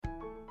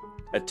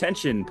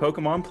Attention,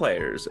 Pokemon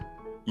players.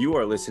 You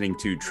are listening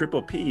to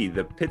Triple P,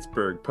 the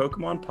Pittsburgh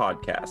Pokemon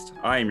Podcast.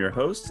 I am your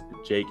host,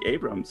 Jake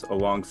Abrams,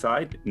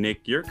 alongside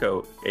Nick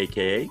Yurko,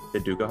 aka the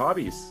Duke of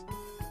Hobbies.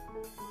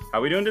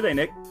 How we doing today,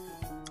 Nick?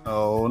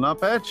 Oh,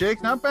 not bad,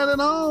 Jake. Not bad at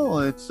all.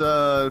 It's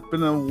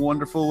been a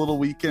wonderful little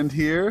weekend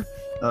here,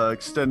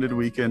 extended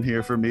weekend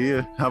here for me.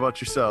 How about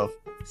yourself?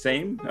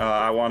 Same.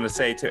 I want to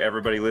say to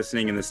everybody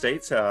listening in the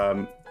States,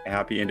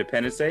 happy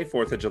Independence Day,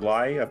 4th of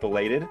July,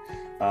 belated.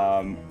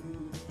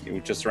 It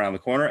was just around the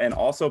corner, and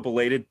also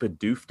belated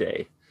Bidoof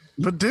Day.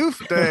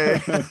 Bidoof Day.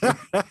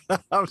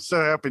 I'm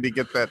so happy to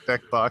get that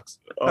deck box.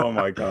 Oh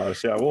my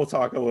gosh. Yeah, we'll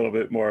talk a little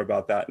bit more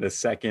about that in a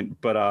second.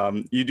 But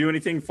you do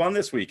anything fun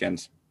this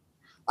weekend?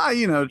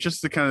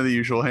 Just the kind of the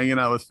usual, hanging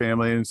out with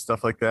family and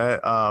stuff like that.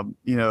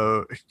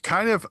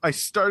 I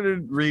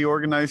started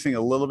reorganizing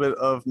a little bit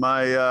of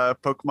my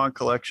Pokemon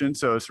collection,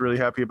 so I was really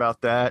happy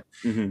about that.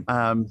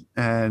 Mm-hmm.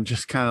 And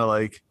just kind of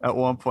like at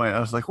one point I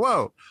was like,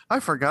 whoa,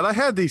 I forgot I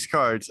had these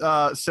cards.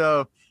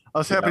 So I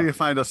was happy to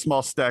find a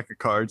small stack of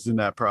cards in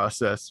that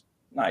process.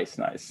 Nice.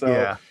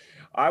 So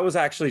I was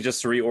actually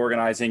just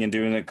reorganizing and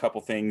doing a couple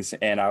things,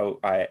 and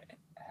I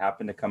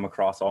happened to come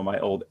across all my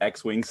old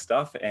X-Wing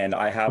stuff, and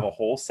I have a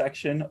whole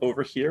section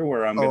over here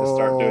where I'm going to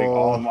start doing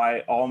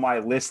all my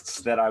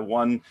lists that I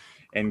won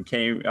and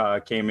came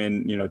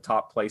in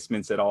top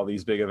placements at all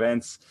these big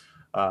events.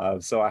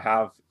 So I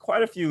have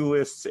quite a few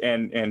lists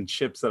and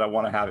chips that I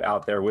want to have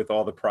out there with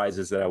all the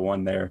prizes that I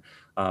won there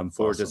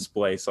for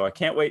display. So I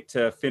can't wait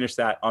to finish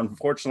that.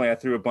 Unfortunately, I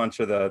threw a bunch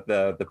of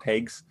the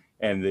pegs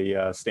and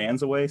the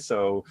stands away.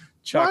 So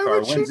Chuck, why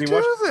would you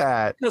do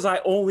that? Because I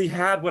only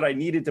had what I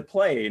needed to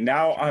play.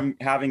 Now I'm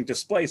having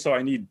display, so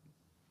I need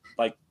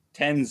like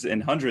tens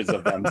and hundreds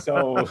of them.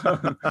 So,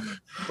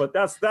 but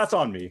that's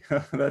on me.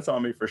 That's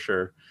on me for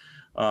sure.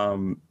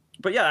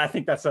 But yeah, I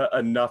think that's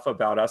enough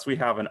about us. We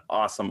have an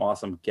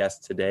awesome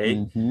guest today.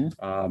 Mm-hmm.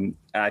 And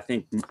I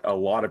think a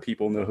lot of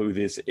people know who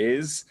this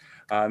is.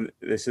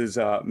 This is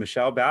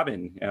Michelle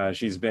Babin.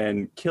 She's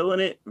been killing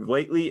it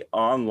lately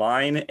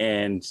online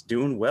and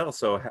doing well.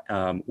 So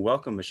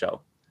welcome,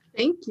 Michelle.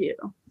 Thank you.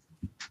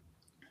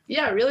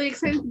 Yeah, really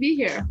excited to be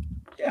here.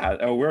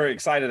 Yeah, we're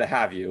excited to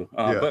have you.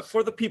 But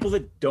for the people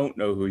that don't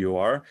know who you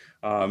are,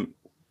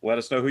 let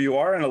us know who you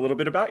are and a little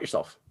bit about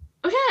yourself.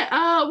 Okay,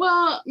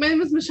 well, my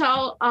name is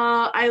Michelle.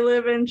 I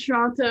live in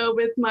Toronto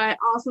with my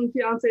awesome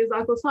fiance,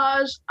 Zach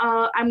Lesage.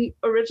 I'm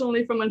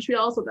originally from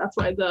Montreal, so that's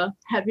why the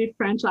heavy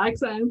French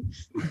accent.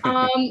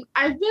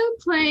 I've been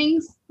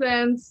playing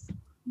since,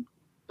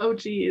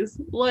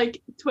 like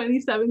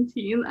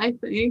 2017, I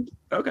think.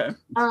 Okay.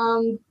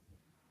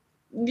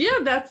 Yeah,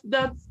 that's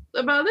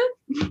about it.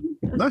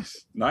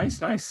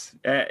 Nice.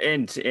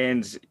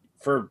 And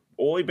for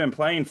only been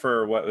playing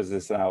for, what was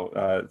this now,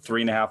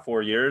 3.5,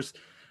 4 years.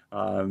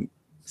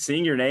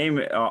 Seeing your name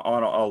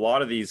on a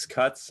lot of these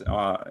cuts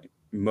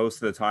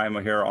most of the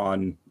time here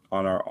on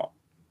our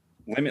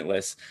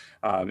Limitless,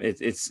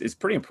 it's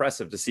pretty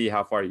impressive to see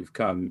how far you've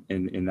come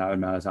in that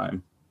amount of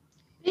time.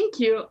 Thank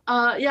you.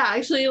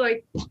 Actually,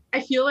 like, I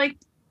feel like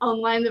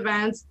online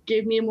events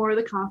gave me more of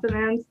the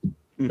confidence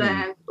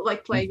than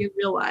like playing in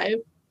real life.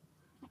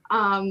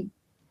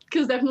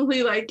 Because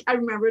definitely, like, I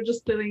remember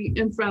just sitting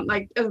in front,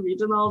 like, at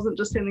regionals and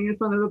just sitting in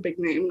front of a big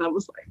name, and I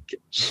was like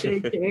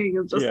shaking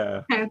and just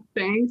can't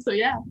think. So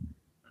yeah,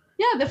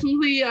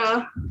 definitely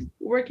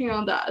working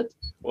on that.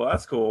 Well,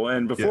 that's cool.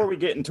 And before we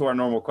get into our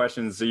normal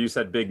questions, so you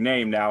said big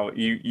name. Now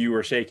you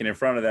were shaking in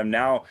front of them.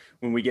 Now,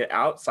 when we get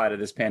outside of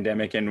this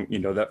pandemic and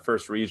that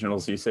first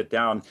regionals, you sit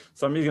down,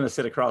 somebody's going to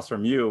sit across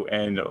from you,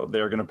 and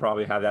they're going to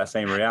probably have that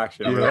same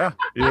reaction.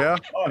 Yeah.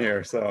 On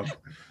here, so.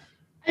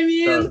 I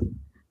mean.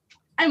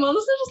 I'm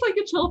honestly just like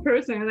a chill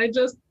person, and I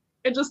just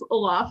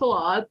laugh a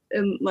lot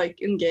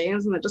in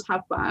games, and I just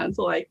have fun.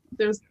 So like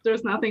there's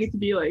nothing to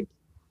be like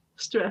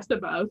stressed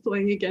about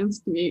playing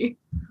against me.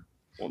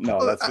 Well,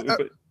 no, that's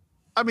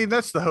I mean,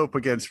 that's the hope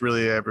against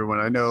really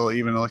everyone. I know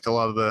even like a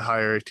lot of the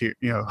higher tier,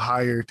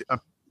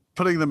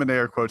 putting them in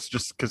air quotes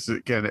just because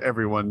again,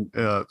 everyone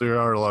there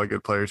are a lot of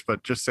good players,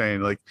 but just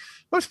saying like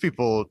most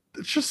people,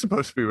 it's just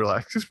supposed to be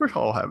relaxed because we're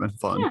all having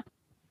fun.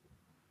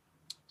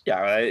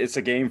 Yeah, it's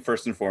a game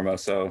first and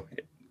foremost. So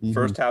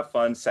first have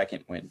fun,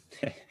 second win.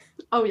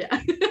 Oh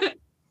yeah.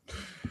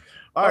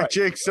 All right,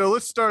 Jake. So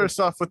let's start us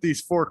off with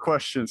these 4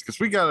 questions because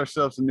we got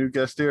ourselves a new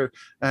guest here.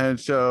 And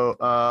so,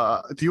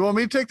 do you want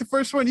me to take the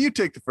first one? You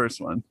take the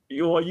first one.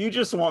 Well, you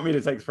just want me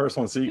to take the first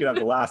one, so you can have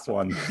the last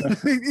one.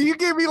 You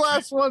gave me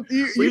last one.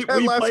 We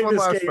play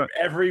this game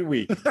every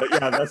week. But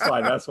yeah, that's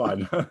fine. That's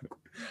fine.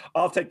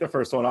 I'll take the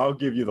first one. I'll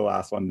give you the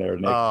last one there,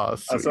 Nick.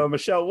 So,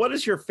 Michelle, what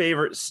is your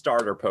favorite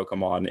starter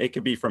Pokemon? It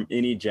could be from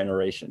any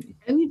generation.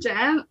 Any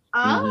gen?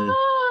 I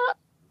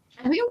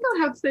think I'm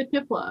gonna have to say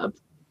Piplup.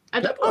 I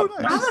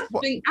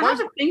have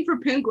a thing for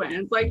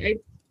penguins.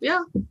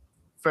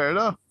 Fair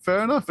enough.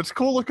 Fair enough. It's a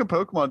cool looking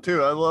Pokemon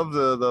too. I love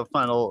the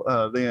final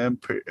the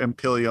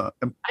Impeleon.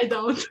 I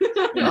don't.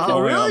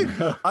 Oh really?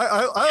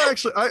 I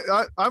actually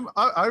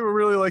I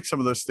really like some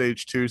of those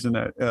stage 2s in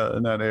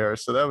that era.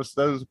 So that was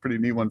a pretty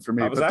neat one for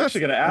me. I was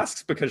actually going to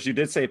ask, because you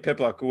did say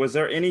Piplup. Was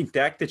there any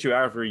deck that you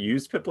ever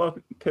used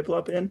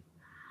Piplup in?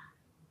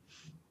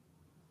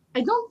 I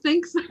don't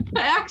think so.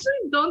 I actually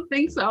don't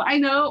think so. I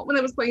know when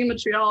I was playing in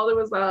Montreal, there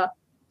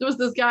was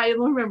this guy, I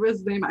don't remember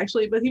his name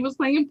actually, but he was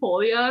playing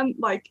Empoleon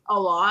like a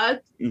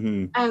lot.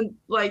 Mm-hmm. And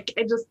like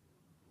I just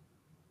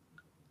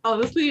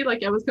honestly,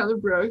 like I was kind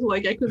of broke,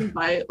 like I couldn't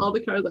buy all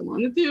the cards I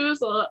wanted to,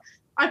 so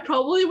I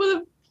probably would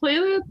have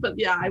played it, but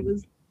yeah, I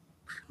was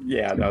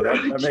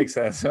that makes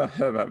sense.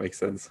 That makes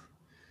sense.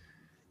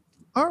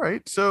 All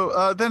right.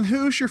 So then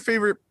who's your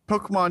favorite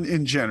Pokemon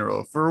in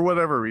general for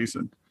whatever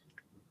reason?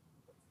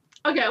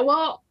 Okay,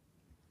 well,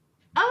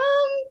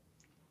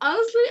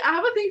 honestly, I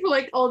have a thing for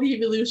like all the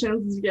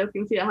evolutions. As you guys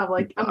can see, I have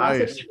like a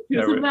massive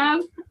use of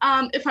them.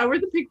 If I were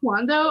to pick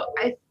one though,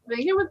 I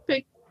think I would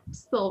pick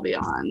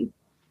Sylveon.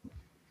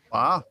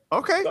 Wow.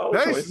 Okay.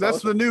 Nice.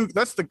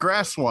 That's the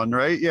grass one,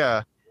 right?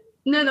 Yeah.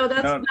 No,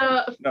 that's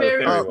the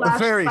fairy. The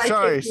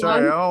fairy.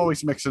 Sorry. I'm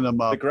always mixing them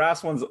up. The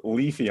grass one's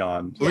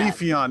Leafeon. Yeah.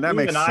 Leafeon. That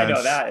makes sense. I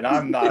know that, and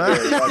I'm not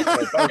very much of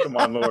a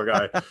Pokemon lore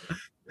guy.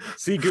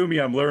 See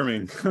Gumi, I'm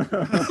learning.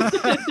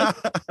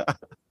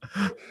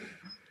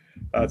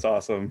 That's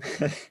awesome.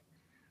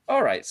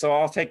 All right, so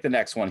I'll take the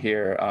next one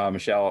here,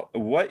 Michelle.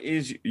 What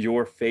is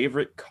your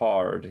favorite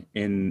card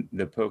in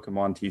the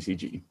Pokemon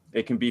TCG?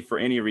 It can be for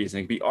any reason.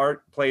 It can be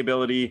art,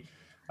 playability.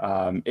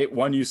 It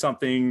won you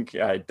something.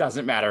 It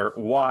doesn't matter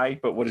why,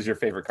 but what is your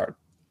favorite card?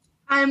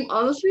 I'm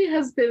honestly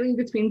hesitating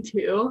between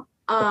two.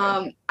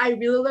 I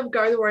really love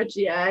Gardevoir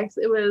GX.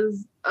 It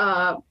was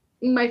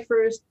my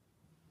first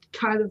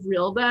kind of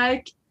real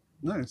deck.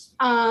 Nice.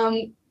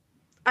 I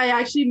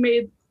actually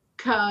made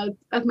cut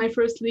at my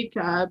first league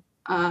cut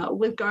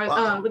with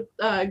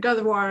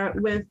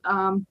Gardevoir with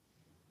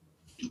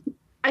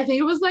I think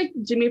it was like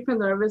Jimmy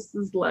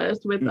Pendervis's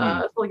list with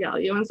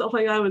Solgaleo and stuff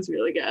like that. It was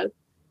really good.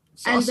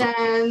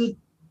 Awesome.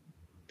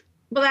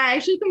 But I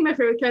actually think my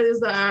favorite card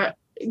is Gardevoir,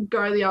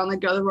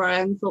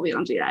 Gardevoir, and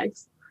Sylveon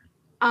GX.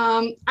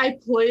 I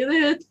played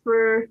it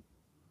for,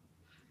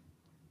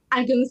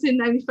 I'm gonna say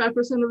 95%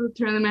 of the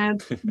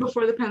tournament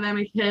before the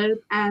pandemic hit,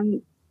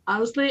 and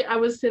honestly, I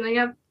was sitting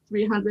at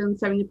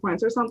 370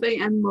 points or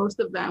something, and most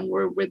of them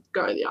were with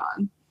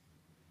Gardevoir.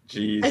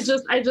 Jeez.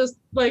 I just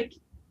like,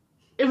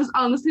 it was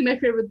honestly my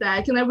favorite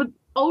deck, and I would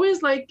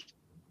always like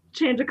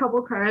change a couple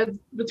cards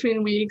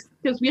between weeks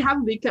because we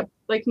have league cup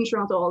like in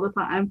Toronto all the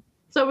time.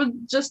 So I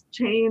would just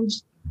change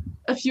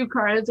a few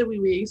cards every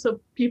week, so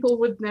people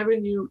would never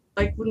know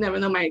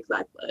my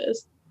exact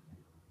list.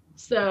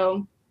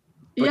 So.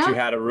 But yeah. You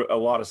had a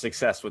lot of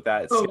success with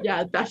that. Oh,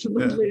 yeah,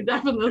 definitely.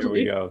 There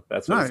we go.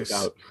 That's what nice. It's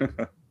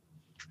about.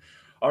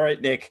 All right,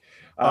 Nick.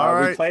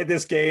 We played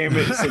this game,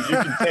 so you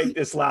can take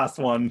this last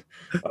one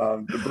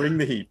to bring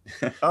the heat.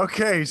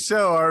 Okay,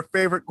 so our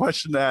favorite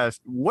question to ask.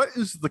 What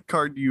is the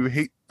card you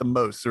hate the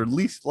most or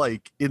least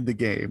like in the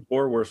game?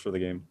 Or worse for the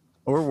game.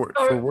 Or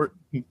worse.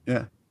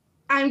 Yeah.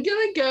 I'm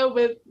going to go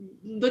with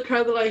the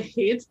card that I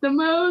hate the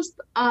most.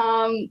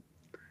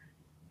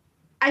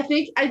 I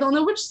think, I don't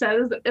know which set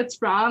it's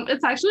from.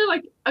 It's actually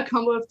like a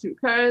combo of two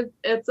cards.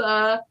 It's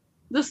the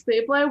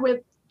Stapler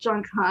with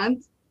Junk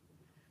Hunt.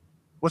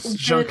 What's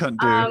Junk Hunt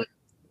do?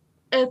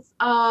 It's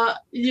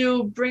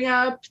you bring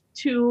up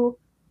two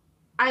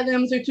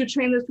items or two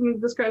trainers from the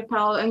discard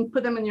pile and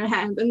put them in your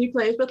hand, and you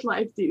play it with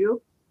life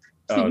dew.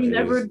 So you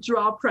never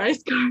draw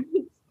prize cards.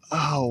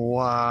 Oh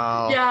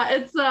wow. Yeah,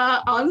 it's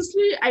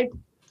honestly, I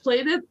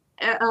played it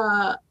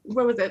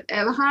where was it?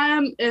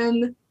 Anaheim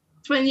in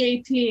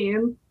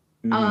 2018.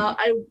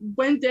 I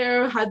went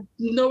there, had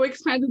no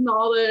expanded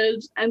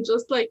knowledge, and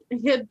just like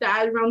hit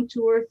that round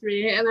 2 or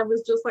 3, and I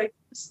was just like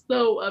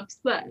so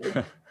upset.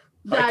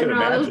 That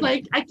round, I was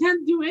like, I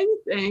can't do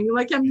anything.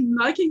 Like I'm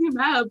knocking him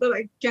out, but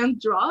I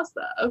can't draw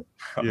stuff.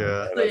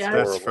 Yeah, so,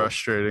 that's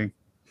frustrating.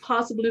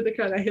 Possibly the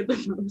card I hit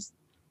the most.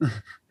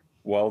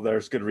 Well,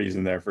 there's good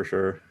reason there for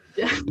sure.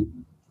 Yeah.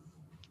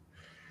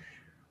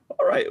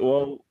 All right,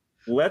 well,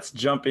 let's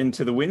jump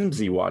into the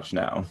Whimsy Watch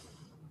now.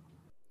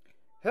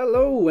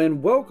 Hello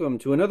and welcome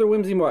to another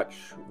Whimsy Watch,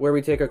 where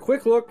we take a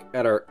quick look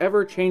at our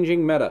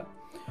ever-changing meta.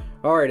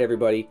 Alright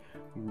everybody,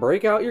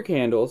 break out your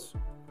candles,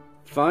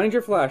 find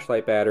your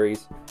flashlight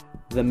batteries.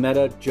 The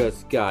meta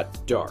just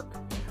got dark.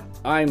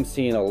 I'm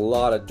seeing a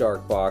lot of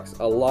dark box,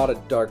 a lot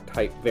of dark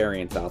type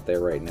variants out there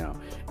right now,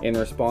 in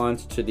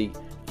response to the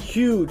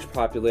huge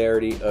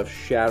popularity of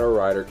Shadow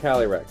Rider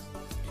Calyrex,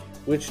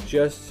 which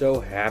just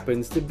so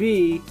happens to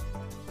be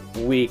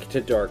weak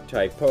to dark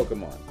type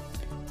Pokemon.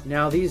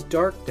 Now, these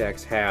dark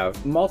decks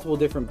have multiple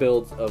different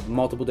builds of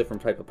multiple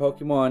different type of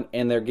Pokemon,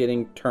 and they're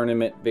getting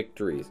tournament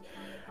victories.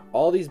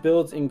 All these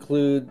builds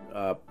include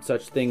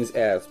such things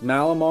as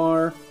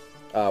Malamar,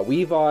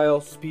 Weavile,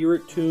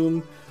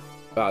 Spiritomb,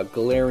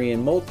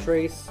 Galarian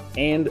Moltres,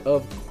 and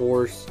of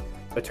course,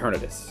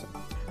 Eternatus.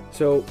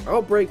 So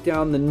I'll break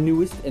down the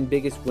newest and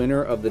biggest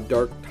winner of the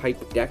dark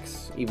type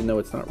decks, even though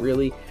it's not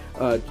really,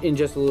 in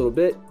just a little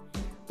bit.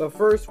 But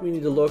first we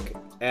need to look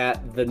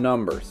at the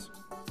numbers.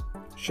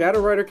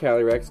 Shadow Rider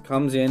Calyrex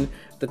comes in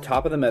the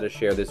top of the meta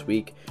share this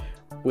week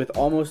with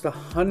almost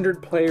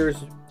 100 players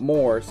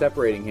more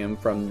separating him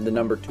from the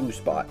number 2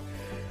 spot,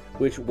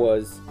 which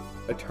was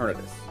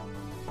Eternatus.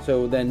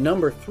 So then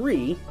number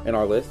 3 in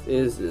our list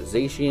is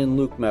Zacian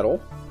Luke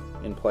Metal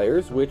in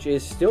players, which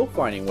is still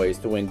finding ways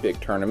to win big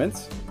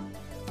tournaments.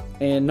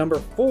 And number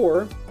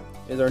 4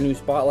 is our new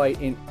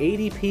spotlight in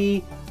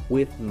ADP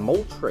with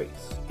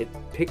Moltres. It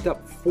picked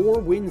up 4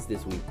 wins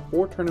this week,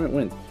 4 tournament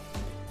wins.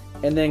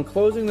 And then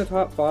closing the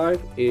top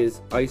 5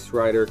 is Ice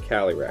Rider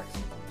Calyrex.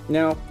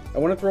 Now, I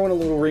want to throw in a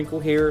little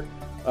wrinkle here.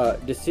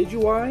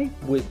 Decidueye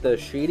with the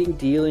Shading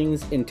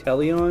Dealings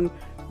Inteleon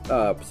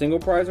single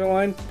prizer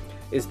line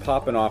is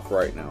popping off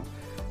right now.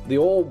 The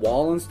old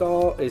wall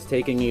install is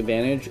taking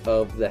advantage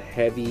of the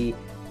heavy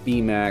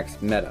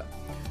VMAX meta.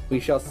 We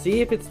shall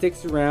see if it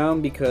sticks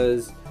around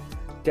because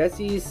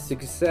Desi's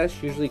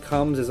success usually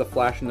comes as a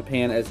flash in the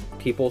pan as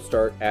people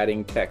start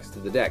adding text to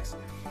the decks.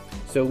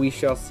 So we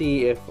shall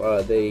see if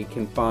they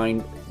can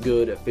find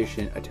good,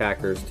 efficient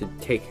attackers to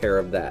take care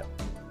of that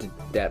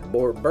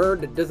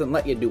bird that doesn't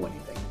let you do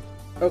anything.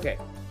 Okay,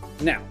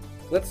 now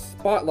let's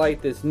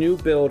spotlight this new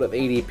build of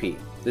ADP.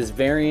 This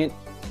variant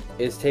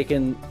is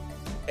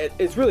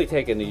it's really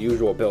taken the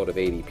usual build of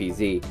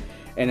ADPZ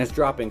and it's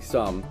dropping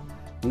some,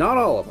 not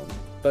all of them,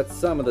 but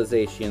some of the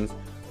Zacians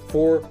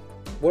for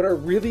what are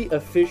really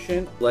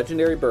efficient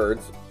legendary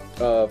birds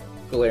of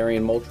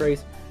Galarian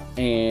Moltres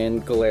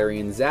and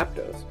Galarian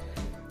Zapdos.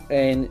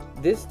 And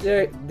this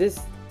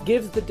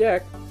gives the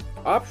deck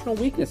optional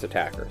weakness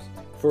attackers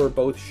for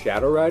both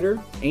Shadow Rider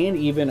and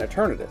even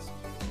Eternatus.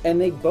 And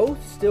they both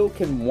still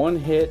can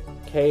one-hit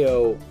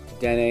KO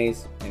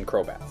Denes and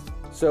Crobats.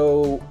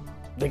 So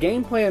the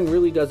game plan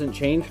really doesn't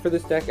change for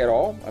this deck at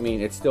all. I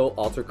mean, it's still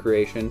Alter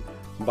Creation,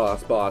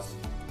 Boss,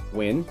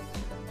 win.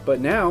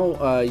 But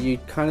now you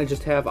kind of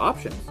just have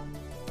options.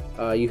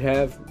 You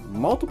have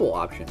multiple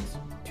options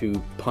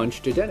to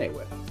punch Dedenne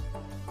with.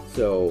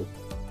 So,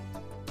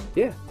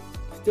 yeah,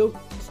 still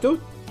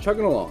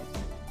chugging along.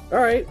 All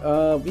right,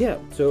 yeah,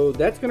 so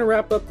that's going to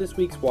wrap up this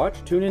week's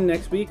watch. Tune in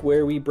next week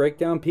where we break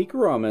down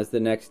Pikarom as the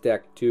next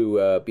deck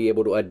to be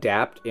able to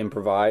adapt,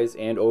 improvise,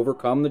 and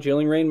overcome the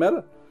Chilling Reign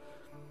meta.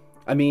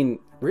 I mean,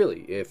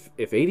 really, if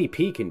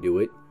ADP can do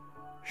it,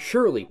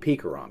 surely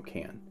Pikarom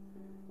can.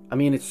 I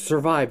mean, it's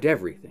survived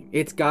everything.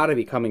 It's got to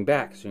be coming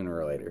back sooner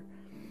or later.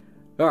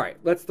 All right,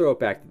 let's throw it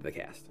back to the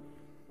cast.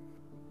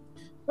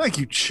 Thank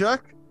you,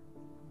 Chuck.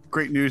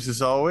 Great news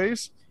as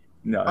always.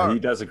 No, he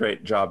does a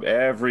great job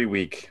every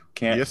week.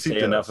 Can't say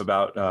enough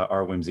about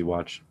our Whimsy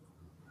Watch.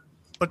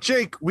 But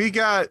Jake, we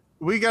got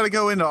to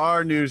go into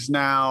our news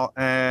now,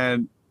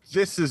 and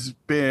this has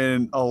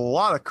been a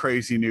lot of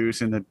crazy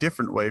news in a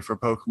different way for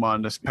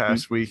Pokemon this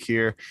past week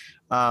here.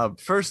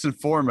 First and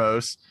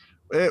foremost,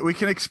 we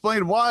can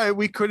explain why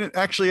we couldn't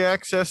actually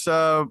access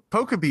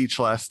PokeBeach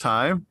last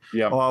time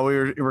while we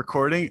were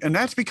recording, and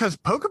that's because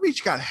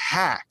PokeBeach got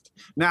hacked.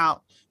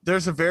 Now,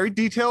 there's a very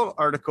detailed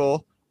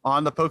article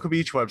on the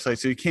PokeBeach website,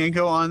 so you can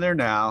go on there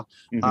now,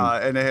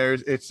 and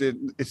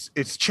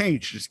it's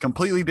changed. It's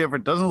completely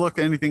different. Doesn't look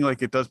anything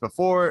like it does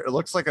before. It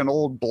looks like an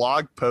old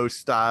blog post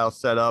style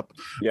setup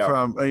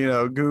from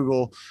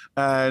Google,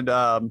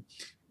 and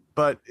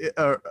but it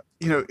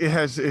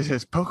has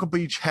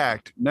PokeBeach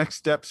hacked. Next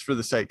steps for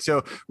the site.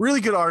 So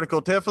really good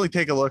article. Definitely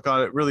take a look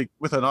on it. Really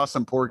with an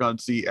awesome Porygon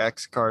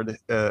ZX card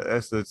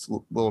as this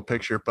little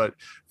picture, but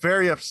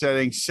very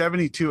upsetting.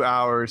 72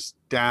 hours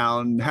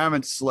down.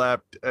 Haven't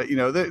slept.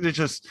 They're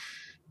just.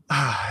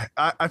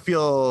 I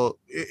feel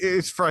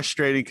it's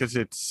frustrating because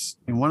it's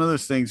one of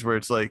those things where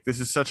it's like this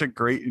is such a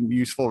great and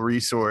useful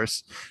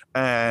resource,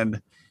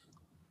 and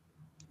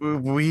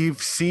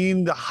we've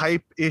seen the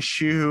hype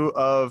issue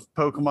of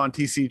Pokemon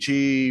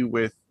TCG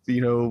with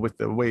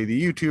the way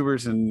the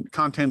YouTubers and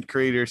content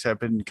creators have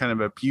been kind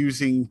of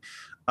abusing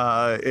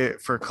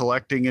it for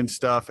collecting and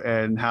stuff,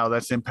 and how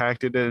that's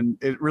impacted. And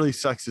it really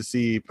sucks to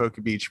see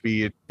PokeBeach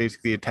be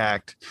basically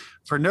attacked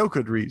for no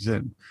good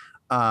reason.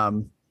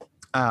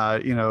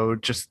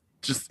 Just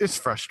it's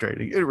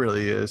frustrating. It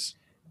really is.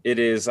 It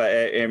is.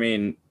 I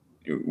mean,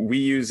 we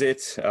use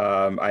it.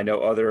 I know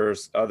other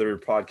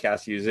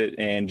podcasts use it,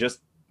 and just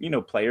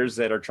players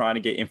that are trying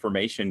to get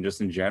information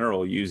just in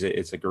general use it.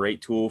 It's a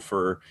great tool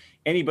for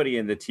anybody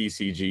in the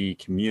TCG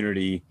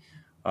community.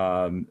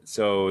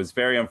 So it's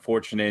very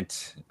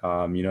unfortunate.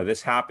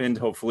 This happened.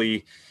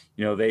 Hopefully,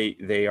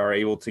 they are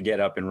able to get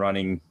up and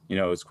running,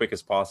 as quick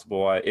as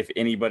possible. If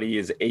anybody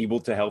is able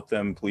to help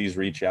them, please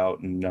reach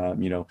out and,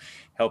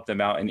 help them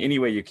out in any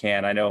way you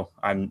can. I know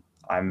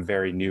I'm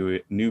very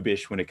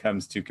noobish when it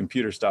comes to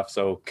computer stuff.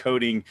 So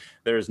coding,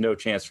 there's no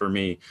chance for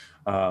me.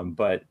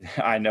 But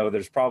I know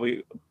there's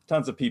probably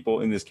tons of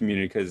people in this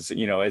community because,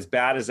 as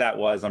bad as that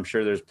was, I'm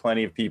sure there's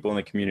plenty of people in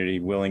the community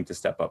willing to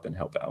step up and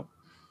help out.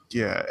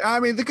 Yeah, I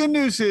mean, the good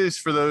news is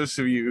for those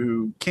of you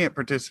who can't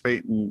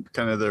participate in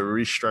kind of the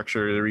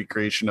restructure, the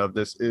recreation of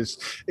this, is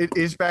it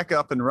is back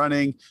up and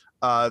running.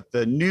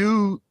 The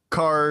new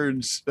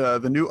cards,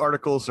 the new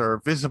articles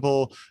are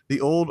visible.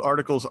 The old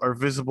articles are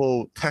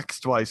visible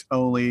text-wise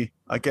only.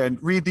 Again,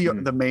 read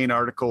the main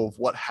article of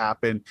what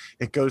happened.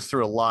 It goes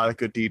through a lot of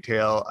good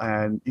detail,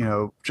 and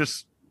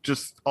just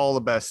all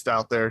the best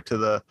out there to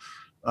the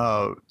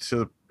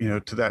to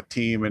that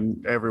team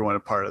and everyone a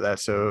part of that.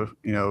 So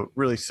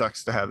really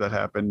sucks to have that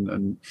happen,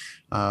 and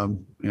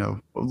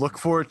look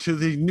forward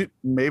to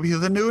maybe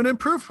the new and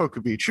improved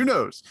Poke Beach. Who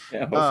knows?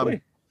 Yeah,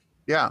 hopefully.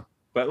 Yeah.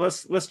 But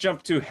let's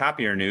jump to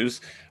happier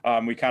news.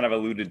 We kind of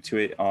alluded to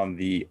it on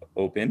the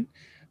open.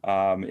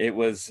 It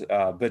was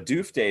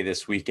Bidoof Day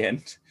this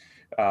weekend.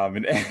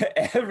 And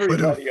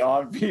everybody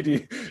on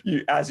PD,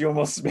 as you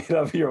almost spit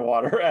up your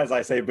water, as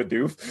I say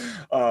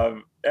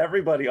Bidoof,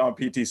 everybody on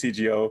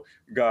PTCGO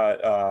got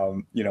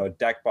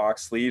deck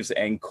box sleeves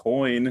and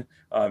coin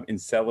in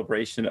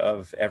celebration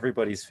of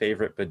everybody's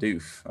favorite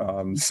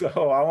Bidoof.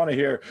 So I want to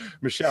hear,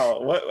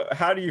 Michelle,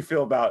 how do you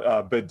feel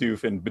about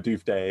Bidoof and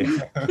Bidoof Day?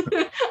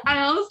 I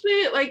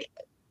honestly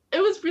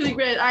it was pretty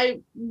great.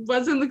 I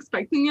wasn't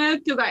expecting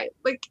it because I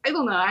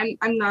don't know.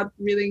 I'm not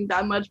reading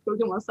that much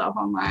Pokemon stuff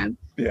online.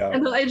 Yeah.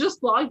 And then I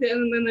just logged in,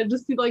 and then I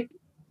just see the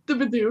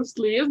Bidoof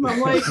sleeves, and I'm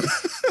like,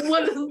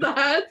 what is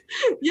that?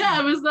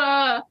 Yeah, it was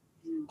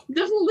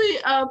definitely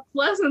a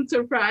pleasant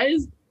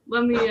surprise.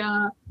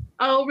 I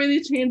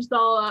already changed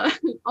all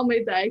my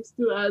decks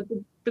to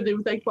the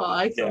Bidoof deck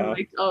box. Yeah. I'm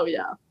like, oh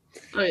yeah.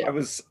 I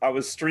was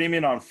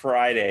streaming on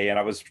Friday, and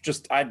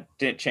I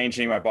didn't change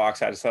any of my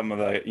box. I had some of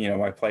the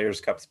my Players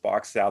Cups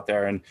boxes out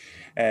there,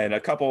 and a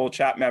couple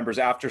chat members,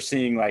 after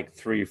seeing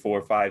 3,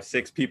 4, 5,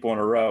 6 people in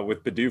a row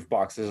with Bidoof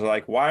boxes, are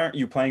like, why aren't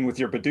you playing with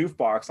your Bidoof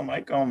box? I'm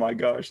like, oh my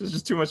gosh, it's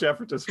just too much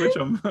effort to switch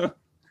them.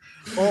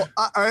 Well,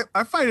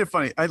 I find it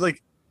funny.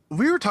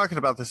 We were talking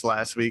about this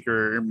last week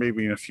or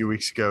maybe a few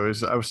weeks ago.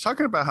 I was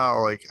talking about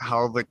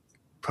how the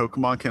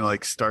Pokemon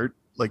can start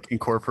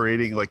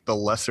incorporating the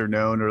lesser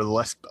known or the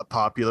less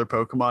popular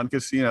Pokemon,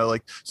 because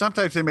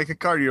sometimes they make a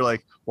card, you're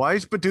like, why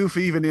is Bidoof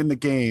even in the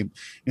game?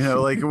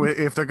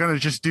 If they're gonna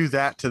just do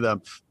that to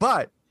them,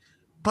 but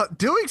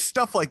doing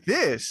stuff like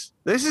this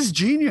is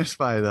genius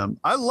by them.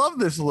 I love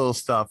this little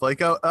stuff.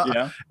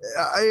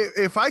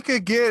 If I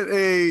could get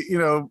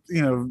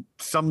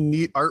some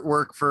neat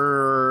artwork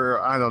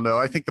for, I don't know,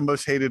 I think the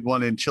most hated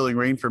one in Chilling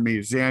Reign for me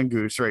is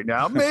Zangoose right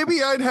now.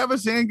 Maybe I'd have a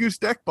Zangoose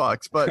deck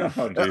box, but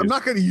I'm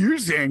not going to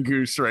use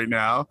Zangoose right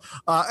now.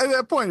 At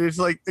that point, it's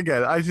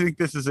again, I think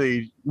this is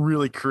a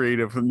really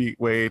creative and neat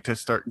way to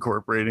start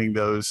incorporating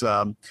those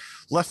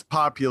less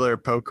popular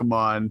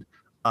Pokemon,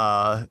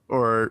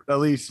 or at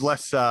least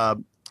less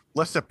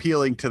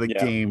appealing to the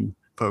game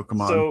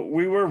Pokemon. So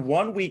we were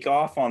 1 week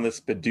off on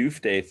this Bidoof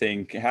Day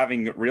thing,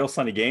 having Real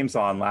Sunny Games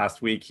on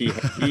last week. He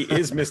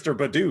is Mr.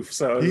 Bidoof.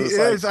 So he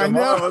is. I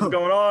know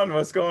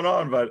what's going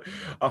on. But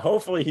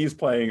hopefully he's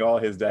playing all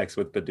his decks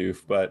with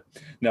Bidoof. But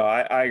no,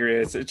 I agree.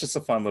 It's just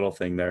a fun little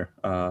thing there.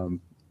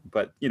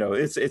 But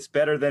it's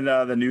better than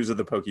the news of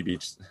the Poke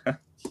Beach.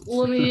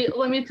 let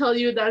me tell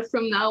you that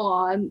from now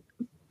on,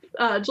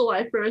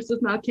 July 1st is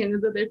not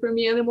Canada Day for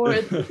me anymore.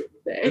 It's Bidoof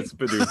Day. It's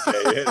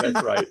Bidoof Day.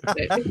 That's right.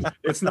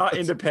 It's not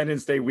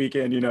Independence Day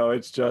weekend.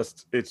 It's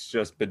just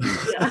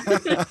Bidoof.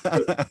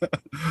 Yeah.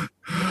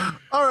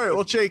 All right.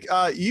 Well, Jake,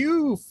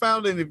 you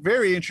found a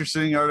very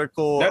interesting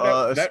article.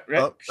 We're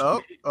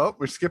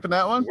skipping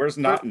that one.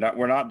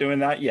 We're not doing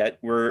that yet.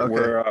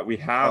 We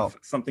have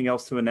something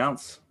else to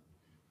announce.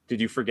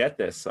 Did you forget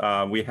this?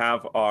 We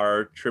have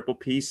our Triple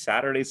P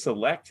Saturday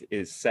Select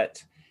is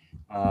set.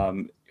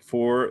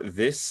 For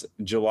this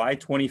July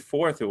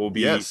 24th, it will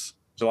be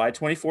July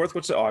 24th,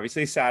 which is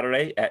obviously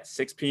Saturday at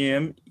 6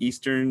 p.m.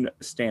 Eastern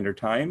Standard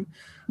Time.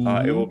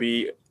 It will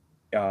be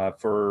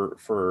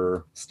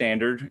for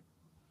standard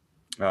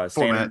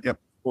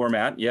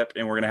format. Yep.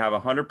 And we're going to have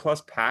 100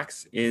 plus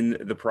packs in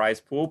the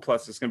prize pool.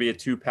 Plus, it's going to be a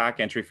 2-pack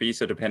entry fee.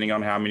 So depending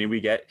on how many we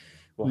get,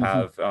 we'll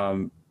have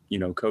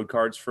code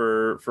cards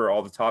for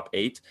all the top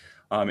 8.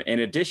 In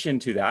addition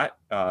to that,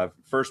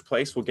 first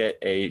place will get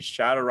a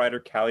Shadow Rider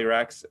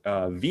Calyrex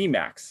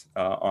VMAX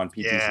on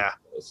PTC. Yeah.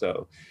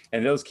 So,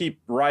 and those keep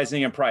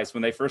rising in price.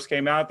 When they first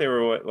came out, they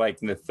were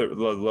in the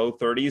low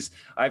 30s.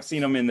 I've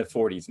seen them in the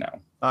 40s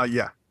now.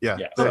 Yeah.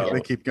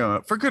 They keep going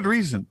up for good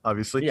reason,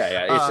 obviously.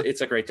 Yeah.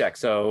 It's a great deck.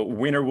 So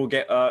winner will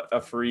get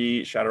a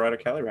free Shadow Rider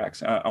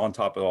Calyrex on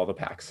top of all the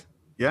packs.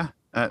 Yeah.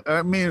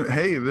 I mean,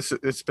 hey,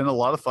 it's been a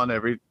lot of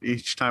fun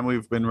each time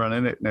we've been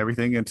running it and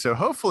everything, and so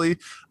hopefully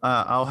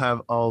I'll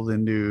have all the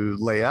new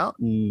layout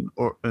and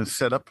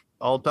setup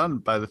all done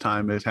by the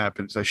time it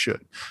happens. I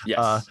should.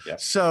 Yes.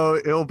 So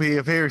it'll be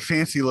a very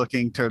fancy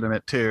looking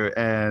tournament too,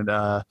 and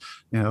I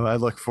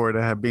look forward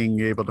to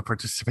being able to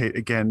participate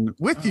again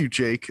with you,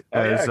 Jake.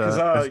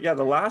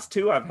 The last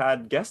 2 I've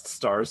had guest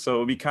stars, so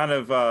it'll be kind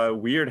of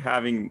weird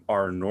having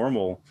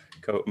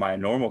my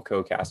normal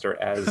co-caster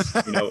as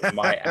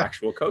my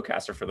actual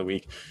co-caster for the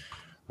week.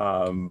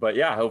 But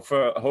yeah,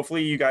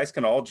 hopefully you guys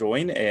can all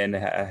join and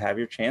have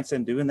your chance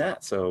in doing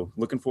that. So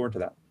looking forward to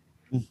that.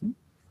 Mm-hmm.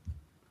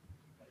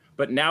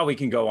 But now we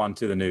can go on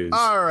to the news.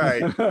 All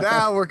right.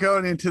 Now we're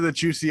going into the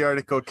juicy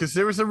article because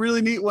there was a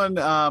really neat one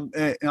on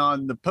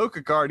the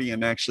Poké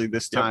Guardian actually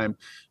this time.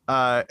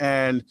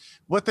 And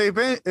what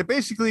it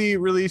basically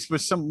released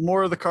was some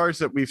more of the cards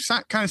that we've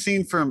kind of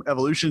seen from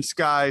Evolution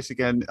Skies.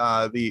 Again,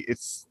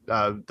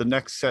 the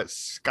next set,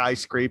 Sky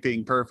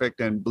Scraping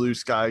Perfect and Blue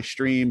Sky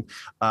Stream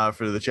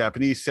for the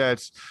Japanese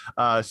sets.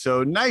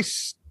 So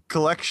nice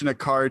collection of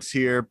cards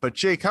here. But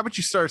Jake, how about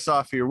you start us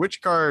off here?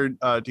 Which card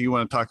do you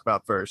want to talk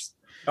about first?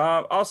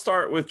 I'll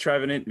start with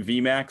Trevenant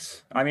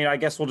VMAX. I mean, I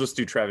guess we'll just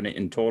do Trevenant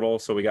in total.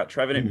 So we got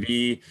Trevenant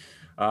V,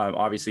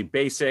 obviously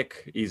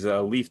basic. He's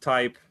a leaf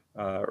type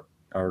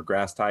or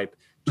grass type,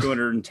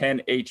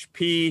 210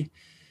 HP.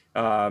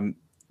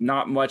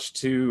 Not much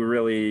to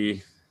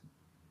really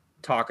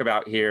talk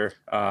about here.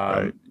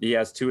 Right. He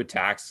has 2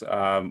 attacks.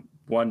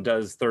 One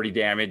does 30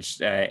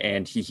 damage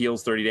and he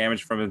heals 30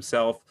 damage from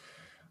himself.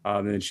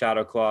 And then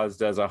Shadow Claws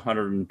does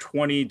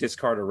 120,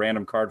 discard a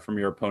random card from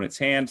your opponent's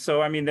hand.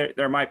 So, I mean,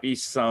 there might be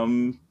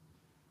something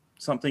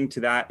to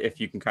that if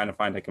you can kind of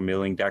find like a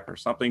milling deck or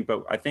something.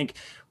 But I think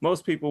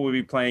most people would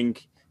be playing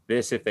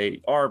this if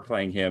they are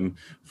playing him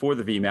for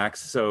the VMAX.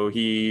 So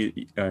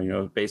he,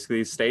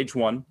 basically stage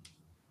 1,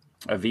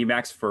 a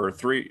VMAX for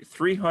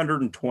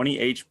 320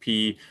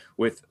 HP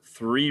with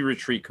 3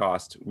 retreat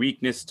cost,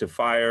 weakness to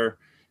fire,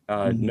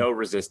 no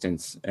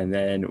resistance. And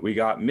then we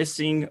got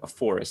Missing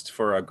Forest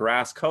for a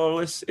grass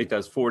colorless. It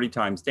does 40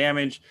 times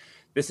damage.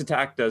 This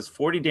attack does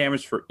 40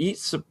 damage for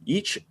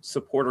each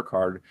supporter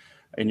card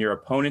in your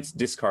opponent's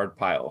discard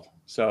pile.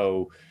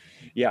 So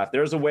yeah, if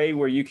there's a way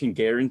where you can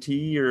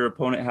guarantee your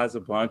opponent has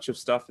a bunch of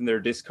stuff in their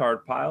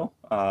discard pile,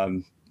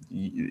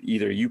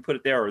 either you put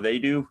it there or they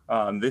do,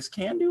 this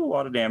can do a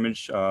lot of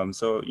damage.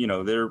 So,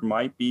 there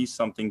might be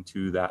something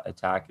to that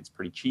attack. It's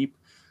pretty cheap.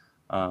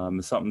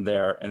 Something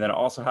there. And then it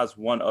also has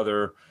one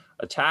other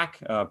attack,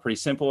 pretty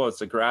simple.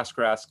 It's a grass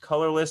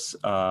colorless,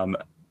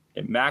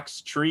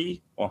 max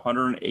tree,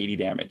 180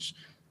 damage.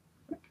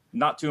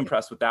 Not too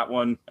impressed with that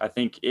one. I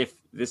think if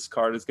this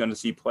card is going to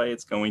see play,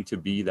 it's going to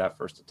be that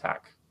first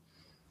attack.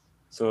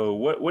 So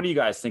what do you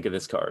guys think of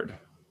this card?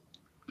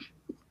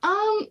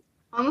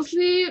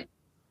 Honestly,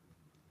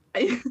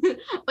 I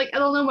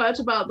don't know much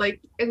about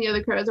any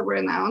other cards that were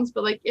announced,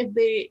 but if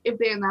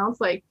they announce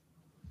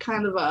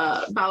kind of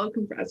a battle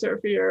compressor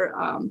for your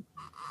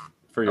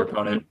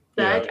opponent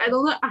deck. Yeah. I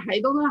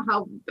don't know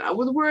how that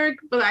would work,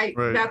 but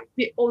that's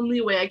the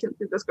only way I can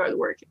see this card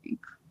working.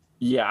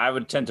 Yeah, I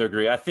would tend to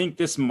agree. I think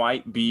this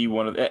might be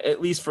one of,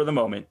 at least for the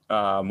moment,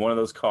 one of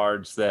those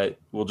cards that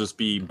will just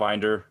be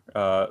binder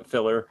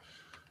filler.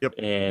 Yep.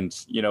 And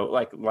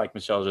like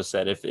Michelle just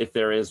said, if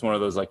there is one of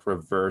those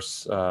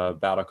reverse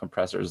battle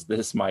compressors,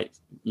 this might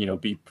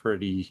be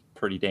pretty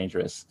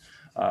dangerous.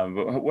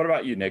 But what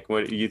about you, Nick?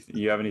 What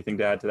you have anything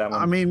to add to that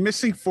one? I mean,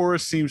 Missing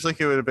Forest seems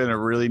like it would have been a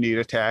really neat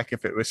attack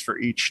if it was for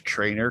each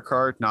trainer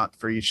card, not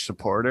for each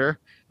supporter.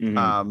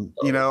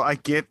 Mm-hmm. I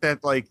get that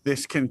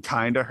this can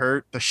kind of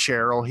hurt the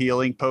Cheryl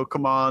healing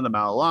Pokemon, the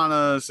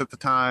Malanas at the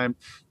time,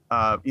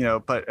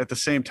 but at the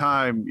same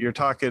time, you're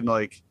talking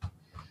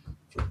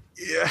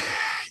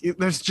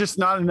there's just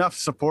not enough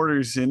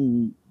supporters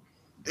in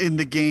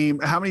the game.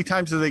 How many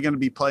times are they going to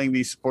be playing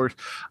these supports?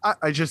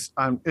 It's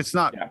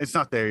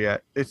not there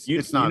yet.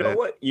 It's not.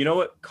 You know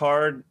what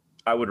card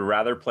I would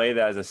rather play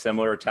that has a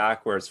similar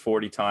attack where it's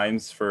 40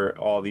 times for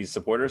all these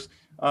supporters?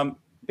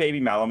 Baby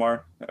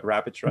Malamar,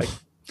 Rapid Strike.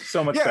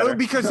 So much better.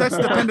 Because that's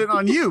dependent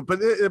on you. But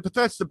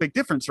that's the big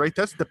difference, right?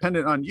 That's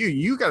dependent on you.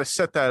 You got to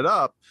set that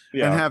up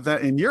and have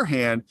that in your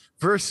hand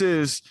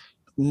versus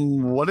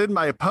what did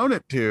my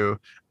opponent do?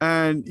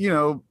 And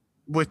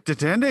with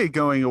Dedenne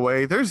going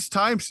away, there's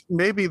times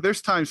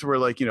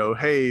where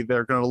hey,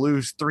 they're going to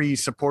lose 3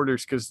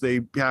 supporters because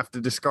they have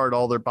to discard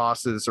all their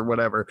bosses or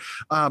whatever.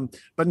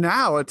 But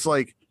now it's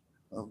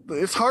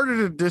it's harder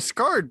to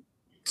discard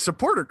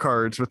supporter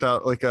cards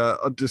without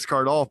a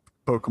discard all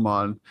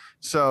Pokemon.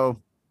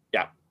 So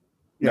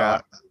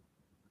yeah. All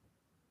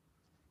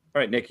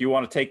right, Nick, you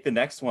want to take the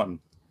next one?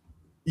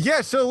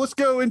 Yeah, so let's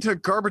go into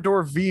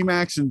Garbodor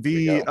VMAX and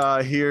V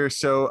here.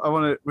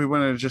 So we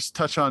want to just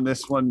touch on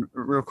this one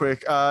real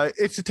quick.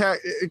 Its attack,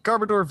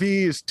 Garbodor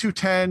V is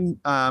 210.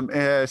 It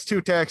has 2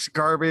 attacks,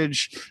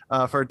 garbage.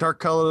 For a dark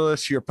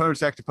colorless, your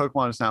opponent's active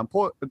Pokemon is now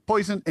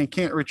poisoned and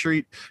can't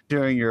retreat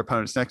during your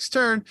opponent's next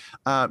turn.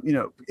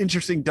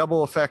 Interesting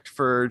double effect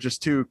for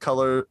just 2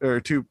 color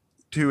or 2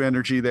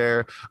 energy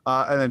there,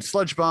 and then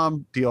Sludge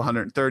Bomb, deal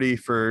 130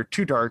 for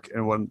 2 dark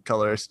and 1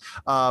 colorless.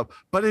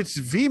 But its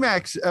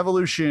VMAX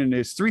evolution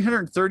is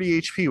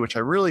 330 HP, which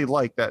I really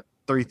like. That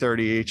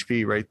 330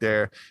 HP right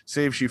there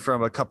saves you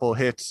from a couple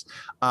hits.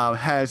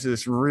 Has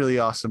this really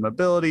awesome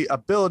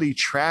ability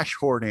Trash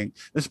Hoarding.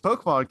 This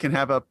Pokemon can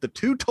have up to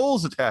 2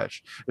 tools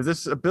attached. If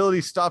this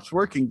ability stops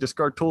working,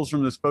 discard tools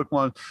from this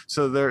Pokemon,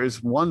 so there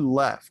is 1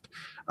 left.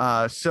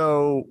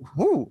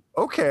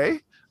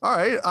 Okay. All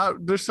right.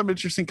 There's some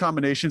interesting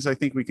combinations I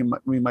think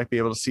we might be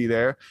able to see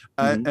there.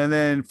 And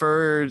then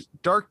for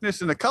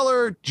darkness and the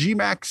color,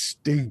 Gmax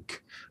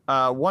Stink.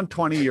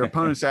 120, your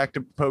opponent's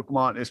active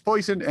Pokemon is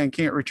poisoned and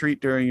can't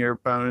retreat during your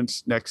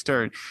opponent's next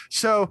turn.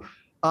 So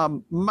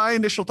my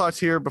initial thoughts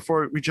here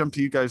before we jump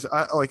to you guys,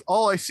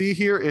 all I see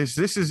here is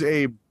this is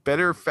a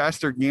better,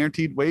 faster,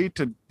 guaranteed way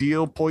to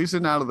deal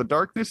poison out of the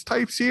darkness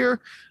types here.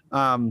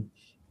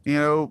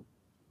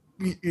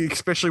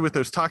 Especially with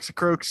those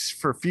Toxicroaks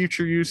for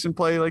future use and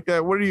play like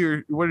that. What are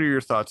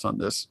your thoughts on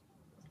this?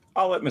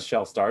 I'll let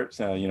Michelle start.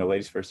 So,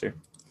 ladies first here.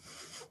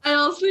 I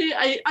honestly,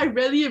 I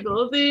read the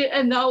ability,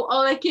 and now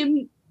I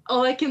can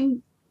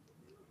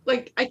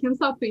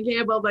stop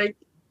thinking about like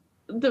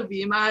the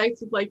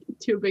VMAX with like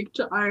 2 big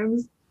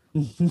charms.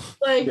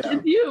 Like,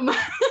 do you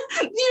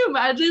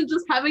imagine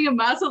just having a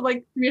mass of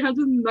like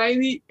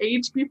 390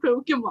 HP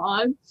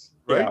Pokemon?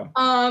 Right.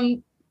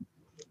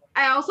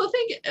 I also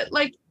think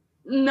like,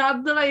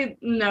 not that I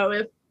know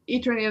if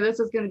Eternatus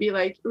is going to be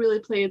like really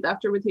played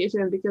after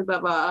rotation because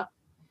of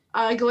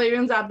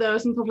Galarian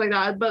Zapdos and stuff like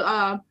that,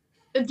 but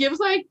it gives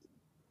like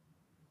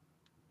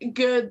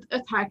good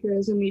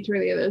attackers in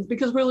Eternatus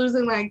because we're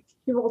losing like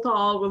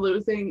Yveltal, we're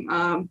losing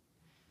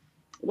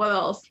what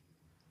else?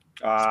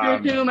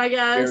 Spiritomb, I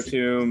guess.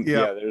 Spiritomb,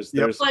 yeah.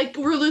 There's like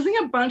we're losing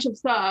a bunch of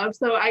stuff,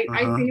 so I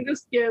think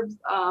this gives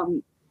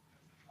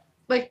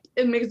like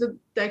it makes the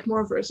deck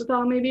more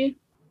versatile, maybe.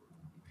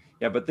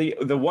 Yeah, but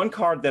the one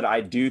card that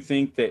I do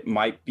think that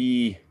might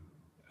be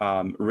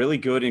really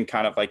good in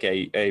kind of like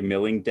a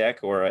milling deck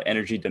or an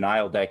energy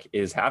denial deck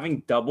is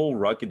having double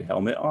Rugged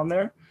Helmet on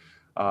there.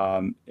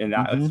 And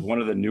that is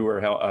one of the newer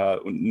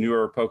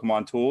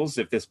Pokemon tools.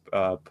 If this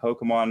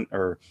Pokemon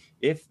or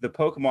if the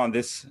Pokemon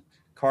this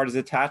card is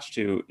attached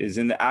to is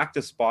in the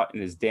active spot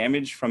and is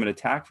damaged from an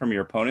attack from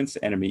your opponent's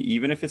enemy,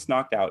 even if it's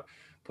knocked out,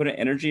 put an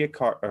energy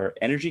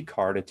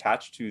card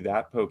attached to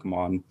that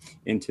Pokemon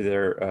into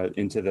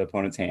the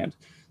opponent's hand.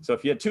 So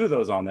if you had 2 of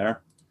those on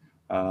there,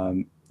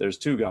 there's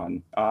 2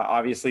 gone.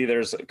 Obviously,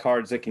 there's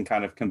cards that can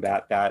kind of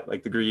combat that,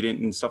 like the Greedent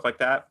and stuff like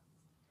that.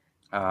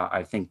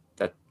 I think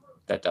that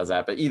does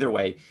that. But either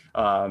way,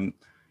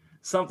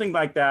 something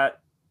like that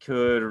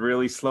could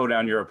really slow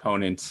down your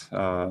opponent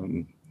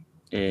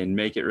and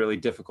make it really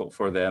difficult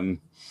for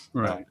them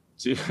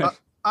to.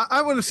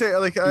 I want to say,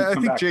 like, I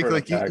think, Jake,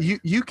 like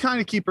you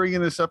kind of keep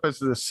bringing this up as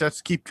the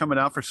sets keep coming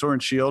out for Sword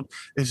and Shield,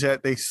 is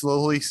that they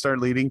slowly start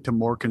leading to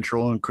more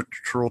control and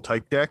control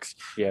type decks.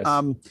 Yes.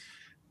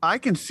 I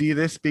can see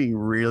this being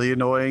really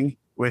annoying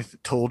with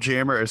Toll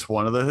Jammer as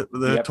one of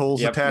the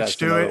tools attached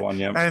to it.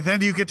 And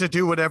then you get to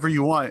do whatever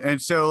you want.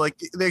 And so, like,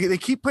 they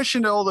keep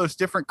pushing all those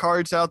different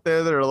cards out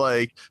there that are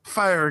like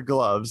fire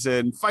gloves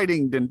and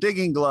fighting and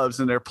digging gloves,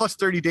 and they're plus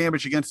 30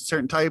 damage against a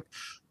certain type.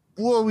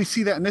 Will we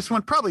see that in this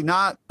one? Probably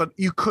not, but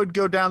you could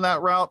go down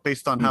that route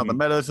based on how the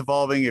meta is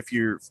evolving. If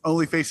you're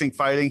only facing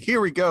fighting, here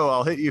we go.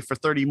 I'll hit you for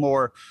 30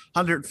 more,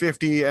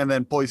 150, and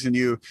then poison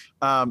you.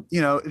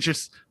 It's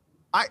just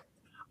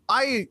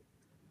I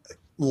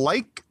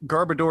like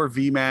Garbodor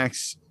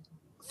VMAX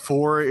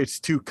for its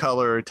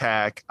 2-color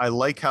attack. I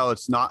like how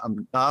it's not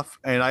enough,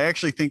 and I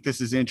actually think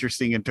this is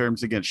interesting in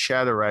terms against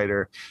Shadow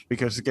Rider,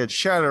 because against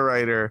Shadow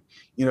Rider,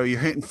 you're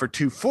hitting for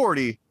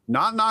 240.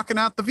 Not knocking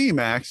out the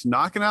VMAX,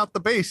 knocking out the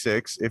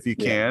basics if you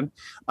can,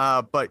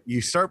 but you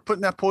start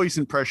putting that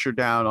poison pressure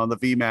down on the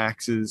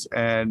VMAXs,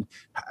 and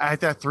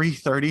at that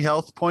 330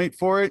 health point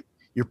for it,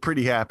 you're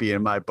pretty happy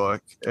in my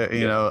book, at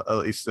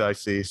least I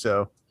see.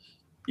 So,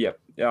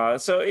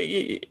 so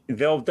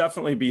there'll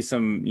definitely be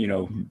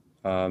some,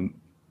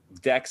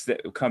 decks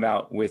that come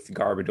out with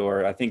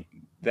Garbodor. I think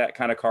that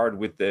kind of card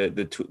with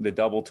the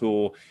double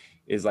tool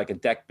is like a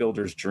deck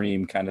builder's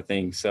dream kind of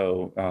thing.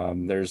 So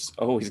there's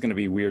always going to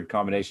be weird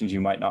combinations you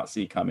might not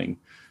see coming.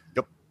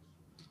 Yep.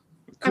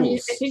 Cool. I mean,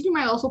 I think you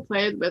might also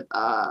play it with,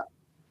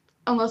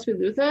 unless we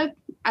lose it,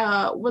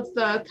 what's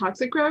the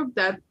Toxicroak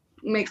that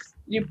makes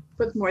you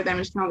put more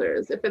damage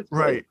counters if it's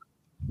right.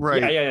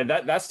 Yeah.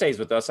 That stays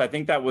with us. I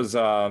think that was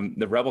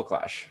the Rebel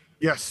Clash.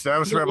 Yes, that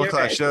was Rebel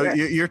Clash. So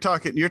you're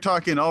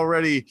talking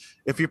already.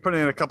 If you're putting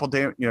in a couple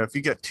if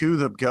you get 2 of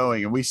them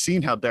going, and we've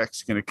seen how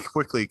decks going to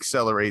quickly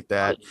accelerate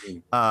that.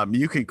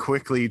 You can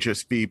quickly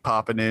just be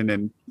popping in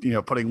and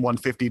putting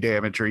 150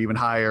 damage or even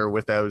higher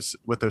with those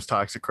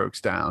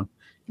Toxicroaks down.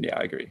 Yeah,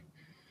 I agree.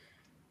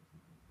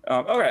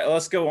 All right,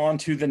 let's go on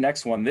to the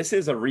next one. This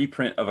is a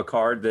reprint of a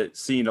card that's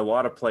seen a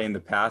lot of play in the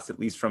past, at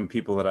least from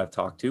people that I've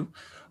talked to,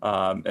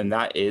 and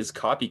that is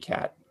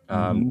Copycat.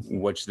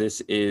 Which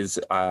this is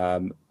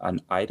an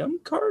item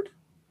card?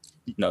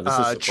 No,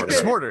 this is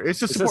supporter.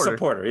 It's a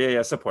supporter.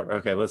 Yeah, supporter.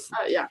 Okay, let's.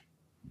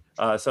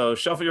 So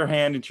shuffle your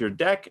hand into your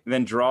deck,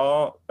 then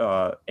draw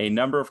a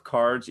number of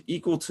cards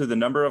equal to the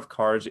number of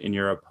cards in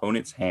your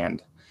opponent's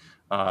hand.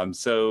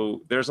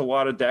 So there's a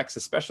lot of decks,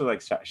 especially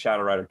like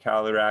Shadow Rider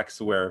Calyrex,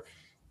 where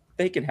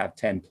they can have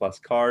 10 plus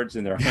cards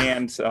in their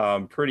hands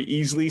pretty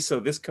easily. So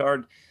this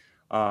card.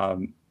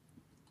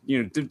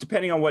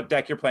 Depending on what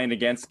deck you're playing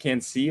against, can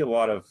see a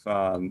lot of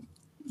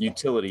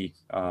utility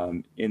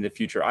in the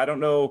future. I don't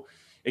know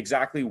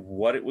exactly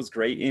what it was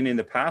great in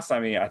the past. I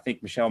mean, I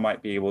think Michelle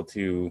might be able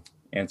to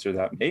answer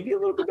that maybe a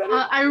little bit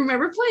better. I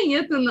remember playing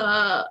it in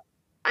the.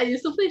 I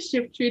used to play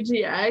Shift 3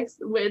 GX,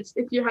 which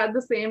if you had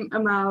the same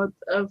amount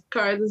of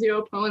cards as your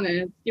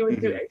opponent, you would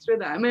do extra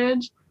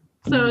damage.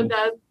 So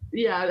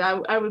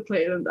I would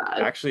play it in that.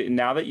 Actually,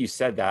 now that you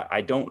said that, I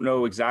don't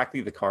know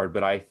exactly the card,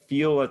 but I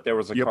feel that there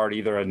was a card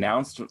either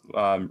announced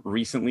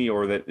recently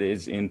or that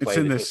is in play. It's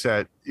in this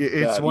set.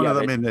 It's one of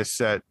them in this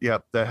set.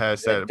 Yep, that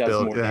has that does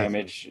build. more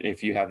damage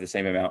if you have the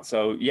same amount.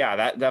 So yeah,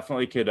 that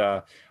definitely could.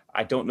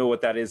 I don't know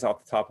what that is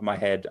off the top of my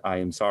head. I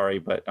am sorry,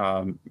 but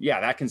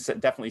that can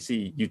definitely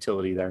see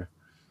utility there.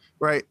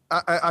 Right.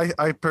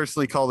 I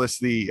personally call this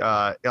the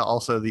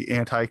also the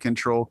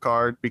anti-control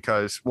card,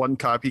 because one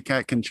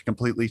copycat can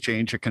completely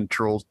change a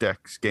control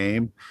deck's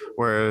game.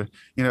 Where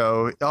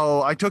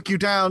I took you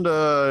down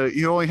to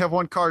you only have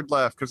one card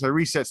left because I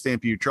reset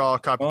stamp you. Draw a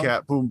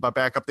copycat, boom,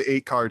 back up to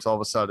 8 cards all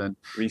of a sudden.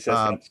 Reset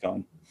stamp's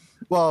gone.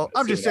 Well,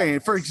 I'm just saying,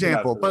 for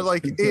example, but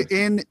like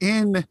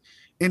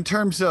in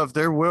terms of,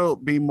 there will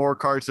be more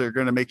cards that are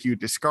going to make you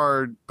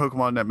discard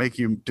Pokemon, that make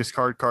you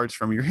discard cards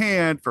from your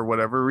hand for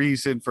whatever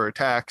reason, for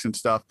attacks and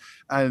stuff.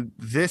 And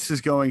this is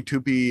going to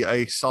be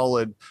a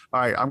solid, all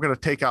right, I'm going to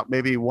take out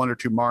maybe 1 or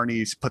 2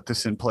 Marnies, put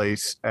this in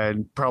place,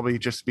 and probably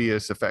just be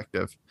as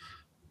effective.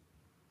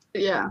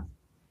 Yeah.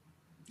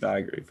 I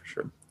agree for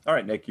sure. All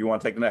right, Nick, you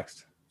want to take the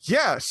next?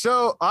 Yeah,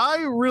 so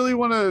I really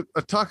want to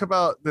talk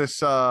about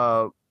this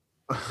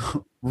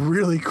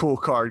really cool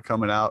card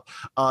coming out.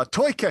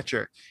 Toy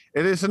Catcher.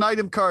 It is an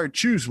item card.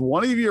 Choose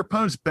one of your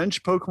opponent's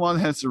bench Pokemon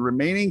that has the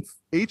remaining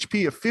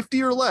HP of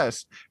 50 or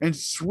less and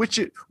switch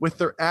it with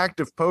their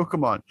active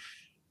Pokemon.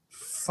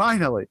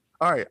 Finally.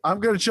 All right, I'm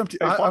going to jump to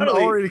I'm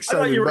already excited.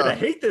 I thought you were going to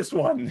hate this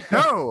one.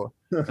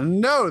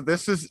 No,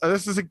 this is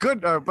a good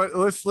but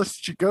let's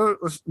go.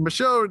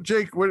 Michelle,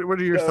 Jake, what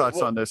are your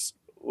thoughts on this?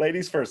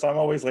 Ladies first. I'm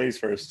always ladies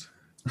first.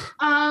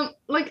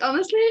 Honestly,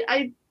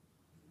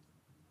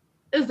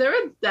 is there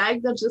a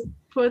deck that just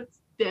puts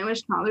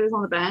damage counters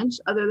on the bench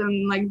other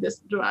than like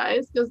this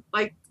dries? Because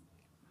like,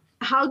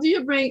 how do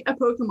you bring a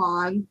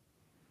Pokemon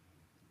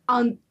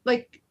on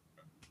like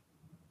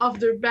off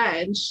their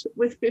bench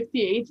with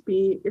 50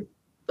 HP? If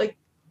like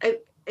I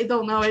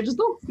don't know, I just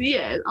don't see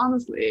it,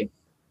 honestly.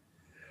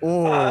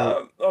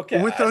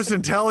 Okay. With those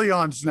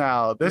Inteleons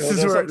now, this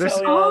is where this.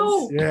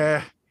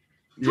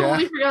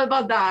 Totally forgot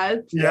about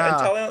that.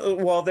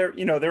 Well,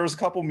 there was a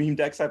couple meme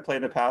decks I played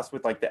in the past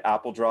with like the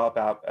Apple Drop,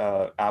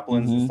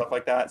 Applins and stuff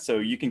like that. So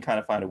you can kind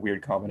of find a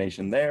weird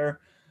combination there.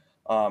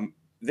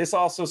 This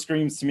also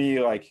screams to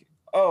me like,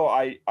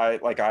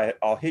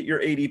 I'll hit your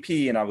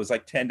ADP and I was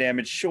like 10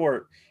 damage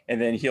short, and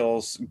then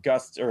he'll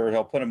gust or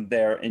he'll put him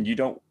there, and you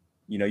don't,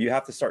 you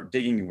have to start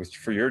digging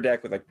for your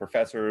deck with like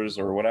professors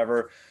or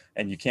whatever,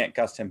 and you can't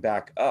gust him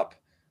back up.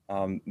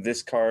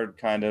 This card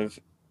kind of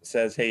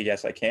says, hey,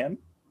 yes, I can.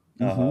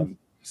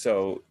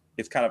 So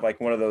it's kind of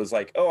like one of those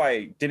like,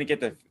 I didn't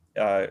get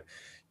to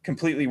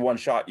completely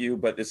one-shot you,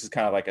 but this is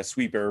kind of like a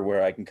sweeper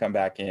where I can come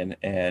back in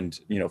and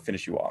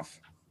finish you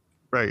off.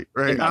 Right.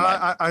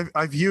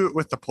 I view it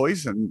with the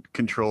poison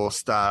control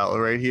style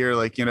right here.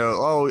 Like,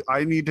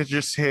 I need to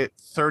just hit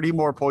 30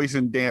 more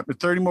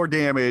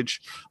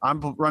damage. I'm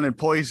running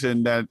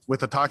poison that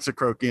with a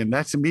Toxicroak in.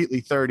 That's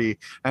immediately 30.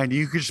 And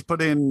you could just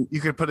put in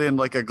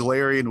like a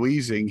Galarian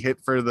Weezing, hit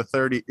for the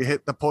 30,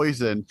 hit the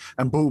poison,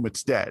 and boom,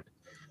 it's dead.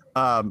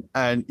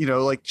 And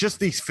like just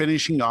these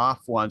finishing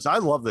off ones. I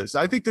love this.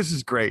 I think this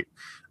is great.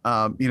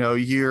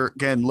 You're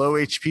again low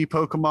HP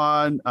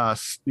Pokemon,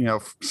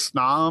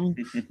 Snom.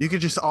 You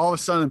could just all of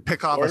a sudden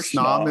pick off a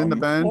Snom in the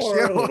bench.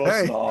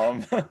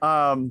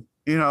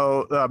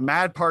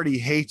 Mad Party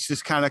hates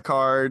this kind of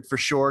card for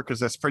sure, because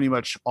that's pretty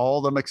much all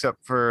of them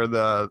except for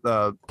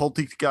the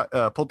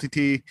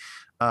Pultiti,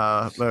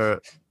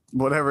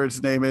 whatever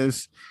its name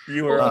is.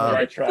 You were on the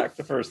right track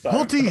the first time.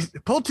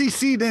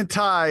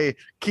 Pultidentai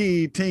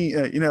Key Team,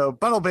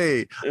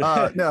 Bunnelby.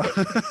 No.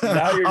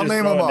 Now you're I'll just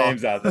name throwing them all.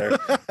 names out there.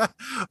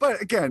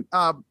 But again,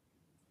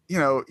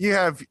 you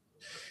have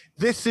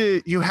this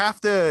is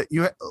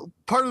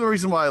part of the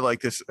reason why I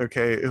like this,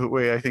 the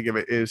way I think of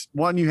it is,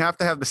 one, you have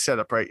to have the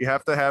setup right. You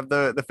have to have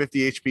the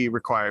 50 HP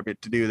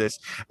requirement to do this,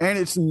 and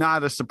it's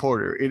not a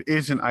supporter. It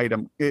is an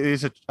item. It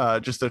is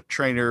just a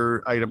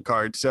trainer item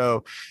card.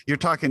 So you're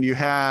talking,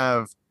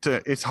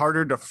 it's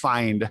harder to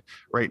find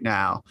right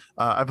now.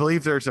 I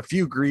believe there's a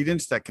few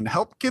ingredients that can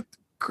help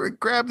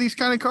grab these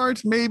kind of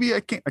cards. Maybe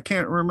I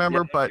can't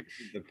remember, but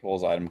it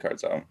pulls item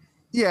cards out.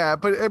 Yeah,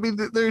 but I mean,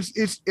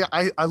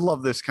 I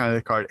love this kind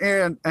of card,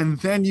 and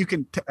then you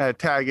can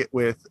tag it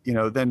with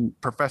then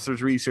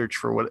Professor's Research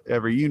for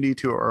whatever you need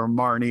to, or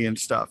Marnie and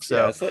stuff. So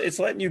yeah, it's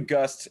letting you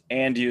gust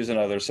and use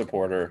another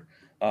supporter.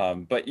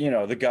 But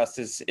the gust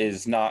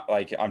is not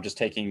like I'm just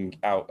taking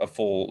out a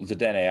full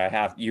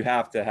Zidane. You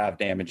have to have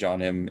damage on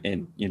him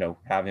and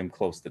have him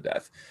close to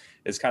death.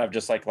 It's kind of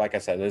just like I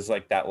said, it's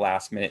like that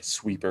last minute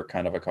sweeper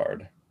kind of a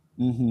card.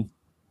 Mm-hmm.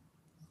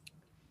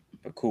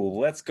 But cool.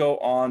 Let's go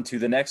on to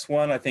the next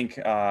one. I think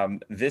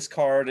this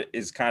card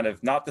is kind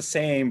of not the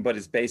same, but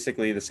it's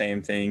basically the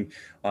same thing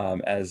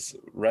as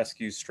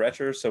Rescue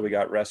Stretcher. So we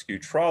got Rescue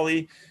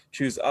Trolley.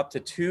 Choose up to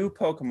 2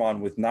 Pokemon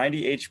with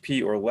 90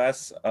 HP or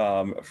less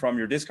from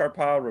your discard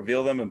pile,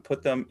 reveal them, and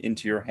put them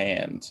into your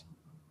hand.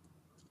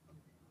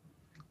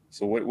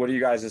 So what are you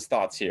guys'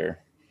 thoughts here?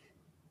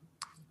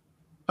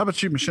 How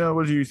about you, Michelle?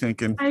 What are you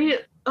thinking? I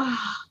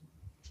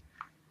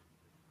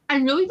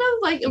really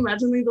don't like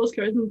imagining those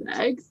cards in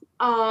decks.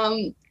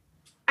 I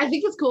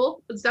think it's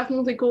cool. It's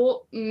definitely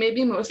cool.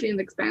 Maybe mostly in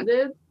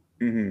expanded.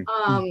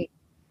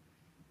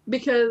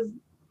 Because,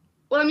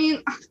 well, I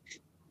mean,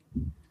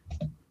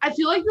 I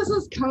feel like this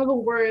is kind of the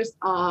worst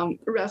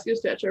Rescue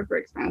Stretcher for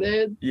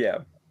expanded. Yeah.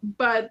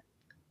 But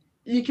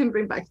you can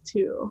bring back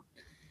 2.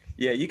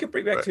 Yeah, you can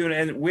bring back 2,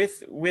 and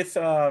with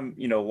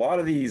you know, a lot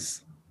of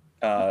these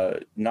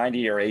 90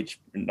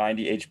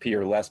 HP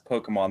or less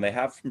Pokemon, they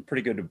have some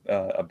pretty good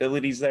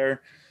abilities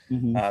there.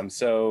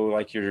 So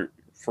like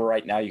for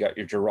right now, you got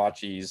your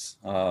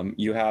Jirachis,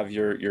 you have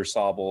your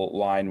Sobble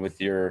line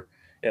with your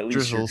at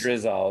least your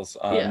Drizzles,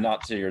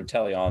 not to your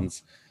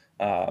Teleons,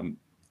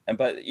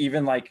 but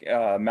even like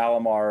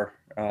Malamar,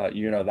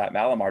 you know, that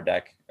Malamar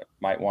deck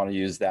might want to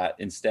use that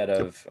instead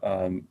of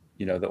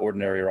you know, the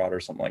ordinary Rod or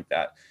something like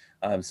that.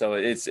 So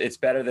it's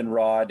better than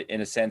Rod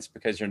in a sense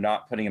because you're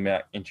not putting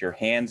them into your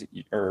hands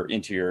or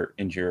into your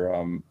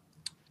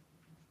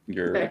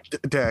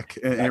deck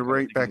and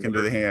right back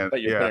into the hand.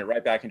 But you're putting it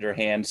right back into your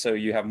hand, so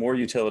you have more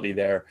utility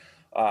there.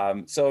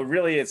 So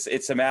really,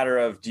 it's a matter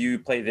of, do you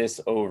play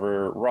this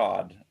over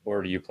Rod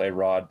or do you play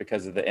Rod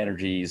because of the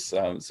energies?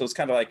 So it's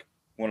kind of like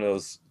one of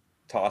those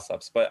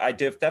toss-ups. But I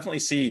definitely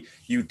see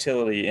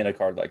utility in a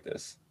card like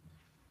this.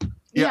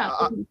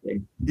 I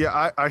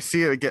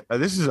see it again.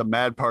 This is a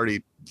Mad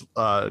Party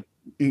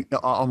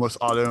almost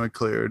auto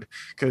include,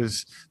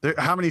 because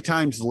how many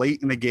times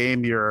late in the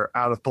game you're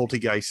out of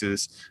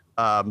Poltergeists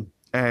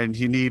and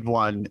you need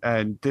one,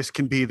 and this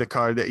can be the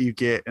card that you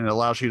get and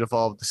allows you to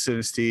evolve the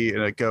Sinistea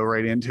and go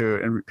right into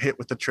it and hit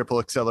with the triple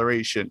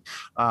acceleration.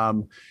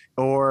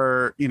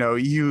 Or, you know,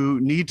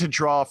 you need to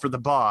draw for the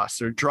boss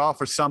or draw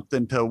for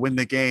something to win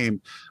the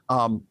game.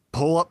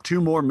 Pull up 2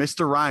 more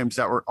Mr. Rhymes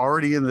that were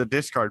already in the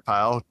discard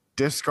pile,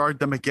 discard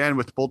them again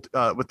with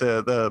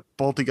the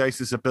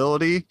Poltergeist's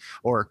ability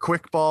or a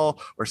quick ball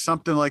or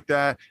something like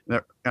that. You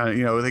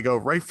know, they go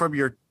right from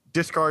your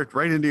discard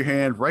right into your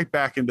hand, right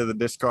back into the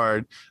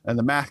discard, and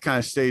the math kind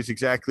of stays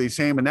exactly the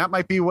same. And that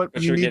might be what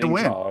you need to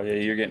win. Draw. Yeah,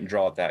 you're getting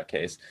draw at that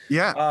case.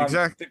 Yeah,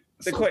 exactly.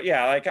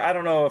 Like I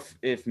don't know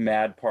if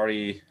Mad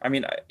Party. I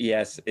mean,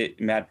 yes,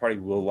 Mad Party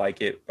will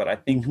like it, but I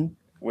think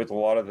with a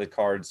lot of the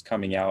cards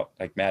coming out,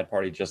 like Mad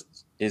Party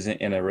just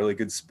isn't in a really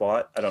good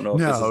spot. I don't know if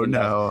this is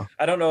enough.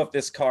 I don't know if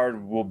this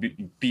card will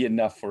be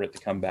enough for it to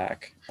come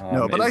back.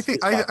 No, but I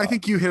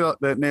think you hit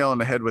the nail on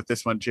the head with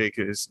this one, Jake.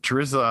 Is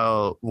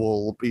Drizzle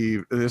will be,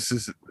 this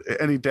is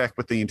any deck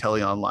with the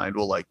Inteleon line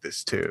will like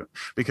this too,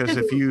 because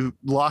if you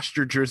lost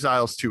your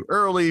Drizzles too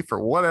early for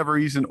whatever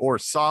reason, or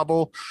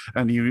Sobble,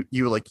 and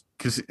you like,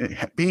 because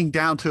being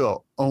down to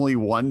only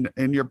 1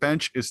 in your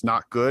bench is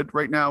not good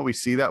right now. We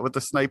see that with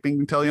the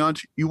sniping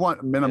Inteleon. You want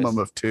a minimum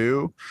of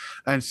 2,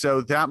 and so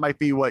that might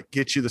be what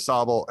gets you the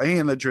Sobble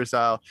and the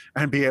Drizzle,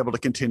 and be able to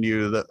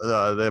continue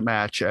the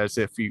match as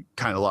if you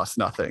kind of lost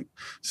nothing.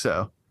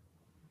 So,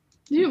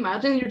 do you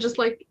imagine you're just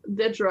like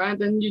dead draw and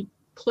then you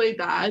play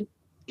that,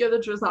 get a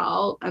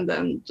Drizzle, and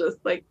then just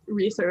like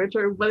research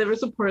or whatever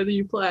supporter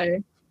you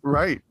play?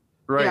 Right.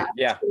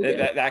 Yeah,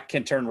 that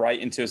can turn right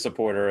into a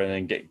supporter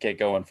and then get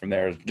going from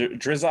there.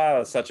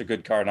 Drizzle is such a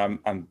good card, and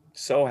I'm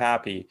so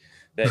happy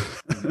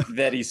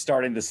that he's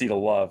starting to see the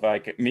love.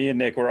 Like me and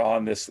Nick were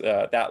on this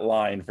that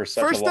line for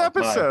such a long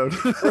time.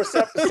 First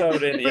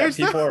episode, and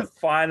people are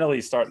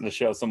finally starting to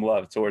show some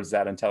love towards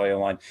that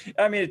Inteleon line.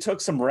 I mean, it took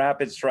some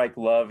Rapid Strike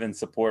love and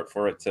support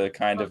for it to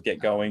kind of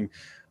get going,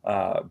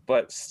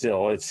 but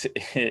still, it's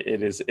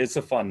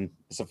a fun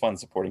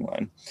supporting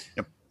line.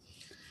 Yep.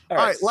 All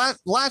right,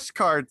 last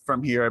card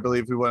from here, I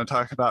believe we want to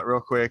talk about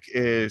real quick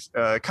is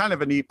kind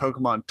of a neat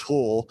Pokemon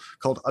tool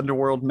called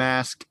Underworld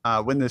Mask.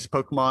 When the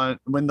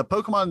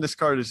Pokemon this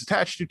card is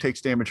attached to takes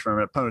damage from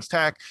an opponent's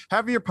attack,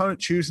 have your opponent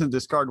choose and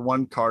discard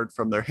 1 card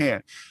from their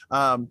hand.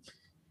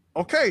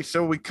 Okay,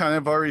 so we kind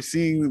of already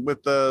seen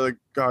with the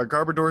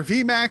Garbodor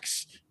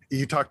VMAX.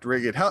 You talked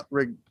Rigid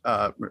Helmet.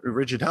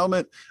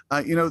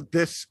 You know,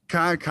 this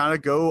kind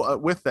of go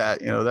with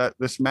that. You know, that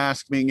this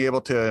mask being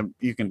able to,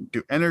 you can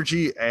do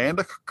energy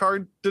and a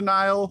card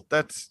denial.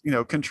 That's, you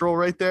know, control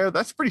right there.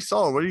 That's pretty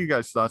solid. What are you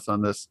guys' thoughts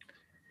on this?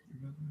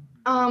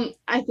 I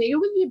think it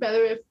would be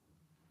better if,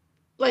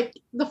 like,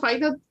 the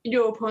fact that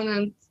your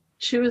opponent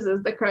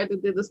chooses the card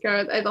that they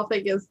discard, I don't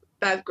think is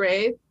that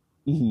great.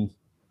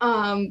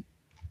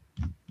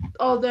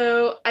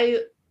 Although I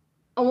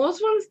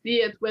almost want to see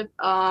it with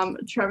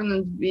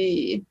Trevenant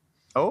V.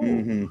 Oh.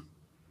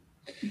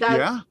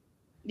 Yeah.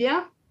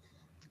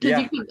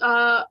 Because you could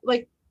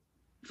like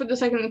for the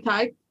second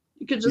attack,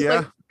 you could just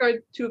like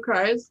discard 2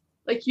 cards.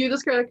 Like you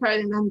discard a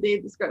card and then they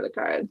discard a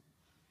card.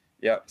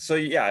 Yeah. So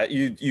yeah,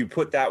 you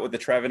put that with the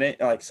Trevenant,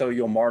 like, so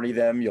you'll Marnie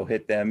them, you'll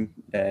hit them,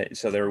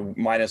 so they're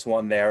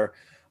 -1 there,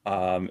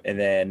 and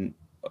then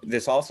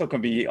this also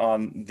can be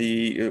on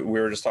the. We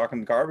were just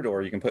talking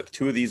Garbodor. You can put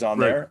 2 of these on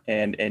there,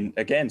 and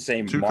again,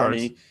 same 2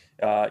 Marnie.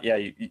 Yeah,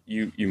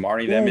 you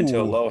Marnie them into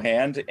a Ooh. low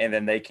hand, and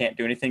then they can't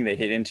do anything. They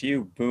hit into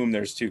you. Boom.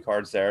 There's 2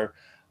 cards there.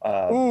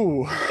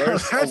 Ooh,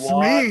 There's that's a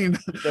lot, mean.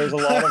 There's a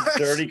lot of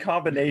dirty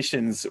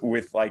combinations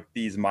with like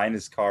these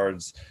minus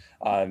cards.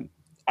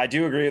 I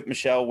do agree with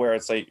Michelle where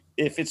it's like,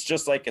 if it's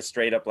just like a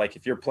straight up, like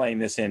if you're playing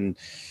this in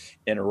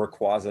a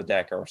Rayquaza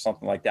deck or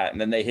something like that,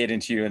 and then they hit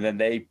into you and then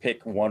they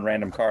pick 1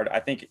 random card, I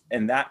think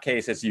in that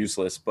case it's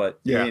useless. But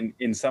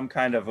in some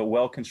kind of a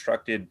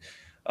well-constructed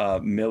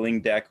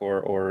milling deck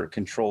or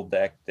controlled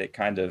deck that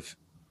kind of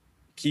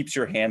keeps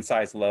your hand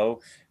size low,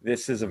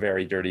 this is a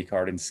very dirty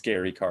card and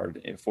scary card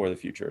for the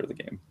future of the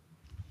game.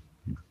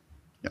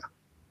 Yeah,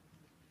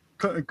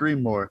 couldn't agree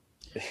more.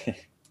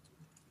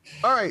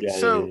 All right,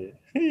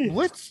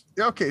 let's.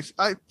 Okay, so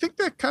I think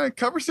that kind of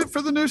covers it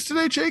for the news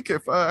today, Jake.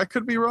 If I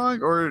could be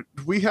wrong, or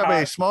we have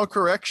a small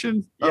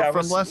correction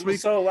from last week.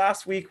 So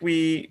last week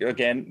we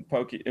again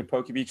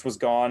Poke Beach was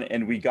gone,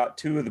 and we got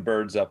 2 of the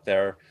birds up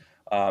there.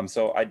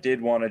 So I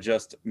did want to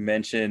just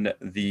mention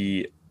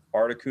the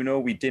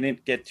Articuno. We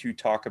didn't get to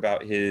talk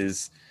about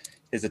his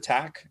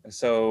attack.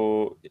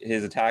 So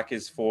his attack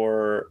is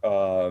for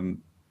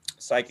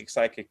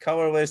Psychic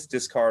colorless.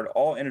 Discard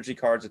all energy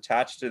cards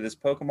attached to this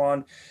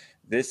Pokemon.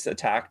 This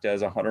attack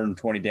does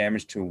 120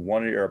 damage to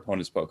one of your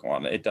opponent's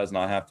Pokemon. It does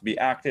not have to be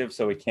active,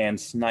 so it can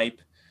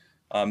snipe.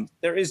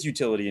 There is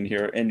utility in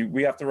here, and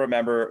we have to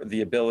remember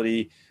the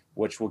ability,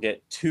 which will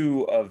get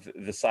 2 of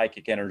the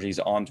psychic energies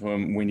onto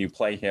him when you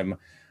play him.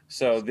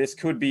 So this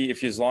could be,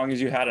 if as long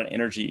as you had an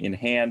energy in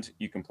hand,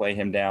 you can play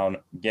him down,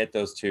 get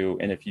those 2.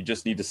 And if you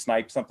just need to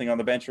snipe something on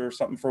the bench or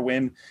something for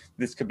win,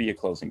 this could be a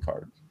closing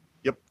card.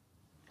 Yep.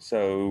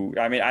 So,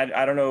 I mean,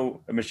 I don't know,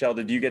 Michelle,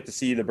 did you get to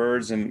see the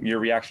birds and your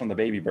reaction on the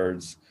baby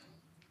birds?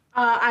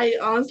 I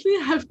honestly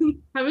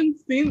haven't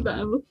seen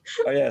them.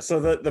 Oh yeah, so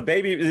the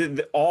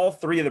baby, all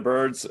 3 of the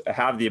birds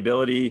have the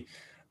ability.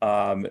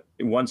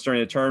 Once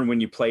during a turn,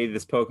 when you play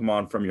this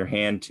Pokemon from your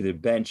hand to the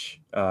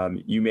bench,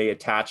 you may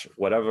attach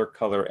whatever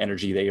color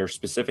energy they are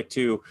specific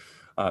to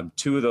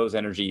 2 of those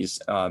energies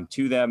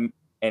to them,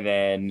 and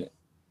then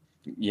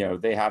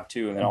they have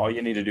 2, and then all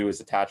you need to do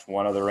is attach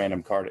 1 other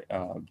random card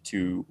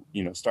to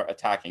start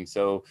attacking.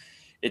 So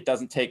it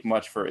doesn't take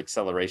much for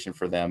acceleration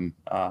for them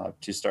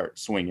to start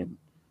swinging.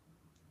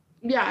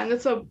 Yeah, and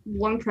it's a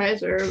 1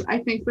 prizer. I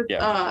think with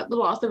the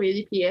loss of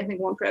ADP, I think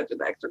 1 prizer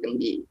decks are going to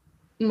be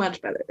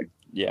much better.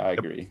 Yeah, I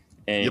agree.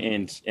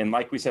 And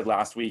like we said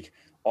last week,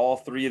 all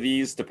 3 of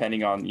these,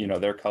 depending on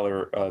their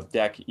color of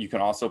deck, you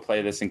can also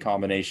play this in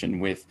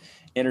combination with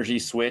Energy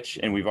Switch,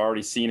 and we've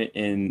already seen it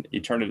in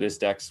Eternatus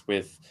decks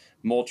with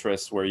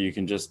Moltres, where you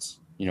can just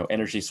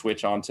Energy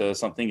Switch onto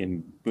something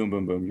and boom,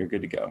 boom, boom, you're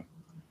good to go.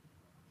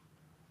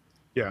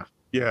 Yeah.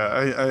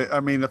 I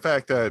mean, the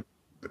fact that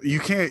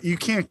you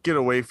can't get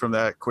away from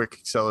that quick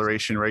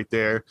acceleration right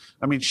there.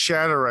 I mean,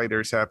 Shadow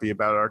Rider's happy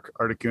about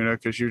Articuno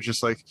because you're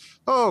just like,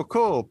 oh,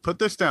 cool, put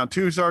this down.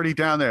 2's already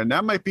down there, and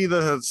that might be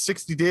the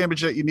 60 damage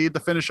that you need to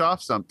finish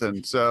off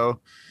something. So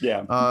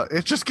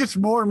it just gets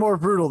more and more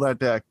brutal, that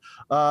deck.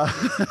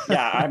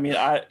 Yeah, I mean,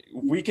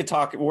 we could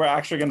talk. We're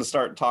actually going to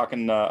start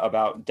talking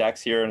about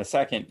decks here in a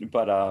second,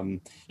 but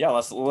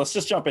let's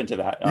just jump into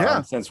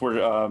that. Since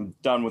we're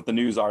done with the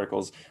news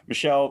articles,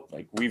 Michelle,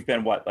 like we've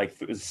been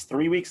it's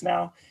 3 weeks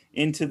now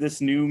into this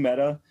new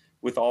meta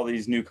with all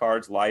these new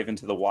cards live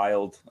into the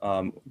wild.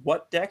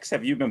 What decks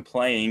have you been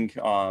playing?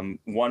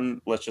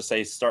 Let's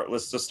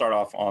just start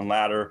off on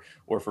ladder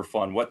or for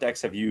fun. What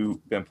decks have you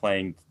been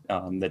playing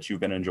that you've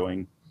been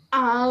enjoying?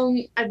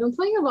 I've been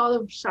playing a lot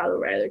of Shadow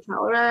Rider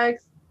Calyrex.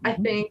 I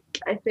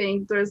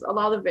think there's a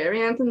lot of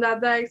variants in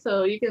that deck,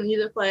 so you can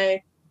either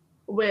play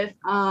with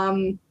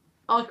Alcremie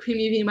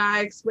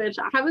VMAX, which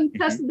I haven't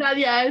tested that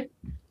yet,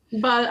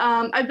 but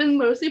I've been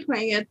mostly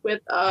playing it with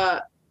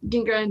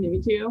Gengar and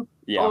Mimikyu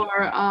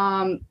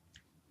or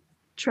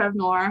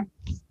Trevnor.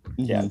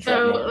 Yeah.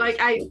 So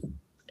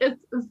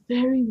it's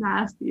very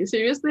nasty.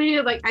 Seriously,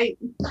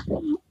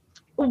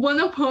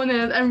 one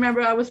opponent, I remember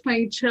I was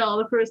playing Chill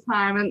the first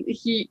time, and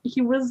he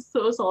was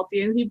so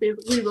salty, and he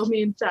basically wrote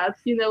me in chat,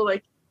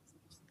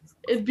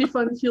 it'd be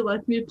fun if you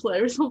let me play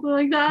or something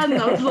like that.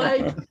 And I was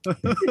like,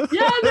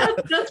 yeah,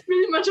 that's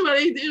pretty much what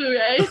I do,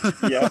 right?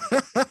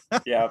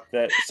 Yeah.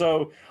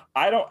 So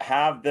I don't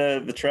have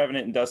the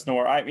Trevenant and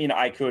Dusknoir. I mean,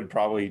 I could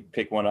probably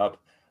pick one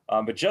up,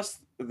 but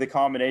just the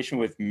combination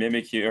with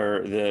Mimikyu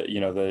or the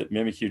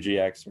Mimikyu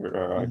GX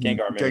or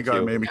Gengar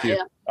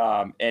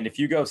Mimikyu. And if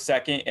you go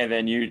second and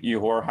then you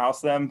horror house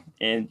them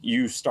and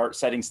you start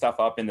setting stuff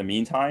up in the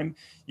meantime,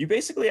 you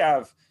basically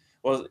have,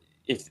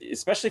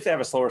 especially if they have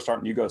a slower start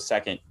and you go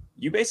second,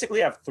 you basically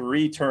have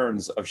 3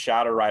 turns of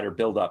Shadow Rider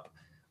buildup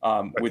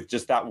with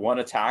just that 1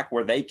 attack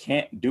where they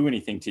can't do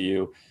anything to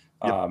you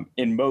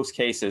in most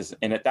cases.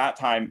 And at that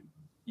time,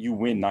 you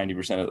win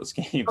 90% of those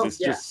games. It's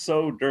just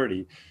so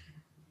dirty.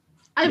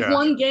 I've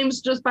won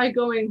games just by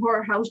going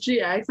Horror House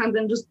GX and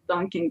then just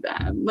dunking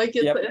them. Like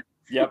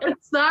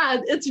it's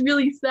sad. It's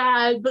really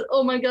sad, but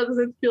oh my god, does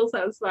it feel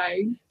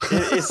satisfying?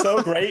 It's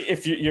so great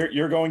if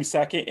you're going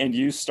second and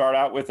you start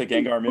out with a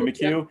Gengar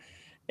Mimikyu.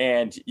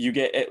 And you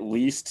get at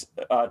least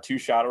 2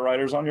 Shadow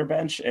Riders on your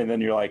bench, and then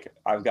you're like,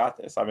 "I've got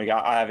this. I mean,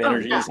 I have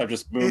energy, so I'm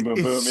just boom, boom,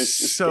 boom." It's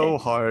so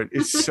hard.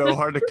 It's so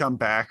hard to come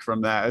back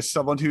from that. As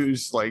someone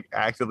who's like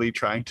actively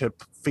trying to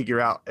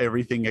figure out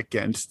everything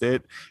against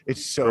it,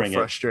 it's so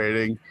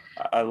frustrating.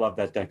 I love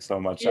that deck so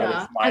much.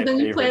 Yeah, and then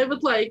you play it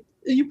with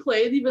you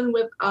play it even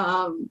with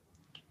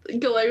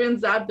Galarian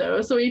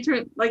Zapdos. So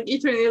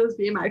Eternatus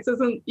VMAX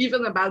isn't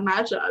even a bad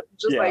matchup.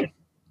 Just like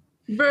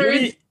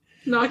very.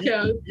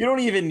 Knockout. You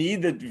don't even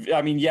need the.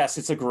 I mean, yes,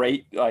 it's a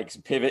great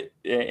pivot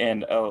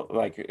and I'm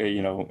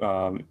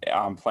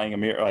playing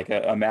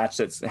a match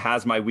that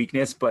has my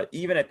weakness, but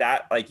even at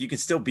that, you can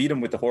still beat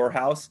them with the Horror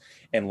House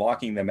and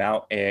locking them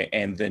out,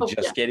 and then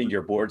getting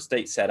your board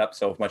state set up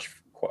so much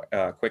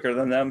quicker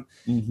than them.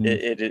 Mm-hmm.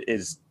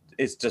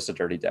 It's just a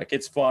dirty deck.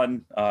 It's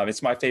fun.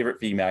 It's my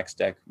favorite VMAX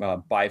deck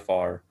by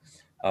far.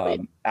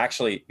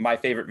 Actually, my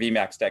favorite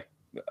VMAX deck.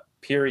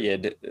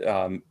 Period.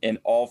 In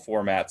all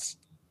formats.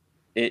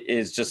 It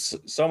is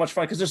just so much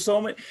fun because there's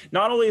so many.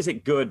 Not only is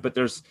it good, but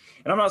and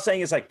I'm not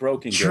saying it's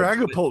broken.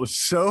 Dragapult was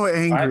so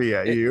angry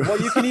at you. Well,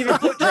 you can even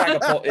put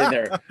Dragapult in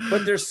there,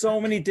 but there's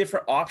so many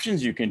different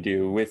options you can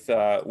do with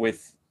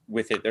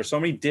it. There's so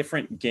many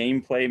different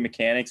gameplay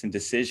mechanics and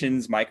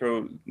decisions,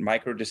 micro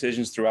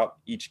decisions throughout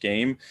each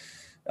game,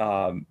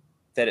 that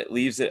it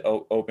leaves it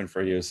open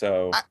for you.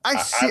 So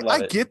I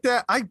get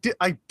that.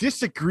 I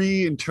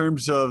disagree in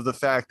terms of the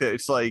fact that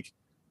it's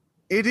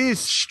it is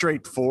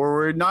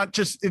straightforward, not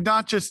just it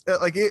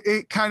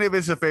kind of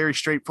is a very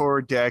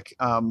straightforward deck.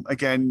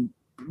 Again,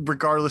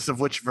 regardless of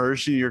which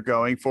version you're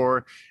going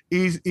for,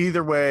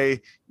 either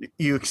way,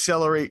 you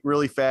accelerate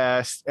really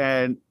fast,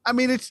 and I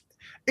mean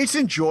it's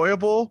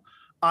enjoyable.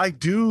 I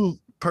do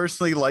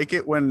personally like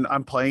it when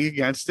I'm playing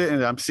against it,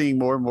 and I'm seeing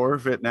more and more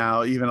of it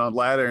now, even on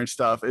ladder and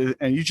stuff.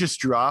 And you just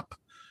drop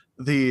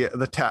the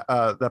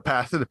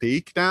Path of the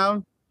Peak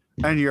down,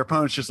 and your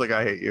opponent's just like,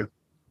 I hate you.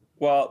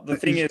 Well, the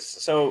thing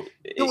is,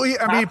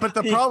 but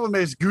the problem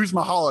is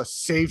Guzmahala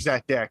saves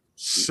that deck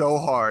so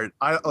hard.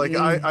 I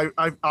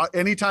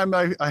anytime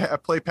I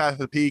play Path of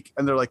the Peak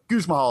and they're like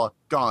Guzmahala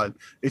gone,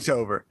 it's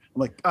over.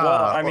 I'm like,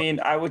 I mean,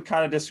 I would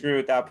kind of disagree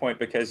with that point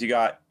because you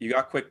got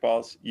quick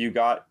balls, you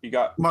got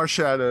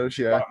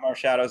Marshadows,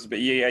 Marshadows, but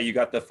you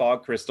got the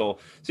Fog Crystal,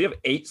 so you have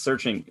 8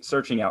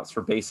 searching outs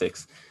for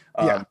basics.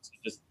 So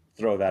just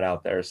throw that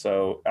out there.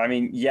 So I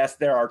mean, yes,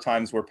 there are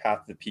times where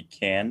Path of the Peak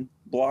can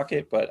block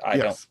it, but I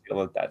don't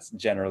feel that that's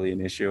generally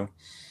an issue.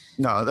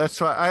 No,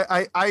 that's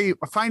why I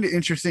find it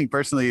interesting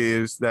personally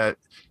is that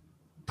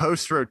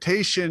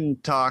post-rotation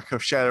talk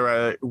of Shadow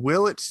Rider,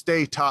 will it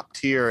stay top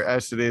tier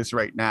as it is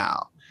right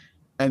now?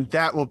 And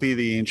that will be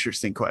the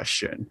interesting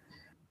question.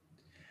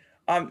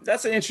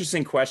 That's an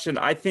interesting question.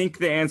 I think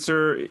the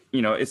answer,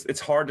 it's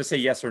hard to say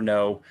yes or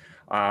no.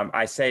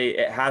 I say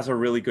it has a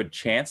really good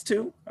chance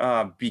to,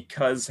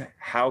 because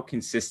how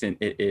consistent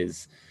it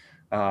is.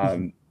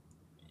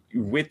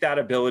 With that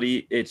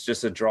ability, it's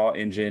just a draw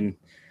engine.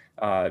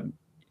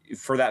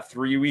 For that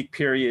 3-week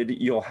period,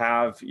 you'll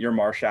have your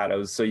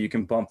Marshadows, so you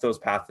can bump those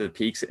Path of the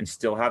Peaks and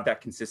still have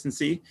that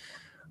consistency.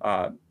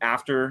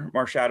 After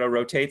Marshadow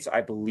rotates,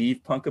 I believe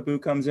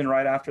Punkaboo comes in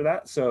right after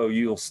that, so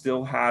you'll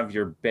still have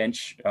your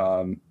bench,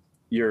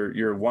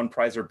 your one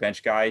prizer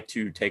bench guy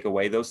to take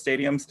away those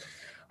stadiums.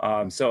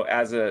 So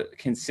as a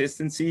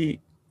consistency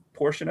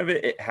portion of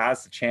it, it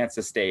has the chance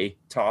to stay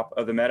top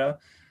of the meta.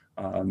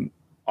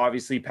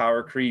 Obviously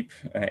power creep,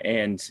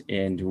 and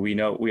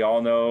we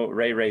all know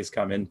Ray's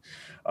coming.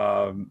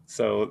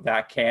 So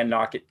that can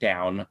knock it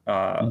down.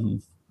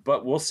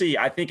 But we'll see.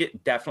 I think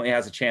it definitely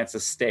has a chance to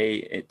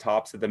stay at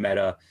tops of the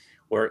meta,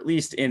 or at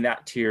least in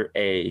that tier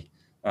A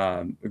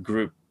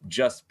group,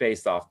 just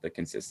based off the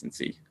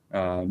consistency.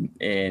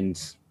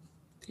 And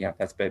yeah,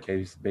 that's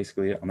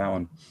basically it on that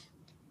one.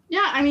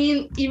 Yeah, I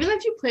mean, even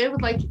if you play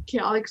with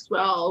Chaotic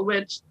Swell,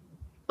 which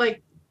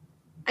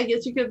I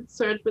guess you could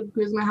search with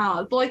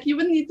Guzmahala, but you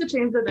wouldn't need to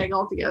change the deck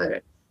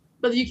altogether.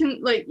 But you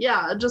can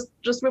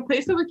just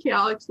replace it with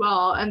Chaotic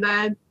Swell, and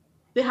then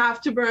they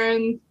have to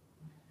burn,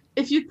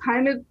 if you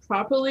time it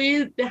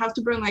properly, they have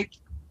to burn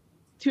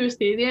 2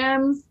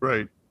 stadiums.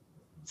 Right.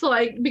 So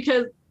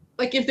because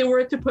if they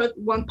were to put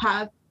one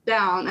path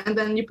down and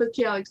then you put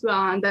Chaotic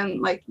Swell and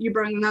then you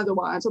burn another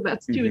one, so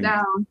that's 2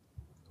 down,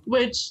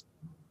 which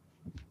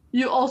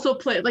you also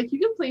play, you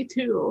can play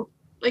 2.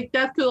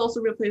 That could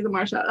also replace the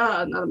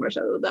Marshadow, not the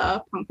Marshadow,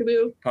 the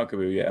Punkaboo.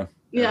 Punkaboo, yeah.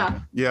 Yeah.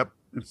 Yep.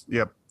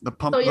 The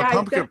pump. So, the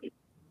Punkaboo.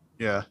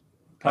 Yeah.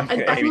 I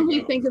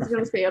definitely think it's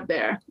gonna stay up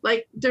there.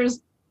 There's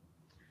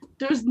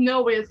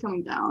no way it's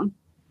coming down.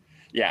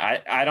 Yeah,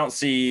 I don't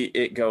see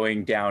it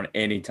going down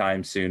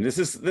anytime soon. This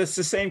is the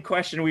same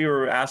question we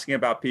were asking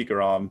about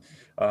Pikarom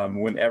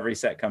when every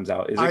set comes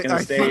out. Is it going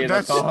to stay in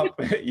the top?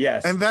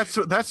 Yes. And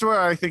that's where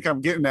I think I'm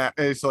getting at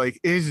is like,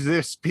 is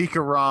this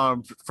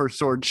Pikarom for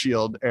Sword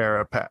Shield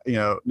era,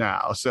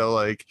 now? So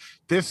like,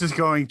 this is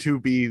going to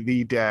be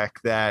the deck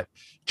that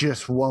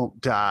just won't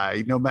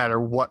die no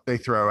matter what they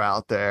throw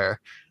out there.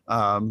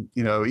 Even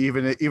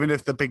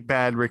if the big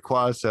bad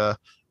Rayquaza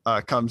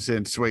comes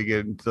in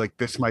swinging, like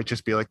this might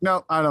just be like,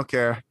 no, I don't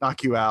care,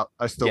 knock you out,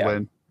 I still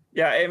win.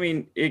 Yeah, I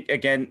mean,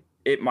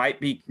 it might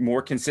be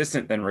more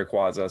consistent than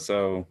Rayquaza,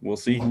 so we'll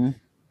see.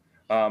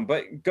 Mm-hmm.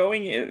 But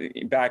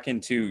going back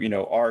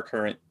into our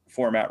current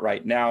format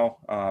right now,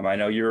 I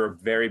know you're a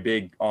very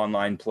big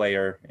online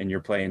player and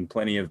you're playing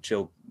plenty of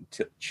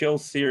chill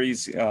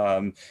series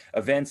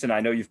events, and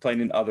I know you've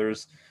played in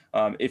others.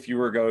 If you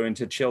were going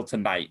to chill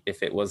tonight,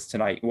 if it was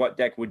tonight, what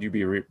deck would you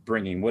be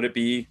bringing? Would it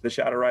be the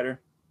Shadow Rider?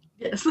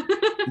 Yes.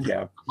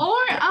 Yeah. Or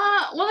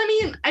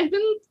I've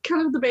been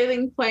kind of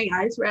debating playing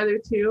Ice Rider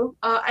too.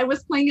 I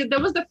was playing it. That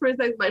was the first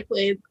deck I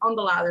played on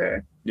the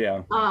ladder.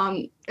 Yeah.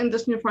 In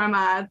this new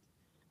format,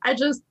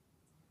 it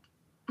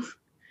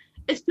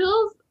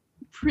feels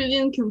pretty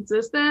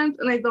inconsistent,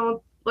 and I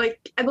don't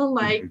like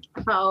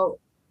how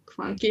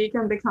clunky it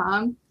can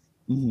become.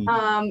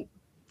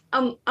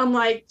 Mm-hmm.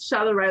 Unlike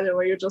Shadow Rider,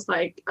 where you're just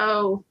like,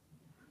 oh,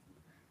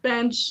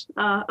 bench,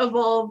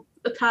 evolve,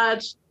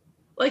 attach,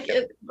 like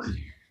it.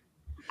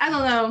 I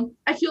don't know.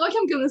 I feel like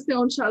I'm going to stay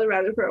on Shadow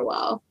Rider for a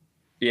while.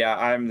 Yeah,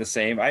 I'm the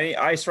same.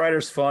 Ice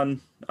Rider's fun.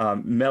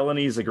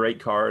 Melanie's a great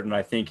card, and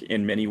I think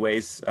in many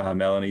ways,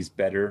 Melanie's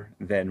better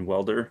than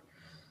Welder,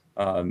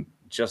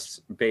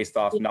 just based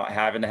off not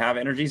having to have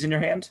energies in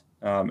your hand.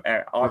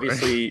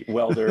 Obviously,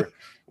 Welder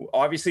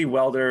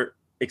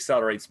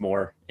accelerates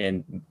more,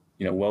 and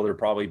Welder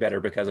probably better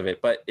because of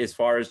it. But as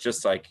far as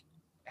just like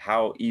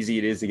how easy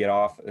it is to get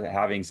off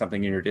having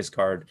something in your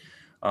discard,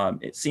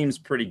 it seems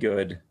pretty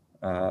good.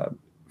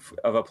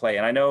 Of a play,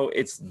 and I know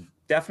it's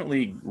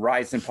definitely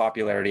rised in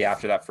popularity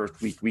after that first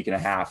week and a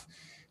half.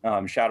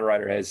 Shadow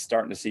Rider is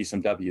starting to see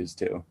some W's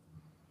too.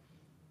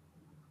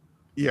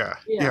 Yeah.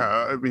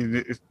 I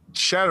mean,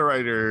 Shadow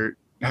Rider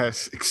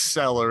has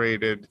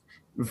accelerated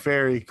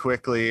very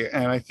quickly,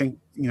 and I think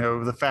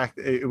the fact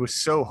that it was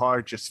so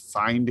hard just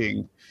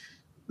finding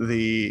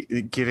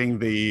getting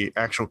the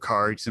actual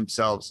cards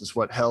themselves is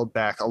what held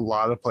back a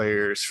lot of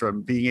players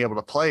from being able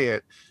to play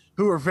it,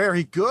 who are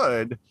very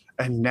good.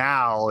 And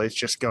now I think it's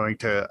just going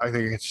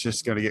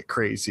to get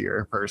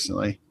crazier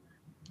personally.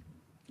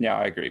 Yeah,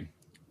 I agree.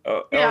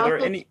 Are there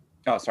any?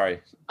 Oh,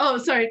 sorry. Oh,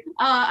 sorry.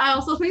 I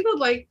also think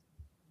that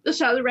the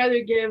Shadow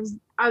Rider gives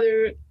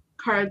other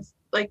cards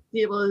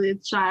the ability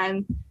to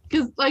shine,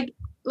 because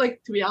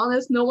to be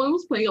honest, no one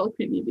was playing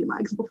Alchemy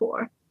VMAX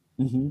before.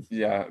 Mm-hmm.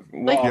 Yeah,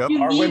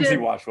 well, our Whimsy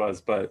Watch was,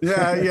 but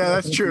yeah,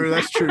 that's true.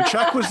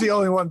 Chuck was the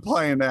only one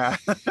playing that.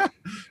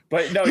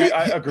 But no,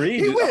 I agree.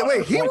 He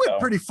went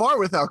pretty far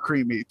with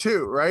Alcremie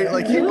too, right?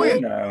 Yeah, he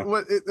went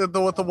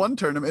with the one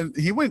tournament.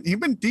 He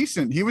went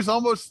decent. He was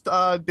almost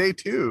day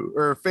 2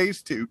 or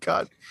phase 2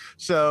 cut.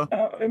 So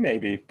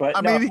maybe, but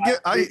I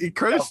mean,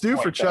 credit's due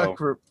for Chuck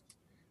for.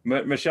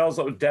 Michelle's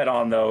dead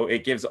on though.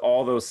 It gives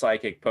all those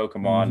psychic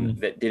Pokemon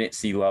that didn't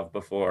see love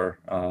before.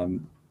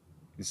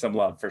 Some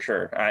love for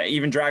sure.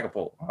 Even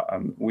Dragapult.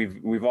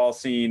 We've all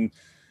seen,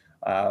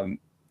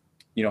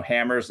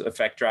 hammers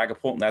affect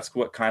Dragapult, and that's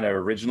what kind of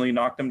originally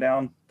knocked them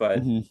down.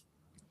 But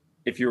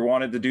if you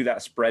wanted to do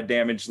that spread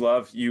damage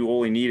love, you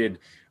only need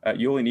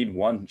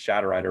one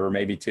Shadow Rider or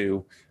maybe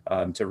 2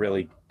 to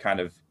really kind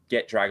of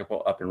get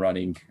Dragapult up and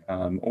running,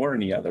 or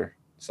any other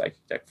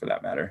psychic deck for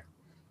that matter.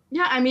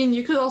 Yeah, I mean,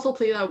 you could also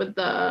play that with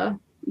the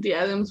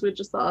items we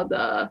just saw,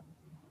 the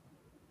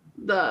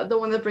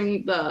one that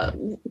bring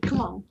the come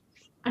on.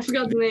 I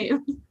forgot the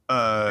name.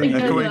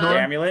 The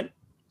amulet?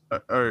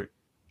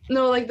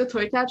 No, the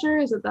toy catcher,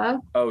 is it that?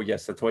 Oh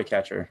yes, the toy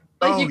catcher.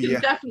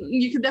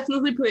 You could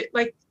definitely play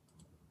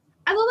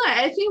I don't know.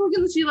 I think we're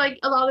gonna see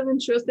a lot of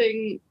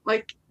interesting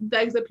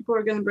decks that people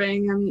are gonna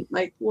bring, and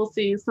we'll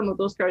see some of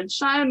those cards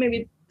shine,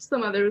 maybe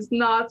some others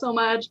not so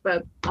much,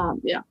 but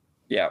yeah.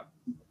 Yeah.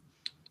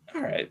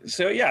 All right.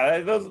 So yeah,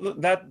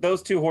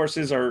 those 2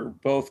 horses are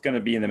both gonna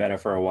be in the meta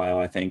for a while,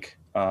 I think.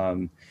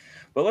 But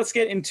let's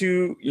get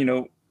into,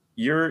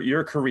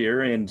 your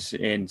career and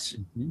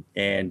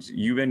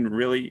you've been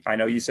really, I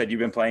know you said you've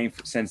been playing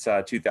since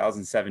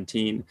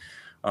 2017,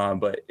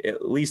 but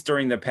at least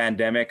during the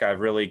pandemic,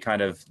 I've really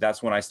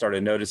that's when I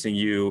started noticing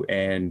you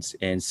and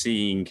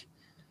seeing,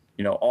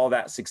 all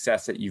that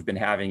success that you've been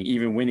having,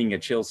 even winning a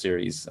Chill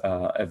Series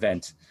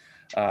event.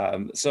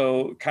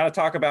 So kind of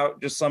talk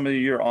about just some of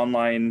your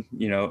online,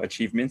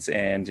 achievements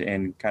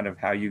and kind of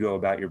how you go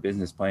about your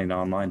business playing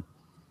online.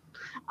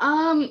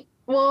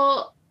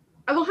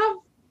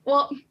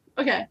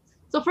 Okay.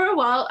 So for a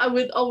while, I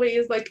would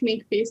always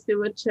make phase 2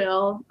 with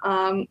Chill.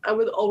 I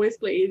would always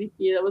play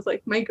ADP. That was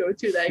my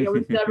go-to deck. I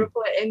would never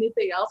play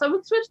anything else. I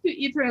would switch to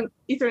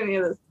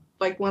Eternity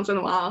once in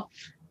a while.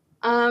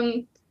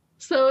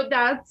 So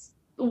that's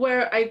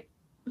where I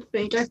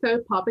think I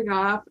started popping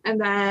off, and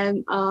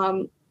then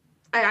I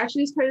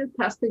actually started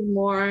testing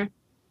more.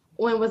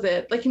 When was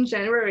it? Like in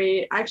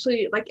January.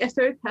 Actually, like I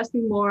started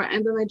testing more,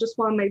 and then I just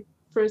won my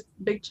first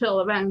big chill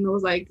event, and I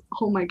was like,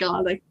 oh my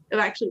god, like it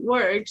actually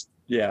works.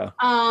 Yeah.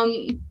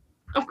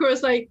 Of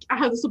course, like I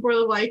had the support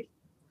of like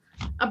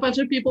a bunch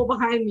of people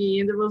behind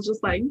me, and it was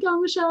just like, go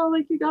Michelle,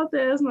 like you got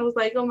this, and I was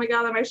like, oh my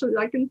god, I'm actually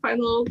like in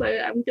finals,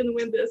 I'm gonna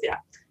win this. Yeah.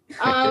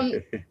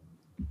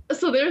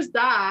 So there's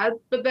that,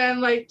 but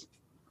then like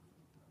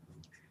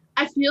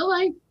I feel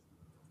like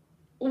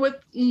with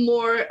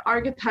more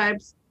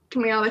archetypes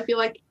coming out, I feel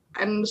like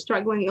I'm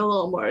struggling a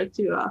little more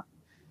to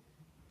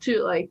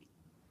like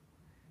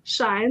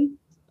shine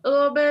a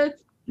little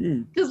bit,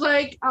 because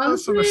like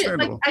honestly,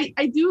 like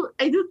I do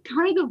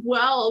kind of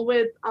well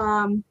with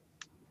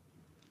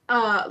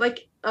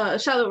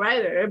Shadow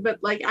Rider, but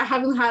like I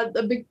haven't had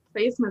a big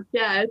placement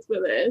yet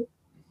with it.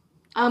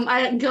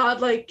 I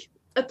got like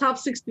a top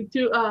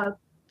 64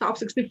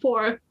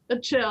 a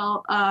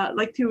chill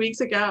like 2 weeks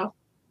ago,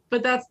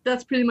 but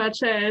that's pretty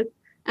much it.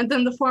 And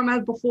then the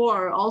format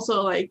before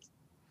also, like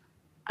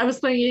I was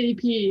playing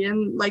ADP,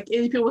 and like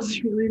ADP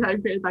wasn't really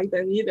that great back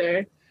then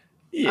either.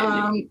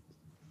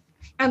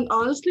 And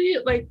honestly,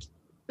 like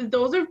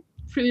those are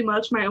pretty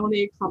much my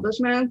only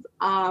accomplishments.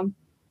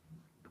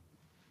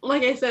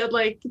 Like I said,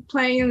 like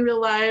playing in real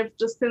life,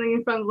 just sitting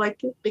in front of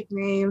like big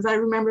names. I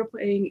remember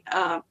playing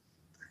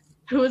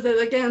who was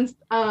it against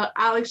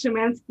Alex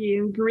Szymanski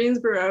in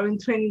Greensboro in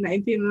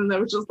 2019, and I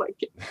was just like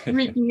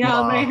freaking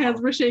out. My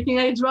hands were shaking.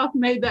 I dropped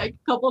my deck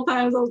a couple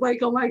times. I was like,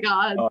 oh my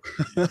god.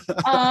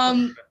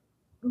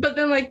 But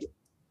then like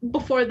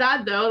before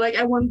that though, like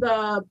I won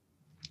the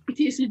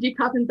TCG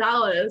Cup in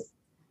Dallas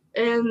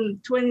in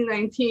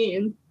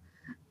 2019,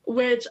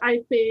 which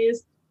I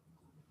faced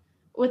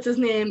what's his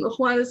name,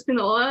 Juan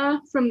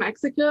Espinola from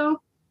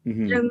Mexico,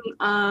 in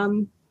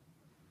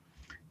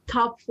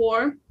top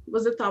 4.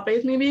 Was it top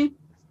 8 maybe?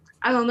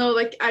 I don't know.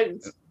 Like I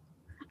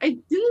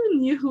didn't even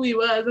knew who he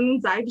was, and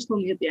then Zach just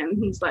told me at the end.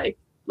 He's like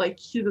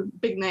he's a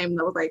big name, and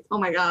I was like, oh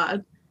my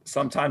god.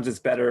 Sometimes it's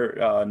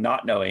better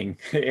not knowing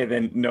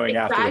than knowing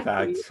after the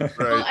fact. Right.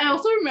 Well, I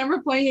also remember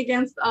playing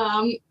against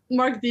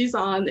Mark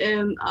Dizon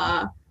in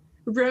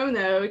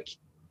Roanoke,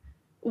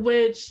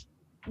 which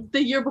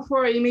the year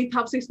before he made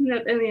top 16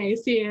 at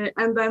NAIC,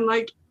 and then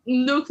like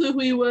no clue who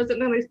he was,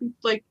 and then I speak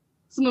to like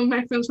some of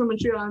my friends from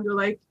Montreal, and they're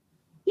like,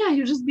 yeah,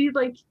 you just beat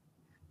like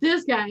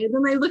this guy. And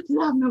then I looked it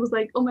up, and I was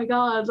like, oh my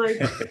god,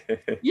 like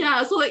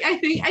yeah. So like I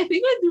think I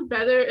do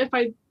better if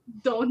I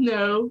don't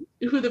know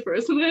who the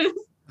person is.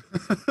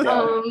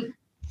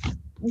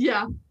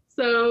 Yeah.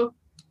 So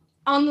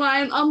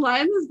online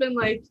has been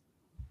like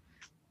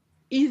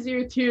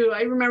easier too.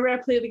 I remember I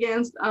played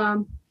against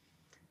Xander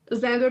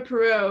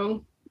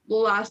Perot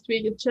last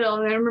week at Chill,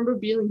 and I remember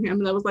beating him,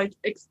 and I was like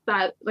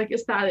ecstatic.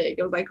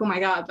 I was like, oh my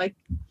god, like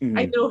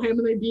I know him,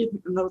 and I beat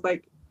him, and I was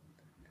like,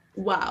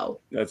 wow.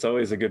 That's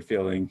always a good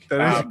feeling.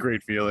 That is a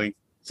great feeling.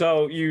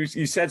 So you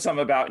said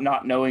something about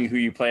not knowing who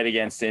you played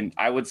against, and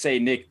I would say,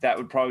 Nick, that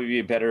would probably be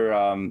a better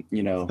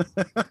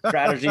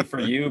strategy for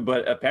you,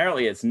 but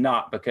apparently it's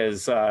not,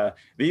 because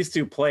these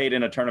two played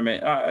in a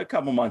tournament a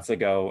couple months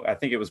ago. I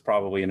think it was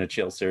probably in a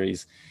Chill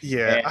series.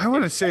 Yeah, and I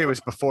want to say it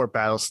was before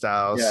Battle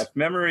Styles. Yeah,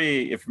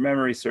 if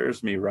memory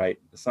serves me right,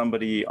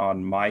 somebody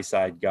on my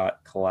side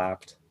got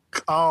clapped.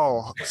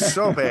 Oh,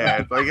 so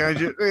bad. Like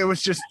it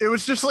was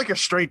just like a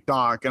straight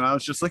donk, and I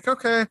was just like,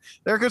 okay,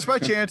 there goes my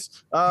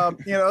chance. I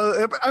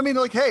mean,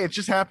 like, hey, it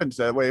just happens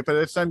that way. But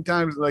it's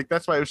sometimes like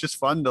that's why it was just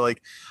fun to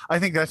like. I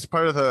think that's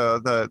part of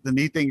the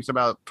neat things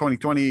about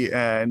 2020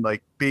 and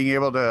like being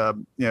able to,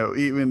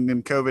 even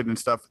in COVID and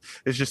stuff,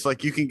 it's just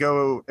like you can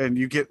go and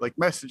you get like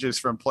messages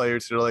from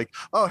players that are like,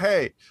 oh,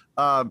 hey,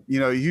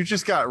 you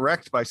just got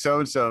wrecked by so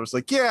and so. It's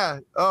like, yeah,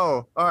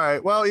 oh, all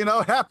right, well, it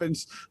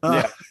happens.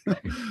 But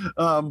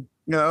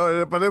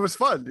it was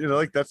fun.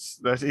 Like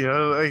that's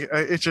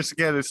it's just,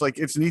 again, it's like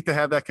it's neat to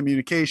have that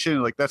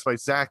communication. Like that's why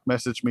Zach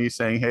messaged me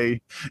saying,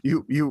 hey,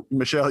 you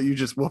Michelle, you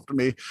just whooped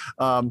me,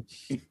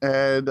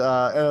 and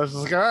I was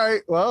like, all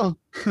right, well.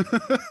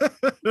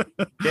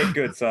 Get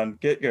good, son.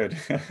 Get good.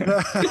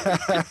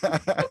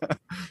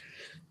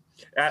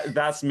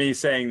 That's me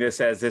saying this,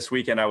 as this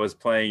weekend I was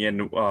playing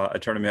in a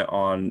tournament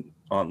on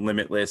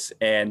Limitless,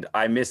 and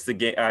I missed the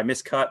game. I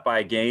missed cut by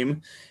a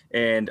game,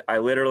 and I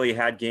literally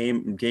had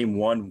game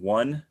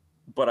 1-1,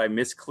 but I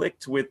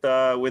misclicked with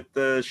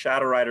the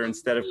Shadow Rider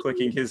instead of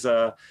clicking his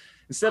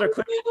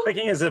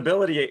clicking his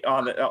ability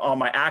on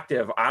my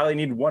active. I only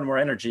need one more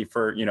energy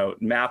for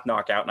math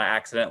knockout, and I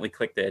accidentally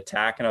clicked the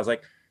attack, and I was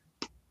like,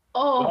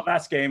 oh, well,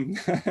 that's game.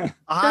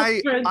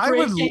 I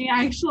would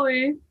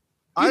actually.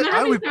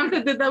 How many times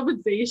I did that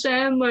with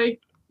Zacian, like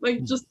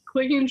just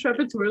clicking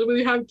Intrepid Tour when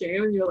you have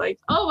game, and you're like,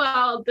 oh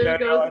well, there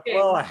goes game.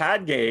 Well, I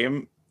had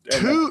game.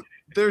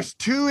 there's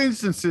two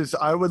instances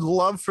I would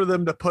love for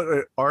them to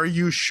put "Are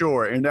you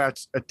sure?" and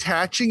that's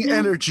attaching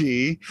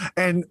energy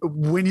and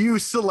when you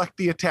select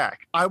the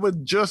attack. I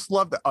would just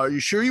love that. Are you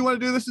sure you want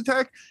to do this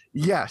attack?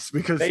 Yes,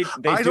 because they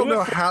I don't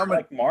know how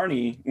many. Like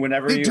Marnie,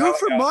 whenever They you do have,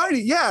 for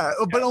Marnie, yeah,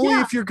 but only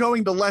if you're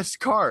going to less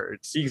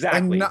cards.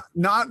 Exactly. And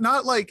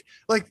not like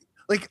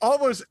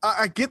almost.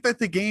 I get that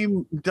the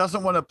game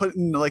doesn't want to put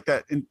in like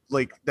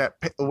that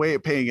way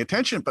of paying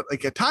attention, but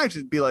like at times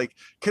it'd be like,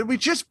 can we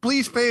just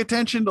please pay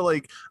attention to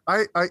like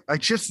I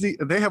just need,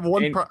 they have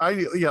one like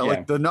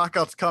the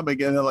knockouts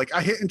coming and they're like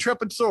I hit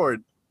Intrepid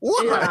Sword.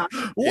 Why? Yeah.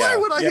 Why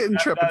would I hit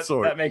Intrepid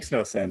Sword? That makes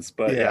no sense,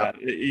 but yeah,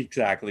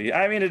 exactly.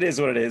 I mean, it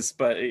is what it is.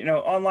 But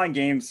online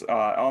games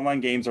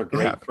are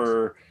great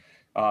for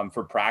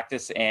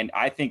practice, and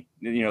I think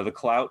the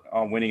clout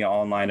on winning an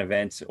online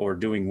event or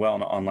doing well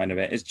in an online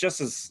event is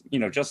just as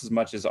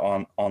much as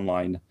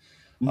online.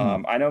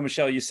 Mm-hmm. I know,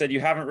 Michelle, you said you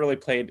haven't really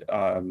played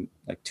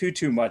like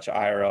too much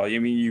IRL. I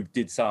mean, you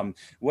did some.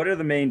 What are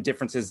the main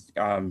differences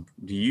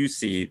do you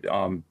see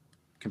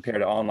compared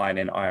to online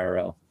and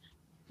IRL?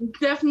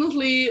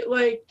 Definitely,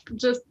 like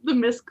just the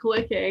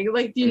misclicking.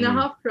 Like, do you know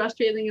how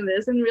frustrating it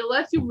is? In real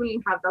life, you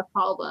wouldn't have that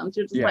problem.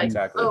 You're just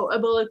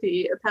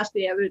ability, attach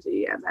the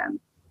energy, and then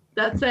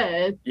that's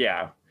it.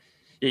 Yeah,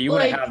 you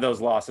wouldn't have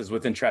those losses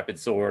with Intrepid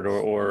Sword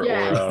or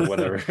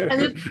whatever.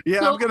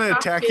 I'm gonna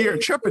attack here,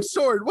 Intrepid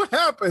Sword. What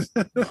happened?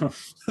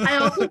 I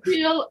also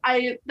feel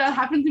that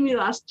happened to me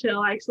last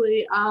chill.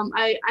 Actually,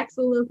 I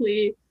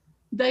accidentally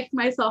decked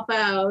myself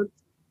out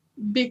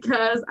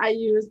because I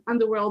used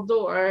Underworld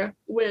Door,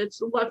 which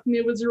left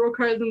me with 0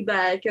 cards in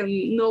deck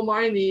and no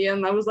Marnie,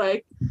 and I was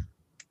like,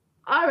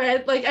 all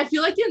right. Like, I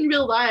feel like in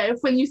real life,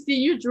 when you see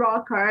you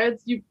draw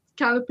cards, you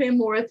kind of pay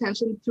more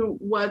attention to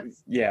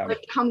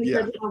how many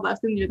cards you have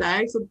left in your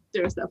deck. So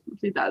there's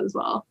definitely that as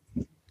well.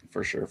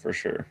 For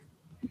sure.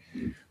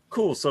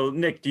 Cool. So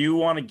Nick, do you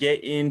want to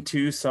get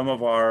into some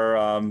of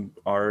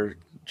our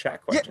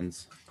chat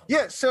questions?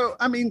 Yeah. So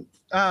I mean,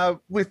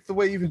 with the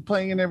way you've been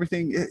playing and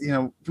everything,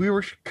 we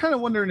were kind of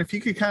wondering if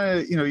you could kind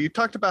of, you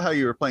talked about how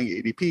you were playing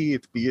ADP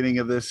at the beginning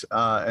of this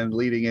and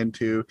leading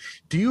into.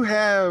 Do you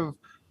have,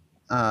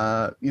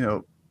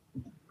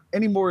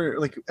 any more,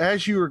 like,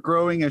 as you were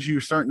growing, as you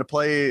were starting to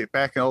play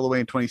back all the way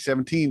in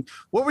 2017,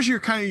 what was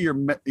your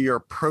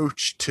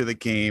approach to the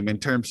game in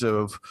terms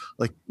of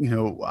like,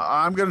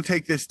 I'm going to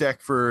take this deck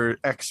for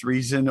X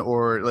reason,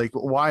 or like,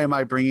 why am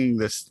I bringing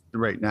this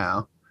right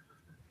now?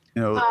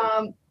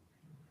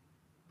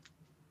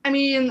 I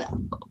mean,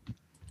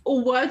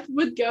 what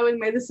would go in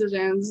my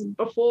decisions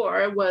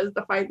before was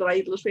the fact that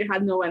I literally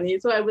had no money.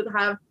 So I would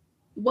have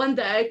one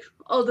deck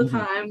all the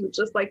time,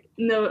 just like,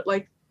 now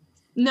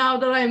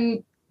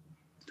that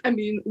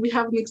we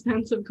have an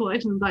extensive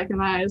collection, Zach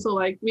and I, so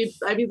like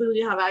I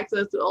basically have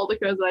access to all the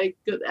cards I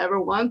could ever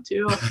want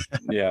to.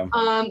 Yeah.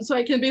 So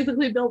I can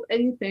basically build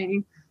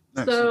anything.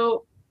 Nice.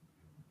 So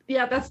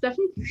yeah, that's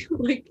definitely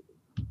like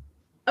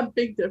a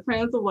big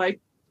difference of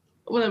like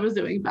what I was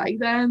doing back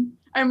then.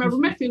 I remember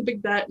my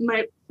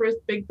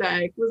first big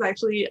deck was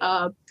actually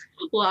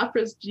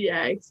Lapras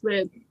GX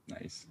with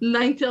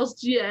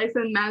Ninetales GX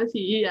and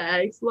Manaphy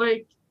EX,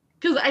 like,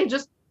 because I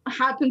just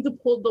happened to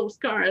pull those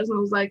cards and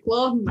I was like,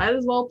 well, might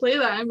as well play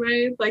them,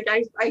 right? Like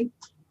I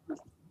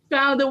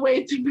found a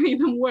way to make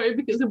them work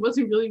because it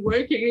wasn't really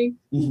working.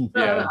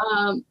 But,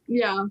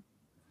 No,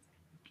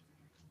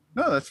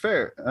 that's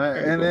fair.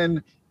 And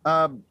then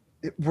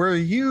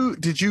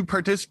did you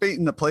participate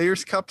in the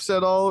Players Cups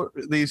at all,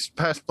 these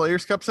past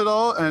Players Cups at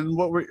all? And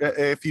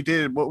if you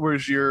did, what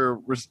was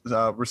your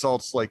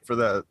results like for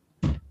that?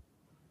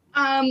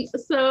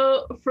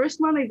 So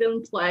first one I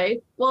didn't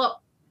play.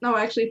 Well, no,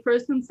 actually,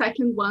 first and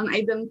second one I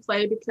didn't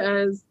play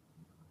because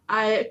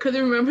I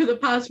couldn't remember the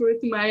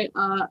password to my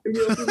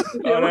real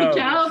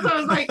account. So I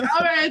was like,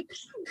 all right,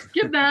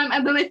 skip them.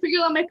 And then I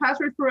figured out my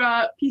password for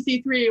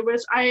PC3,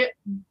 which I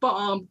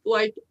bombed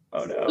like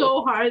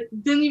so hard.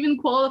 Didn't even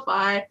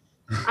qualify.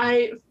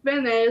 I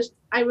finished.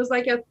 I was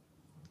like at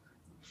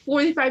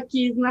 45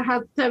 keys and I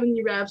had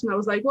 70 reps. And I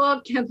was like,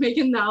 well, can't make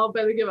it now.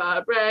 Better give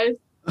up, right?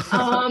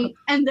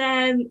 And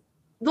then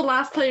the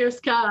last Players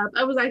Cup,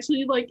 I was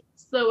actually like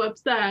so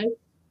upset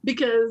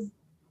because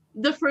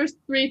the first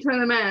 3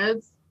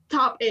 tournaments,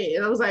 top 8,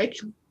 I was like,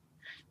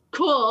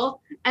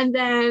 cool. And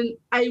then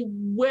I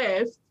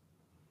whiffed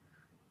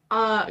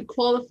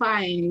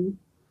qualifying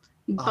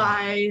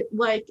by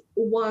like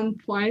 1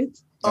 point.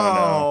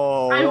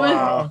 I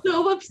was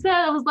so upset.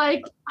 I was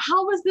like,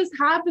 how is this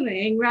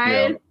happening,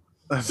 right?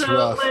 Yeah, so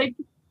rough. Like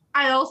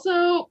I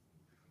also,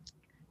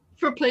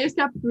 for Players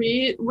Cup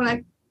 3, when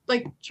I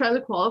like tried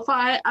to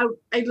qualify, I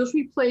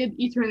literally played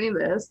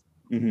Eternatus.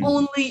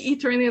 Only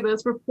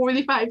Eternatus for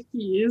 45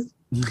 keys.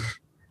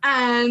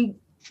 And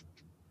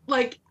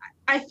like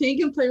I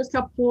think in Players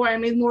Cup 4 I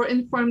made more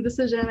informed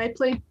decision. I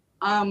played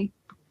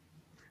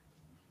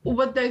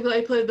what deck did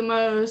I play the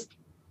most?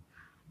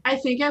 I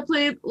think I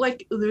played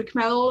like Luke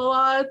Metal a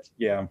lot.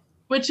 Yeah.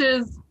 Which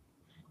is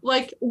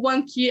like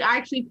 1 key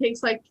actually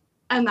takes like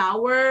an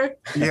hour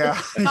Yeah.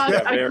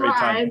 a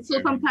grind.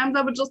 So sometimes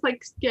I would just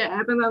like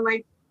skip, and then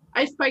like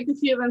I spiked a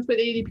few events with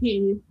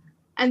ADP,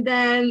 and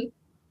then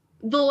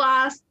the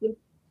last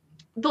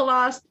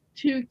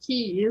 2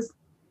 keys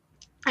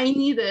I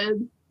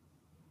needed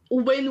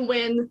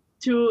win-win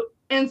to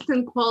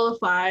instant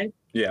qualify.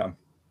 Yeah.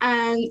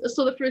 And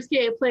so the first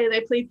game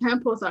I played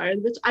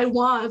Temposard, which I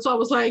won. So I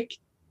was like,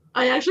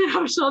 I actually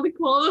have a shot at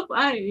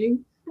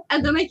qualifying.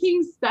 And then I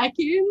came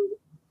second,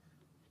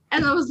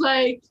 and I was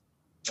like,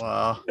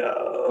 Wow.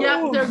 No.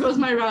 yeah, there goes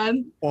my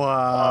run.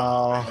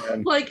 Wow.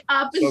 Man. Like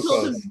up So until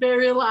close. the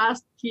very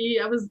last key,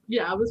 I was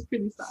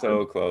pretty sad.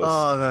 So close.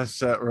 Oh, that's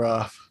that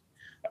rough.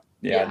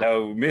 Yeah, Yeah.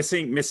 no,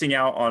 missing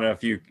out on a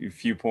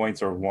few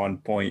points or 1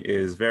 point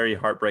is very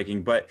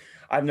heartbreaking. But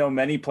I've known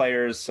many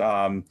players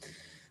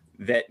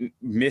that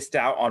missed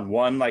out on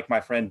one, like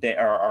my friend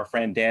our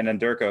friend Dan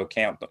Underko,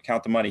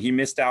 count the money. He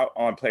missed out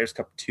on Players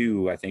Cup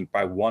 2, I think,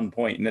 by 1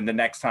 point, and then the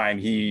next time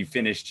he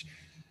finished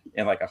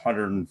in like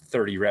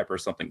 130 rep or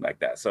something like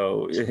that.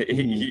 So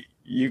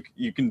you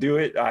can do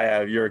it.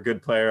 You're a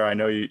good player. I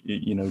know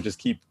you know, just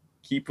keep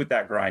with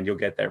that grind. You'll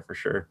get there for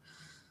sure.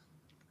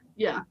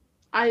 Yeah,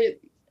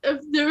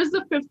 if there is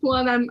a fifth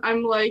one,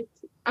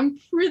 I'm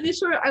pretty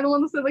sure. I don't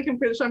want to say like I'm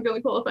pretty sure I'm going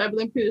to qualify, but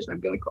I'm pretty sure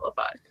I'm going to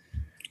qualify.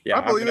 Yeah,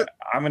 I believe it.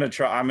 I'm gonna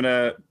try.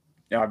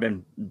 I've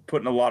been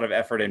putting a lot of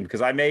effort in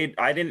because I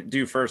didn't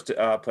do first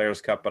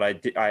Players Cup, but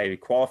I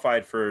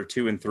qualified for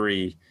 2 and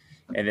 3,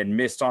 and then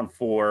missed on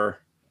 4.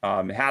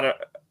 Had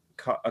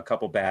a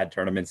couple bad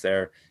tournaments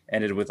there.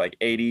 Ended with like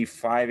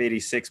 85,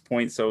 86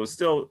 points, so it was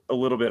still a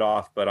little bit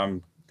off, but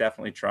I'm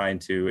definitely trying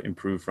to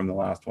improve from the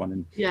last one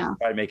and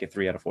try to make it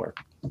 3 out of 4.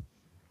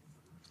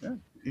 Yeah.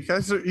 You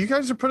guys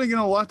are putting in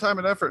a lot of time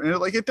and effort, and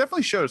it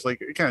definitely shows. Like,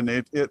 again,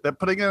 that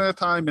putting in a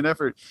time and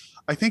effort.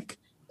 I think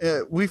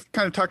we've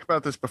kind of talked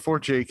about this before,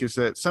 Jake. Is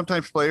that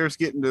sometimes players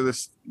get into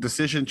this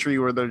decision tree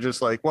where they're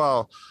just like,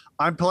 "Well,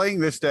 I'm playing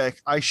this deck,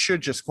 I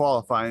should just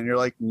qualify," and you're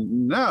like,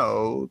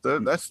 "No,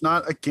 that's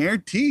not a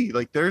guarantee.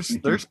 Like, there's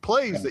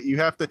plays that you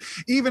have to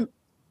even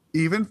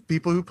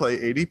people who play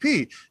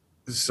ADP.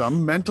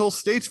 Some mental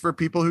states for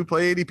people who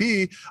play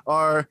ADP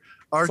are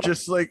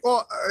just like,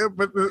 oh,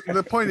 but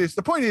the point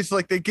is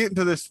like they get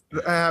into this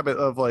habit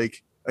of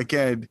like,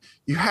 again,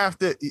 you have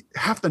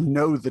to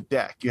know the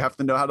deck. You have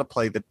to know how to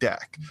play the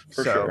deck.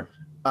 For sure.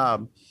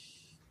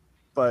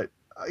 But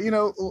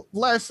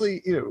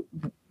lastly,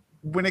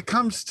 when it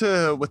comes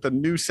to with the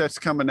new sets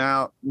coming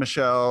out,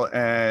 Michelle,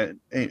 and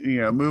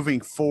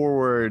moving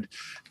forward,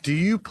 do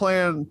you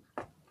plan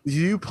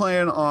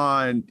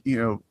on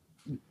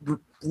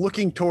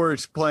looking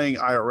towards playing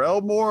IRL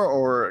more,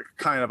 or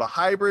kind of a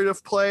hybrid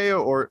of play,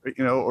 or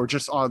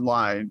just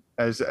online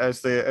as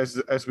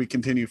we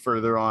continue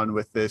further on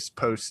with this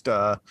post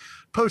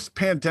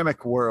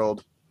pandemic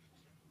world?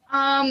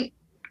 I'm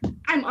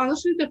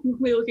honestly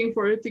definitely looking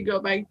forward to go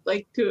back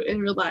to in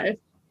real life,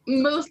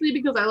 mostly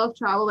because I love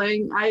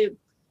traveling. I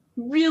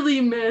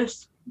really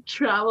miss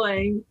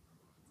traveling.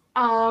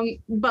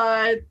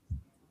 But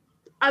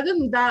other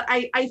than that,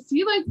 I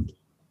see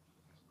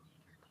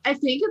I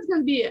think it's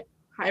gonna be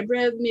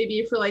hybrid,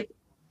 maybe for like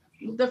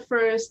the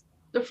first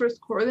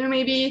quarter,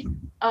 maybe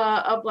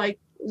of like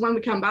when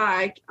we come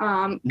back.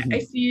 I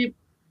see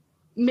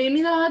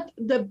maybe not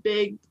the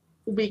big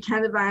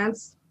weekend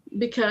events,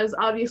 because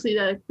obviously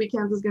the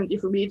weekends is going to be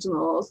for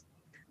regionals,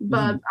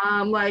 but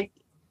like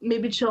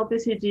maybe Chill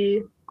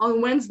TCG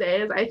on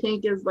Wednesdays, I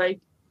think is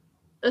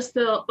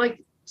still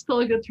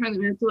a good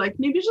tournament to like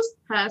maybe just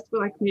test for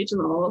like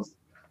regionals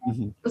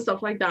and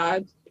stuff like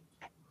that.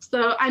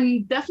 So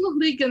I'm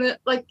definitely gonna,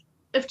 like,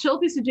 if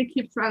Chill TCG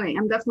keeps running,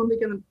 I'm definitely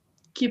gonna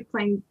keep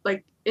playing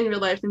like in real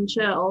life and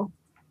Chill.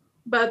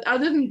 But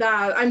other than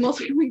that, I'm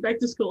also coming back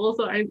to school,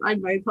 so I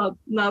might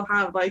not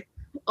have like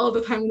all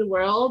the time in the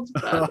world.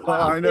 But,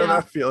 I know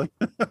that feeling.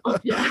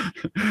 Yeah.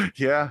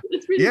 Yeah.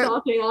 It's pretty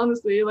daunting,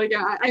 honestly. Like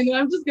I know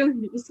I'm just gonna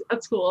be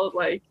at school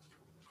like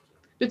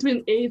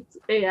between 8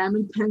 a.m.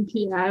 and 10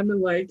 p.m.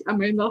 and like I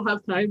might not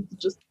have time to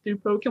just do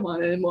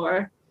Pokemon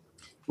anymore.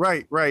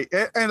 Right.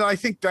 And I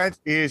think that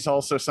is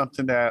also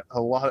something that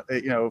a lot,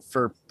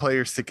 for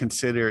players to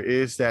consider,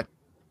 is that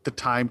the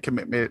time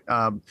commitment.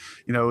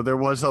 There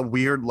was a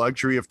weird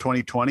luxury of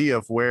 2020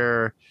 of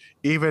where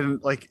even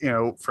like,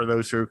 for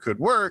those who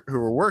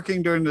were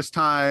working during this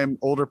time,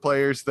 older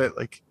players, that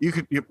like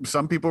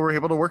some people were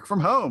able to work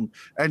from home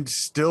and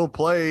still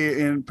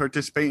play and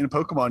participate in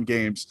Pokemon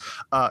games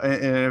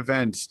and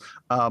events.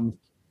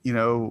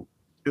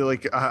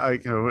 Like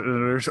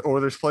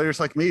there's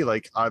players like me,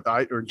 like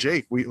I or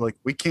Jake,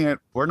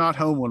 we're not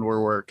home when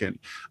we're working,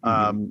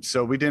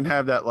 so we didn't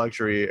have that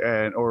luxury,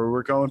 or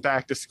we're going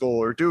back to school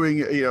or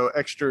doing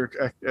extra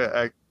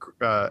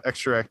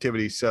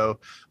activities.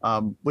 So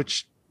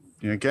which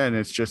again,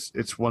 it's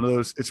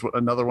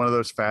another one of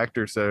those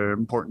factors that are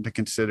important to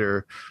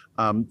consider.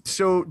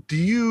 So do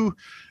you,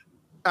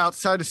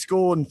 outside of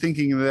school and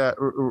thinking that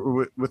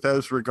with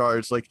those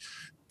regards, like,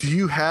 do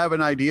you have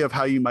an idea of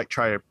how you might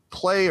try to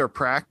play or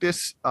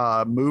practice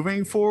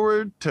moving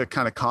forward to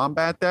kind of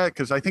combat that?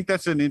 Because I think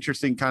that's an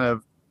interesting kind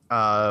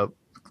of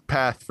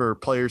path for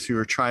players who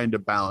are trying to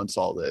balance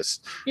all this?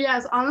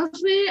 Yes,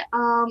 honestly,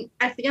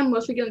 I think I'm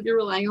mostly going to be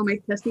relying on my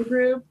testing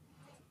group.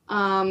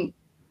 I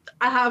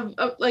have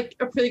a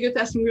pretty good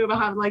testing group. I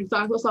have like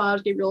Zach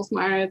Lesage, Gabriel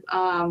Smart.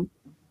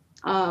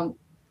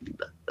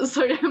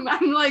 Sorry,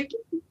 I'm like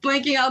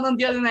blanking out on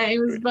the other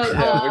names, but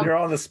when you're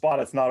on the spot,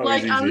 it's not always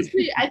like easy.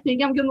 honestly, I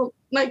think I'm gonna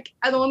like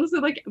I don't want to say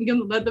like I'm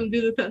gonna let them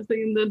do the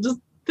testing and then just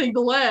take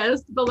the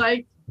list, but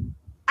like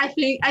I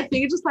think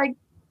it's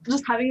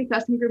just having a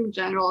testing group in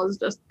general is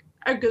just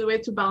a good way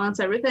to balance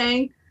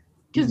everything,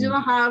 because you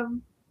don't have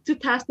to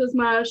test as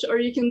much, or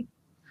you can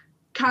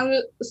kind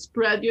of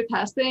spread your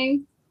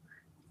testing.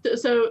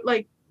 So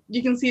like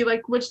you can see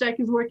like which deck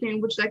is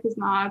working, which deck is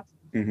not.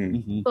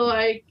 So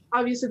like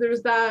obviously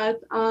there's that.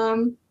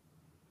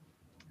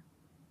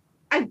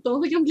 I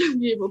don't think I'm gonna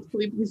be able to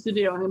leave the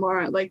studio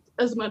anymore, like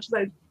as much as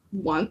I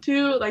want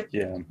to, like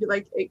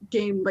like a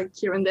game like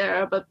here and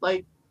there, but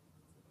like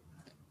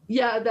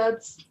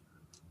that's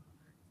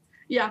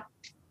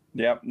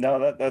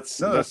that's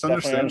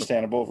definitely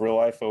understandable. Real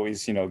life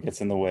always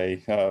gets in the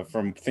way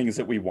from things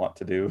that we want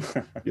to do.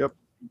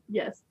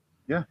 Yes.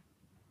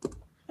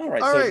 All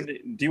right. So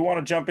do you want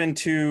to jump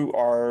into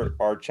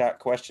our chat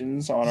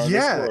questions on our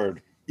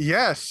Discord?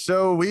 Yes.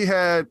 So we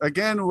had,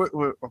 again,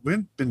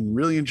 we've been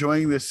really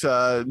enjoying this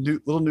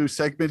new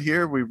segment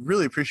here. We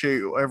really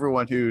appreciate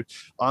everyone who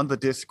on the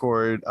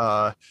Discord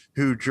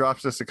who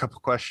drops us a couple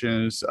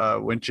questions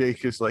when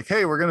Jake is like,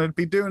 hey, we're going to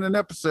be doing an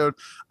episode.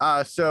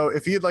 So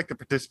if you'd like to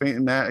participate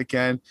in that,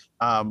 again,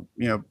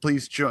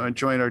 please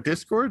join our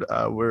Discord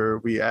where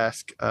we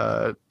ask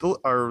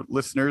our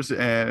listeners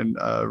and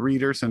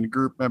readers and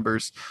group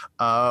members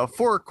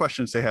 4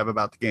 questions they have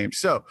about the game.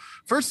 So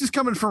first is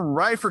coming from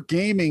Ryfer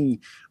Gaming.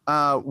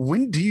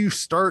 When do you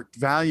start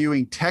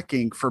valuing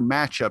teching for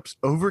matchups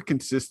over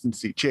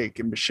consistency? Jake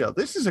and Michelle,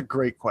 this is a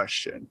great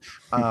question.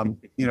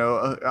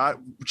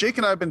 Jake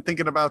and I have been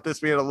thinking about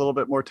this. We had a little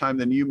bit more time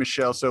than you,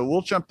 Michelle. So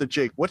we'll jump to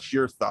Jake. What's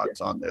your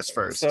thoughts on this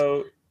first?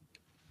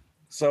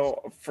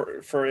 So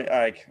for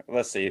like,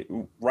 let's see,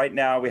 right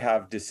now we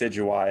have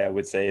Decidueye, I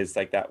would say is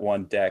like that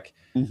one deck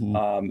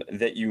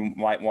that you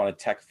might want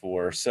to tech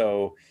for.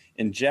 So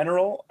in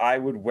general, I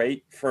would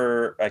wait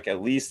for like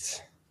at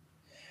least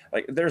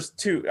like there's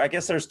two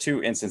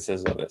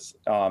instances of this.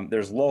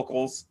 There's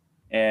locals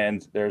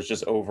and there's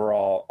just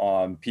overall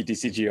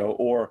PTCGO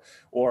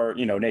or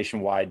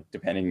nationwide,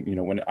 depending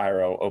when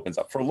IRO opens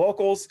up. For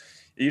locals,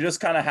 you just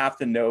kind of have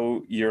to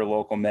know your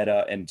local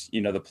meta and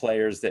the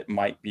players that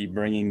might be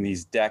bringing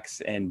these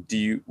decks. And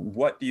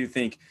what do you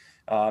think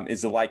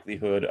is the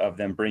likelihood of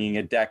them bringing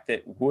a deck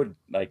that would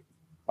like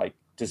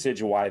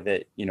Decidueye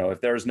that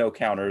if there's no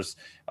counters,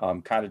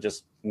 kind of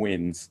just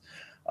wins.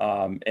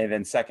 And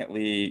then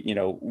secondly,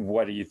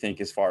 what do you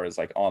think as far as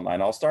like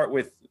online? I'll start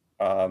with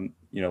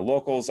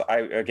locals. I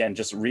again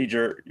just read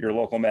your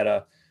local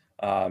meta,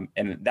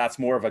 and that's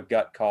more of a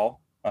gut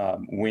call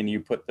when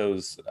you put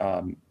those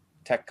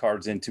tech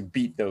cards in to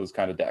beat those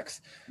kind of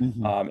decks.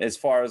 As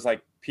far as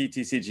like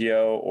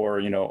PTCGO or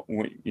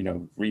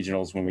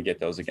regionals when we get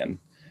those again,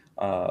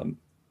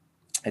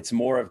 it's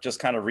more of just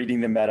kind of reading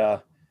the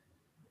meta,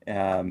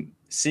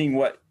 seeing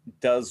what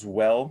does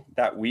well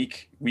that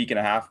week and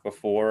a half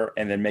before,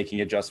 and then making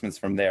adjustments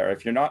from there.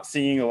 If you're not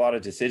seeing a lot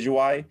of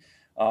Decidueye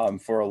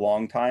for a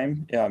long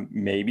time,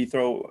 maybe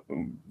throw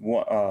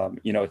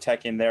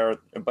tech in there.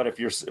 But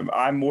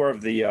I'm more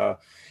of the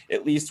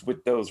at least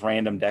with those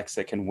random decks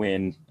that can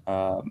win,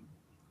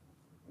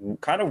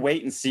 kind of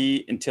wait and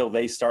see until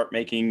they start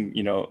making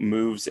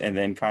moves, and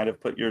then kind of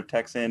put your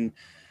techs in.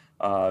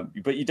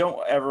 But you don't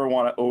ever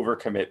want to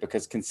overcommit,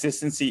 because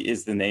consistency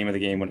is the name of the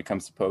game when it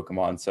comes to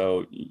Pokemon.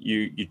 So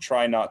you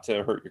try not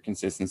to hurt your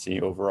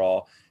consistency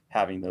overall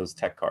having those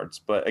tech cards.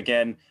 But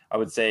again, I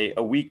would say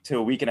a week to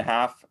a week and a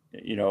half,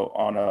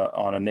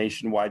 on a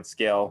nationwide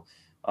scale.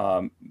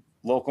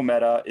 Local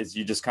meta is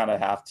you just kind of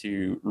have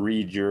to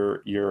read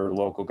your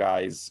local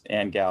guys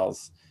and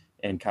gals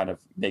and kind of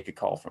make a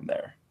call from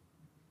there.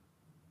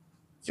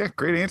 Yeah,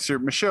 great answer.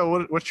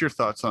 Michelle, what's your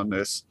thoughts on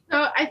this?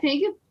 I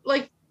think it's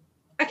like,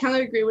 I kind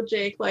of agree with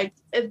Jake. Like,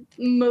 it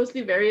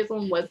mostly varies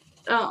on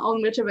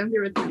which event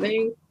you're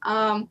attending.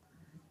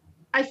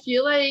 I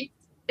feel like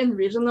in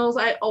regionals,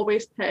 I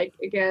always tech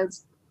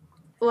against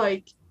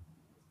like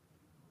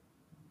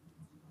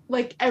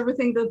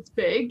everything that's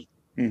big.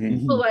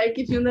 So like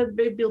if you know that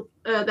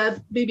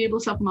Baby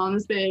Pokemon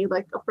is big,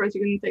 like of course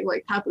you're gonna take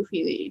like Tapu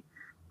Fini.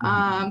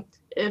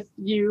 If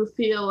you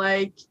feel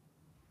like,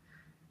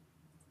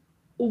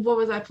 what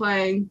was I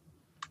playing?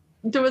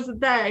 There was a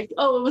deck.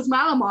 Oh, it was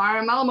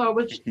Malamar,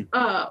 which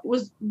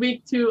was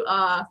weak to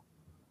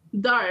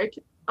Dark,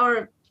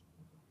 or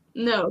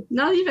no,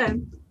 not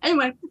even.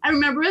 Anyway, I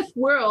remember at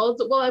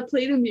Worlds, while I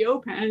played in the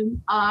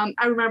Open, I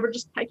remember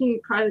just taking a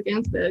card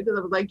against it because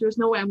I was like, there's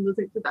no way I'm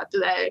losing to that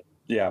today.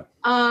 Yeah.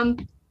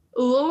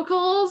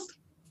 Locals,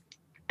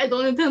 I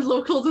don't attend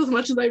locals as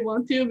much as I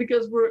want to,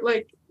 because we're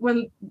like,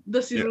 when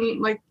the season,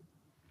 like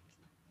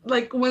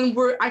when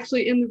we're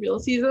actually in the real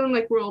season,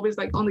 like we're always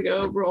like on the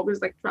go, we're always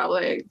like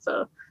traveling.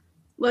 So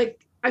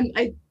like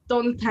I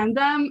don't attend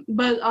them,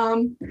 but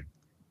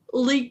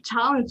league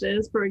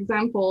challenges, for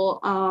example,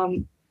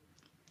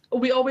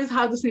 we always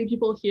have the same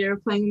people here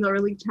playing the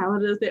league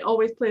challenges. They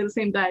always play the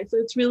same deck, so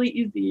it's really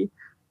easy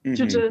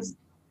to just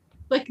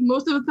like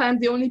most of the time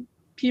the only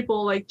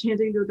people like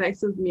changing their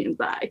decks is me and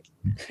Zach.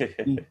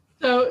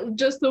 So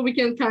just so we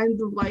can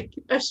kind of like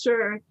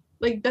assure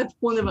like that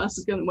one of us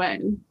is gonna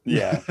win.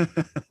 Yeah.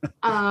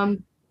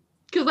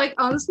 Because like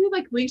honestly,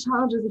 like league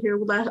challenges here,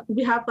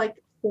 we have like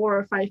 4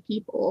 or 5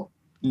 people.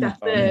 That's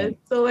it.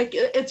 So like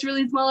it's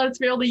really small. It's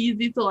really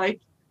easy to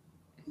like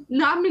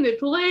not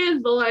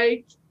manipulate, but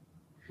like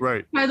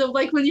kind of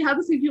like when you have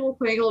the same people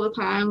playing all the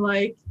time,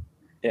 like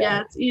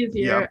it's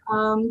easier.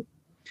 Yep.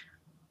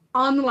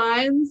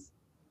 Online,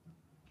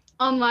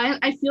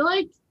 I feel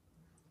like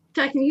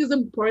technique is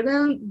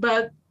important,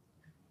 but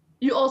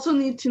you also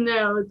need to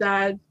know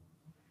that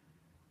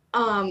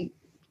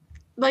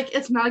like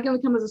it's not going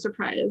to come as a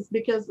surprise,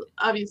 because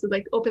obviously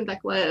like open deck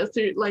list,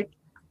 like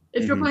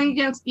if you're playing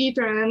against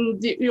Ether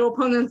and your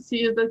opponent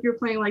sees that you're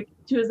playing like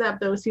 2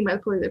 Zapdos, he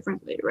might play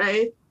differently,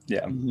 right?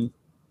 Yeah.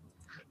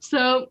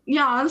 So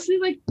yeah, honestly,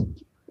 like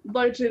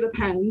largely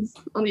depends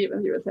on the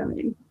event you're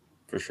attending.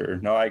 For sure.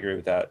 No, I agree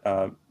with that.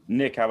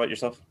 Nick, how about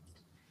yourself?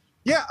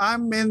 Yeah,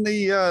 I'm in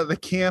the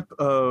camp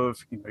of,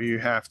 you know, you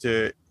have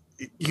to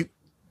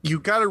you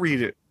got to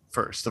read it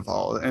first of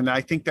all, and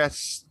I think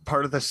that's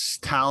part of the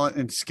talent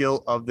and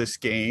skill of this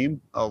game.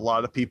 A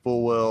lot of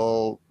people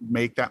will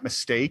make that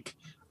mistake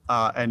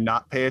and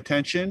not pay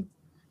attention,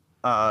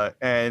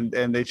 and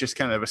they just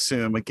kind of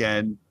assume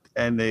again,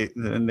 and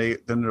then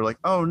they're like,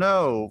 oh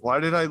no,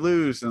 why did I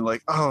lose? And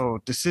like, oh,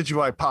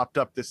 Decidueye popped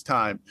up this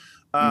time.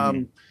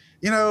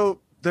 You know,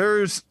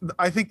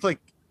 I think like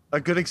a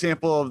good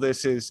example of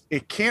this is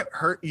it can't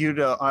hurt you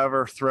to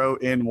ever throw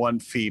in one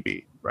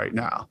Phoebe right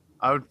now.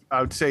 I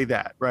would say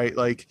that, right?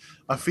 Like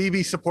a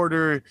Phoebe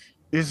supporter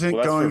isn't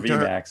going to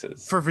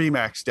for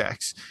VMAX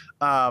decks.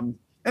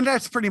 And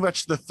that's pretty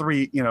much the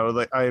 3, you know,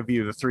 like I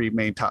view the 3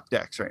 main top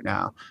decks right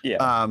now.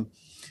 Yeah.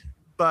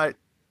 But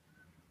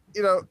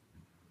you know,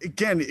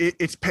 again,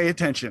 it's pay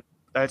attention.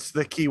 That's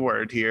the key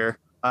word here,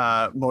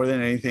 more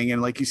than anything.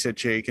 And like you said,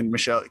 Jake and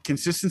Michelle,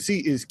 consistency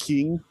is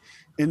king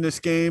in this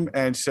game,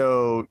 and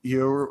so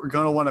you're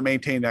going to want to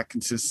maintain that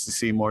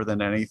consistency more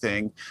than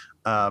anything.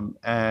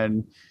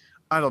 And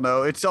I don't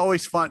know, it's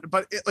always fun,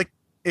 but like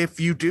if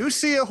you do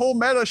see a whole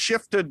meta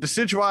shift to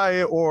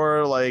Decidueye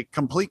or like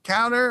complete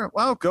counter,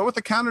 well, go with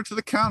the counter to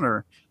the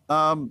counter.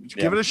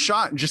 Give it a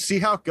shot and just see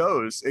how it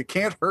goes. It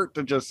can't hurt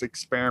to just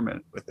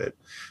experiment with it.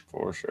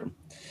 For sure.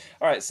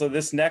 All right, so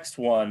this next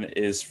one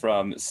is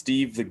from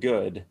Steve the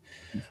Good.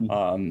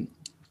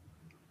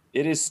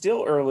 It is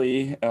still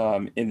early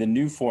in the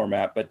new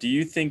format, but do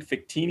you think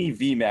Victini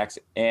VMAX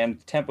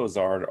and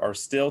Tempozard are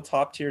still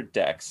top-tier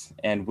decks,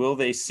 and will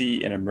they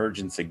see an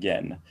emergence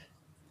again?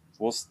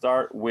 We'll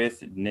start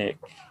with Nick.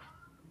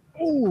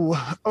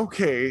 Oh,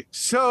 okay.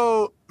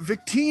 So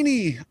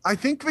Victini, I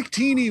think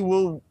Victini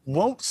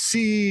won't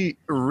see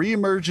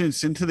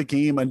reemergence into the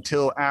game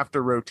until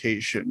after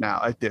rotation now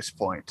at this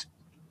point.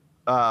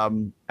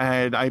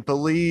 And I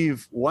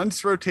believe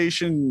once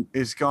rotation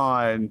is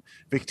gone,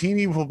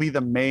 Victini will be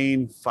the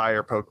main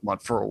fire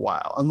Pokemon for a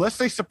while, unless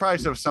they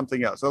surprise us with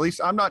something else. At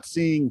least I'm not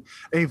seeing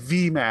a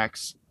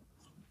VMAX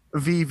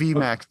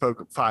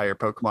fire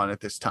Pokemon at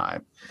this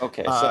time.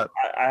 Okay, so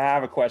I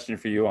have a question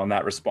for you on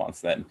that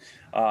response then.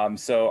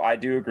 So I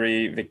do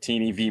agree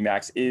Victini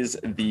VMAX is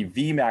the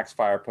VMAX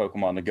fire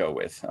Pokemon to go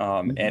with.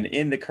 And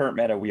in the current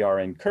meta we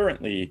are in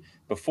currently,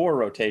 before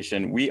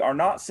rotation, we are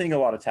not seeing a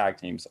lot of tag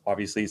teams.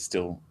 Obviously, it's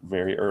still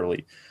very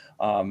early.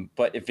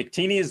 But if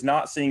Victini is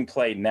not seeing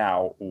play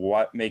now,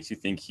 what makes you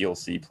think he'll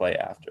see play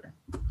after?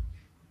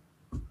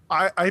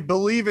 I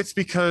believe it's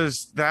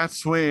because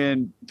that's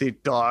when the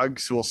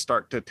dogs will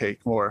start to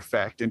take more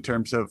effect in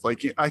terms of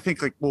like, I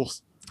think like,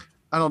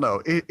 I don't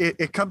know.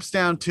 It comes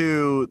down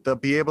to the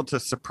be able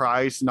to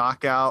surprise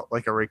knockout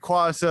like a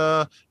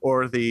Rayquaza,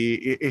 or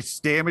its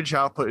damage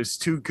output is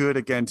too good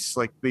against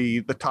like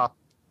the top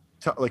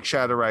like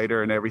Shadow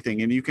Rider and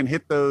everything, and you can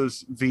hit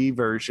those V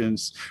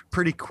versions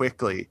pretty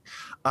quickly.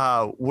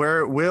 Where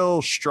it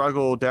will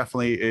struggle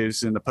definitely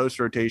is in the post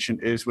rotation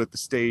is with the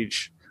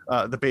stage.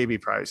 The baby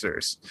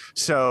prizers.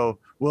 So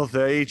will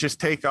they just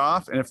take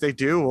off? And if they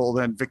do, well,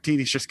 then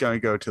Victini's just going to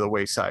go to the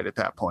wayside at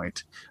that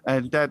point.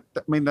 And that,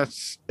 I mean,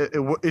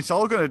 it's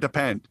all going to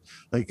depend.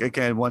 Like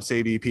again, once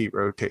ADP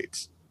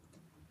rotates,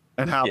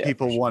 and how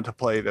people want to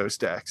play those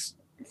decks.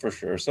 For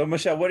sure. So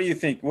Michelle, what do you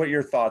think? What are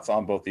your thoughts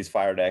on both these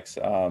fire decks?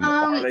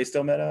 Are they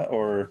still meta,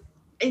 or?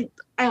 I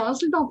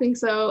honestly don't think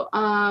so.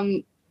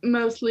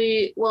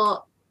 Mostly,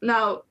 well,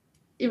 now.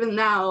 Even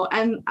now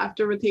and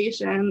after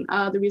rotation,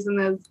 the reason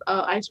is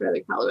Ice Red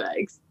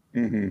Calyrex.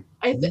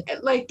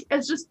 Like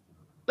it's just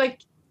like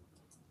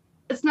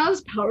it's not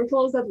as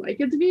powerful as I'd like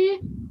it to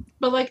be,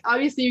 but like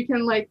obviously you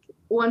can like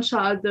one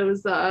shot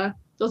those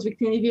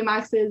Victini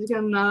VMAXs. You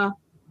can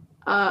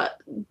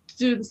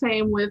do the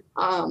same with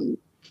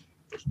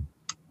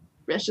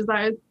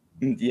Reshizard.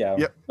 Yeah.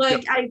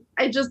 Like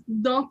I just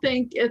don't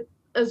think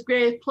is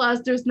great.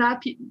 Plus, there's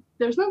not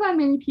that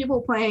many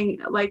people playing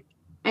like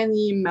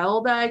any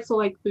metal decks or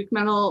like Luke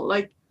metal.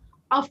 Like,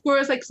 of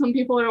course, like some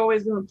people are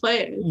always going to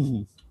play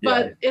it,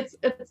 but it's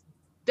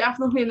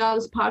definitely not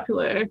as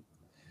popular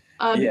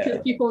because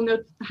people know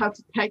how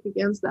to tech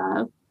against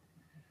that.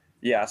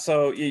 Yeah,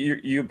 so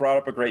you brought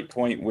up a great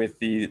point with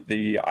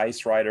the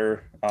Ice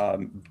Rider.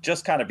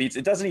 Just kind of beats.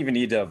 It doesn't even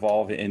need to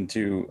evolve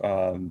into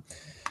the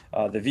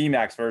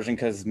VMAX version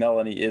because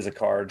Melanie is a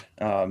card.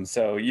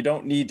 So you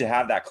don't need to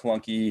have that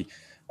clunky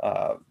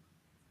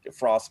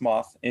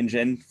Frostmoth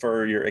engine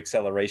for your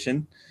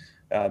acceleration.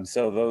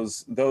 So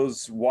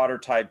those water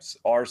types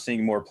are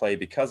seeing more play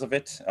because of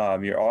it.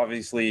 You're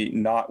obviously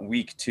not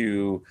weak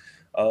to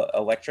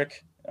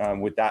electric.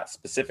 With that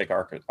specific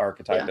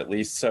archetype, at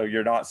least. So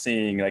you're not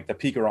seeing like the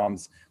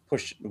Pikaroms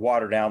push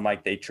water down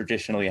like they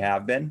traditionally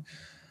have been.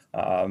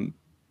 And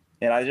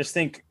I just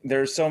think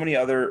there's so many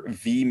other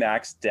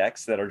VMAX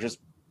decks that are just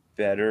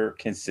better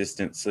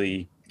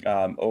consistently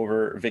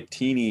over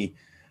Victini,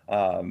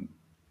 than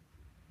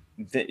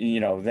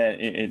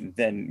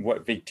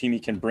what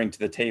Victini can bring to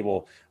the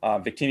table.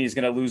 Victini is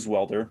going to lose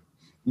Welder.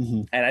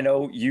 Mm-hmm. And I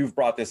know you've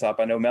brought this up.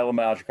 I know Mellow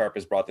Magikarp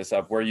has brought this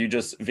up, where you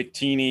just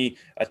Victini,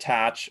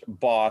 attach,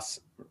 boss,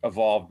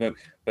 evolve.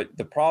 But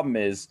the problem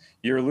is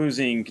you're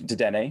losing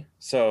Dedenne,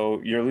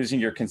 so you're losing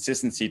your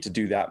consistency to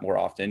do that more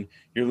often.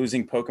 You're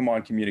losing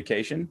Pokemon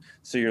communication,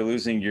 so you're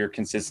losing your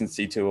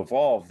consistency to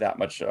evolve that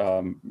much.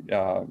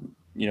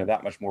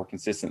 That much more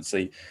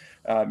consistency.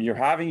 You're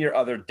having your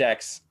other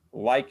decks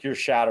like your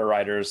Shadow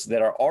Riders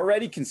that are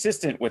already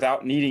consistent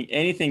without needing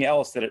anything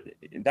else.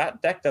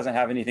 That deck doesn't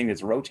have anything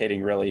that's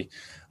rotating really,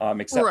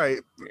 except right.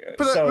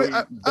 But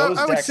so those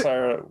decks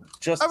are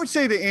just. I would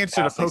say the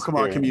answer to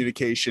Pokemon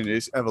communication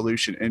is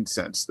Evolution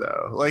Incense,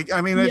 though. Like,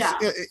 I mean,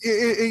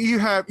 you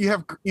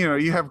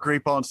have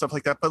Great Ball and stuff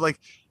like that, but like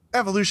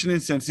Evolution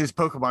Incense is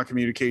Pokemon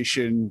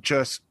communication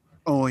just.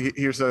 Only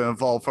here's an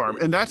evolved farm,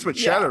 and that's what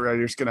Shadow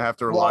Rider is going to have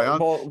to rely on.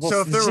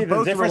 So if there were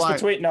both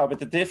but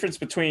the difference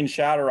between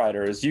Shadow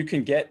Rider is you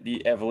can get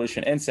the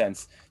Evolution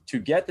Incense to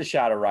get the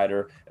Shadow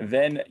Rider,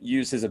 then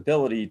use his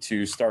ability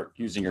to start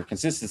using your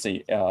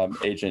consistency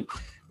agent.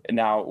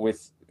 Now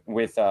with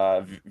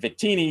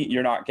Victini,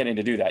 you're not getting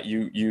to do that.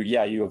 You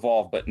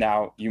evolve, but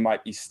now you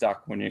might be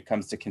stuck when it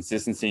comes to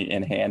consistency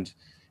in hand,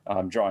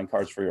 drawing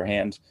cards for your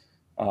hand.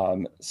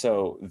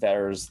 So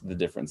there's the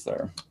difference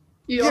there.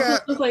 You also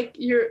lose like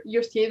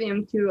your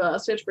stadium to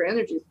search for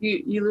energies.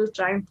 You lose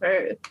Giant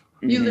Earth.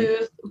 You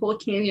lose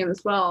Volcanion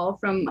as well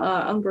from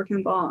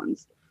Unbroken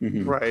Bonds.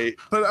 Mm-hmm. Right,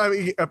 but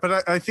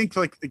I think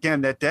like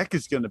again that deck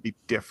is going to be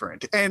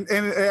different, and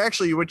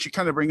actually what you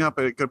kind of bring up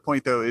a good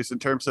point though is in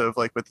terms of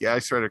like with the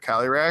Ice Rider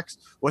Calyrex,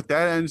 what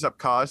that ends up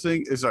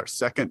causing is our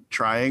second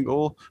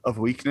triangle of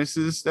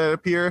weaknesses that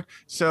appear.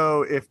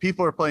 So if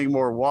people are playing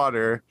more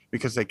water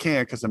because they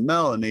can because of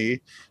Melanie.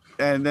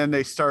 And then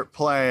they start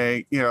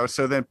playing,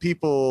 so then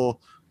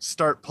people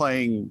start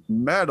playing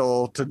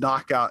metal to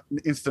knock out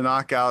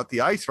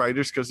the Ice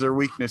Riders because their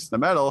weakness in the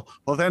metal.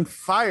 Well, then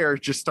fire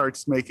just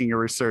starts making a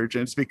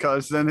resurgence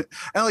because then,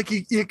 and like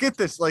you get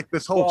this like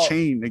this whole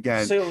chain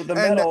again. So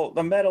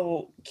the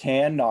metal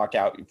can knock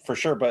out for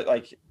sure, but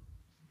like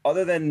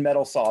other than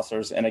metal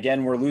saucers, and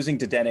again we're losing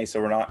Dedenne,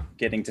 so we're not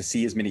getting to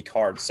see as many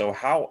cards. So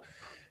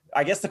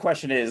I guess the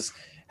question is,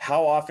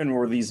 how often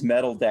will these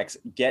metal decks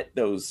get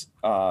those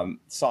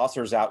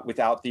saucers out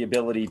without the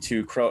ability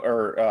to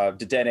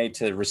Dedenne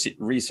to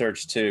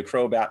research, to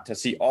Crobat to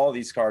see all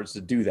these cards to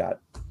do that?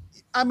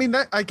 I mean,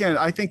 that again,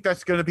 I think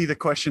that's going to be the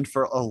question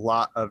for a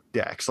lot of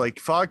decks. Like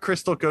Fog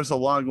Crystal goes a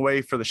long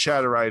way for the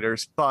Shadow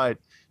Riders, but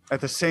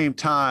at the same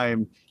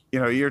time,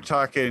 you're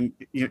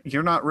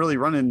not really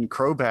running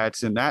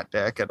Crobats in that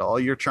deck at all.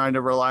 You're trying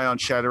to rely on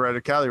Shadow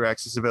Rider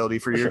Calyrax's ability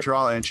for your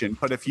draw engine.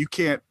 But if you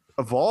can't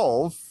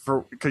evolve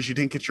because you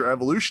didn't get your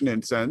Evolution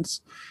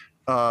Incense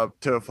to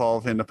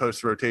evolve in the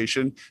post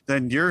rotation,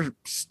 then you're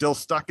still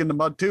stuck in the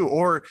mud too.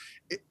 Or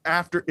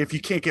if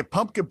you can't get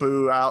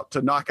Pumpkaboo out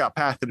to knock out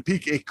Path to the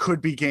Peak, it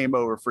could be game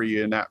over for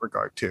you in that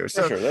regard too.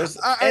 So for sure,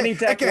 any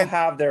deck will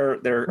have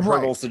their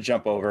hurdles to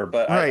jump over,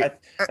 but I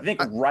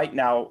think right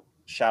now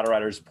Shadow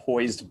Rider is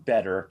poised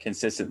better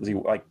consistently,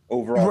 like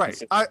overall.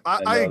 Right,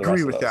 I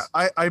agree with that.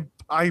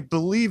 I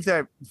believe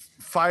that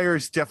Fire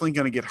is definitely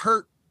going to get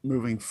hurt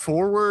moving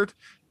forward,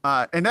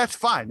 and that's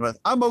fine.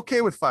 I'm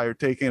okay with Fire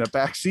taking a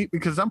back seat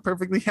because I'm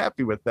perfectly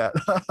happy with that.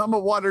 I'm a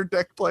water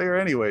deck player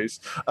anyways,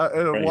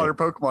 and a water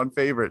Pokemon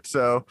favorite,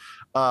 so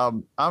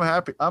I'm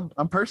happy.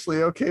 I'm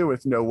personally okay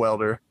with no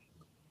Welder.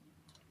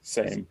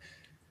 Same.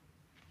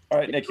 All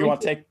right, Nick, you want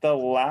to take the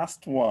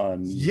last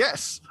one?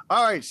 Yes.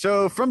 All right.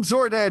 So from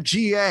Zordad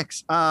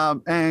GX,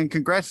 and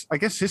congrats. I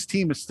guess his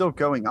team is still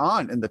going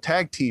on in the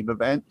tag team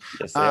event.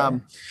 Yes, they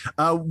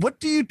are.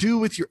 What do you do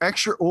with your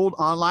extra old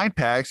online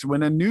packs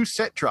when a new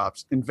set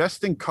drops?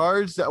 Invest in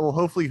cards that will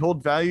hopefully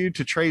hold value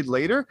to trade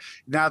later?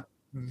 Now,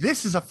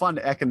 this is a fun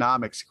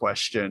economics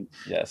question.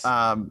 Yes.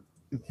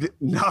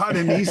 not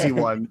an easy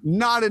one.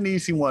 Not an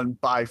easy one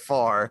by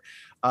far.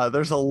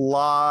 There's a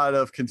lot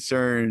of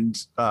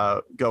concerns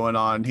going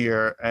on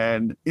here,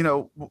 and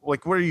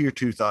like, what are your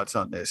two thoughts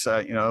on this?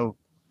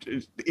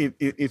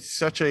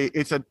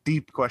 It's a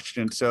deep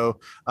question. So,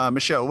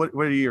 Michelle, what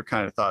are your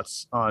kind of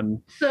thoughts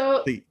on?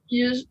 So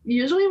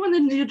usually when the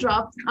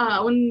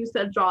new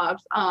set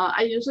drops,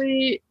 I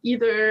usually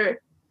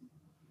either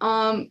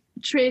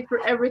trade for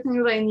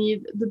everything that I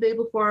need the day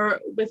before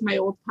with my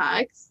old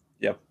packs.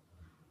 Yep.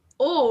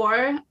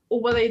 Or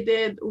what I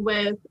did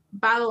with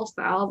Battle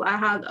Styles, I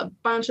had a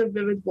bunch of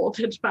Vivid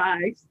Voltage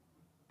packs,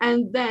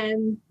 and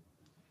then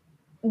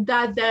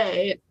that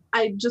day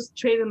I just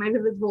traded my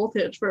Vivid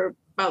Voltage for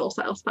Battle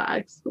Styles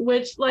packs,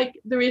 which like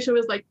the ratio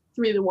is like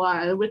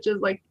 3-1, which is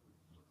like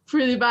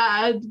pretty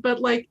bad,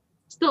 but like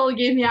still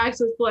gave me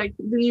access to like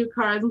the new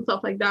cards and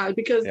stuff like that,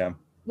 because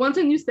once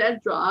a new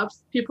set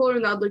drops, people are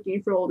not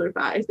looking for older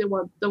packs, they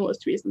want the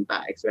most recent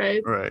packs,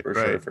 right?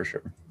 For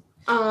sure.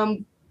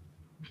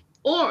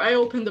 Or I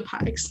open the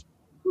packs.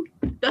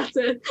 That's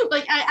it.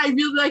 Like I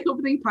really like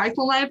opening packs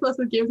online, plus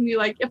it gives me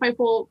like, if I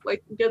pull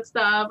like good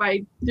stuff,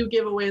 I do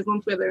giveaways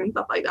on Twitter and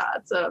stuff like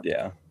that. So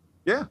it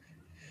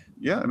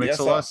makes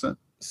a lot of sense.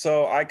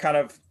 So I kind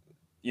of,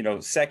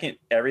 second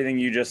everything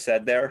you just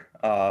said there.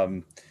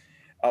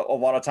 A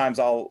lot of times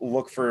I'll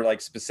look for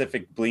like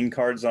specific bling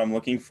cards that I'm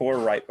looking for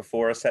right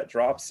before a set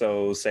drops.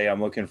 So say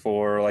I'm looking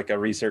for like a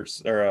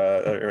research or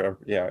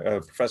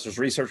a professor's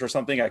research or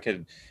something, I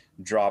could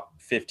drop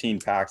 15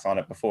 packs on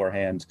it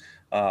beforehand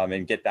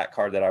and get that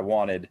card that I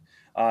wanted.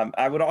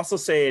 I would also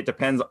say it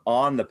depends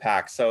on the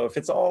pack. So if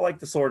it's all like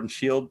the Sword and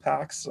Shield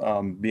packs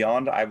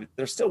beyond,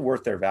 they're still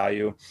worth their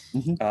value.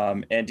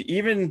 And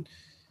even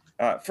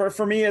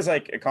for me as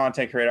like a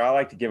content creator, I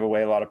like to give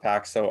away a lot of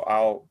packs. So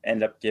I'll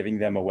end up giving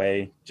them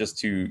away just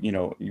to,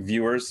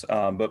 viewers.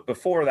 But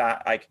before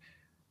that, like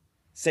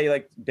say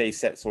like base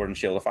set Sword and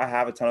Shield, if I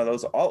have a ton of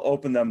those, I'll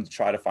open them to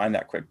try to find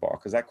that quick ball,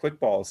 because that quick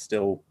ball is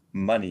still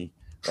money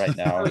right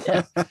now.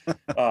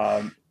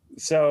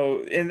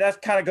 So, and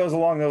that kind of goes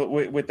along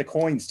with the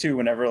coins too.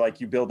 Whenever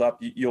like you build up,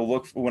 you'll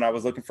look. When I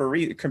was looking for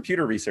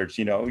computer research,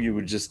 you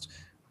would just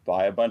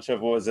buy a bunch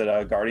of,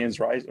 Guardians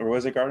Rise, or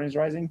was it Guardians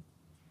Rising?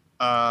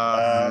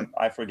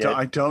 I forget.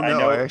 I don't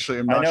know. I actually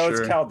am not sure. I know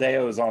it's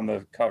Caldeo's on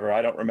the cover.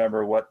 I don't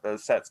remember what the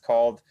set's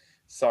called.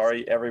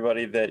 Sorry,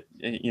 everybody that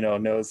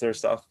knows their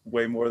stuff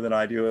way more than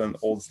I do and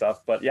old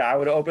stuff. But yeah, I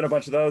would open a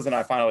bunch of those, and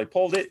I finally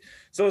pulled it.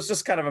 So it's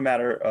just kind of a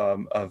matter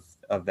of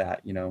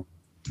that,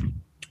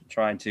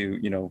 trying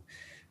to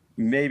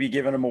maybe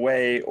giving them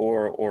away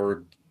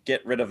or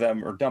get rid of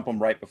them or dump them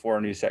right before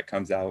a new set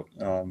comes out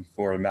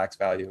for a max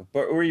value.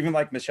 Or even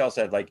like Michelle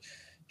said, like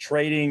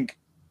trading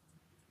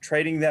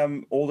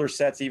them older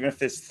sets, even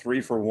if it's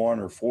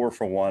 3-for-1 or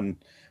 4-for-1.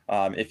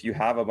 If you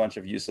have a bunch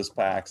of useless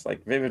packs,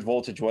 like Vivid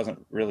Voltage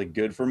wasn't really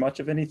good for much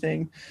of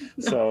anything.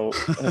 So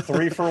a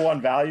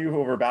 3-for-1 value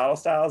over Battle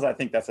Styles, I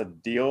think that's a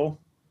deal.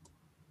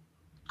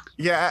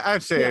 Yeah,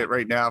 I'd say it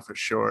right now for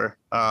sure.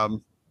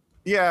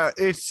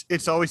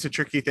 It's always a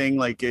tricky thing.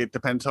 Like it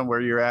depends on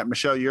where you're at.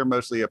 Michelle, you're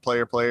mostly a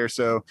player.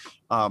 So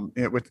I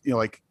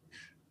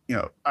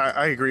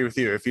agree with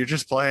you. If you're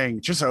just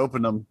playing, just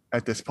open them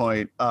at this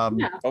point.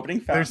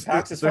 Opening packs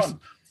is fun.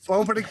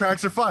 Opening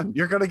packs are fun.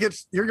 You're gonna get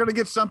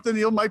something.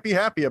 You might be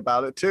happy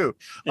about it too.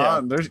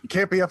 You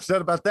can't be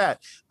upset about that.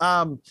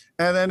 And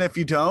then if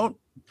you don't,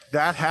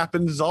 that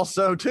happens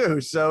also too.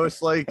 So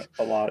it's like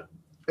a lot.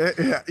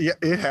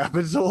 It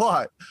happens a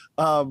lot.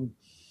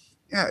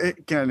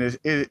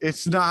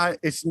 It's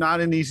not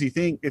an easy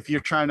thing if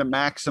you're trying to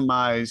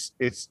maximize.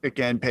 It's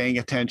again paying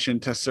attention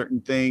to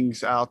certain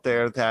things out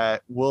there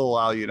that will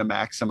allow you to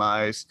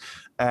maximize,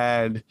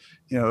 and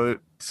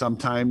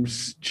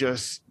sometimes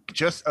just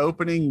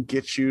opening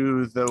gets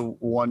you the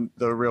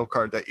real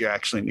card that you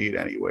actually need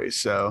anyway.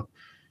 So,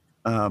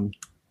 and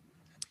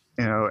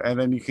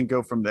then you can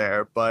go from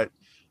there. But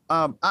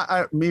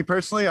me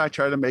personally, I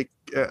try to make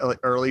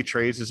early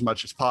trades as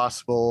much as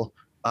possible.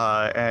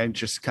 And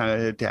just kind of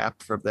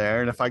adapt from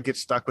there. And if I get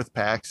stuck with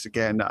packs,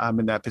 again,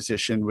 I'm in that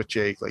position with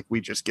Jake. Like we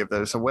just give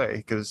those away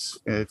because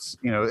it's,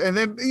 and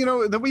then,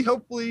 then we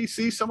hopefully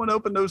see someone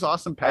open those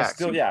awesome packs.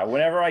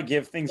 Whenever I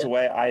give things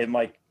away, I am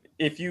like,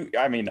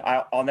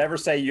 I'll never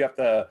say you have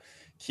to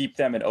keep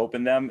them and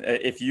open them.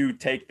 If you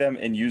take them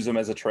and use them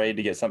as a trade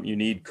to get something you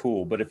need,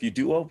 cool. But if you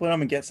do open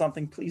them and get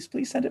something, please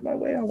send it my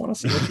way. I want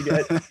to see what you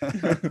get.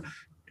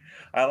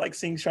 I like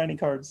seeing shiny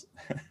cards.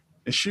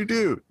 Yes, you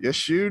do.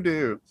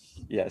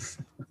 Yes.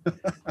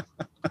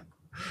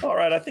 All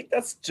right. I think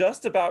that's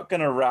just about going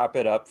to wrap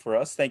it up for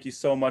us. Thank you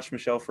so much,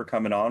 Michelle, for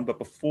coming on. But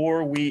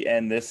before we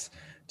end this,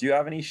 do you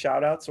have any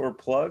shout outs or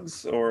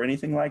plugs or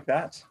anything like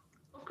that?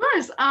 Of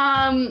course.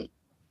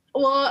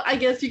 Well, I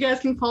guess you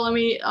guys can follow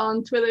me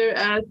on Twitter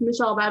at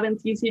Michelle Babin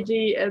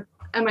TCG. It's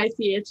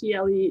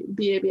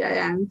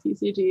MichelleBabin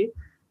TCG.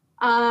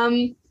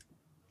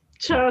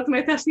 Shout out to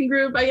my testing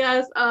group, I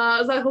guess.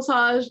 Zach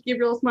Sage,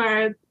 Gabriel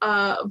Smart,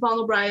 Vaughn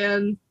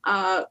O'Brien,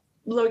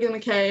 Logan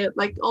McKay,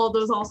 like all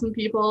those awesome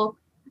people.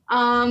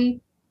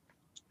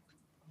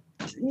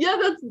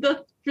 yeah,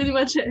 that's pretty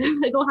much it.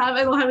 I don't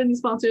have any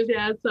sponsors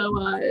yet. So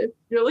if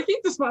you're looking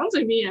to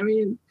sponsor me, I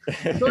mean,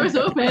 doors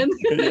open.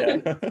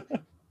 Yeah.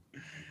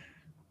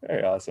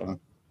 Very awesome.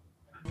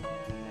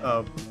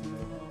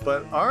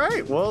 But all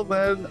right, well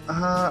then,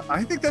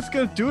 I think that's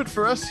going to do it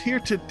for us here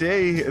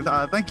today.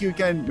 Thank you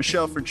again,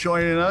 Michelle, for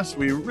joining us.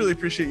 We really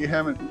appreciate you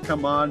having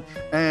come on.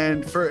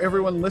 And for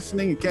everyone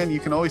listening, again,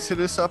 you can always hit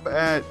us up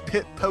at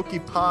Pit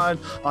PokePod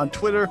on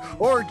Twitter,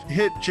 or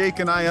hit Jake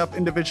and I up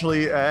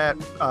individually at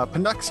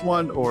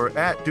Panux1 or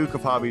at Duke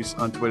of Hobbies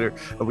on Twitter.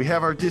 We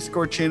have our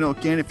Discord channel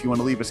again if you want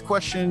to leave us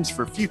questions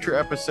for future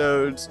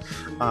episodes.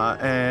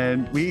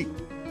 And we,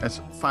 as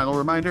a final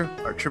reminder,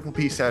 our Triple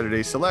P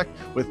Saturday Select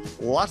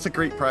with lots of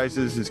great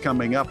prizes is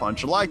coming up on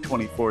July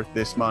 24th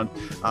this month.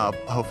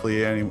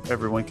 Hopefully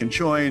everyone can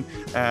join.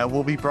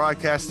 We'll be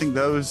broadcasting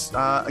those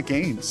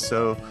games.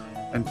 So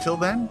until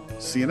then,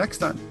 see you next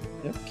time.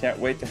 Yep. Can't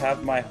wait to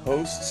have my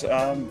hosts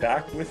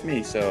back with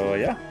me. So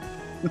yeah,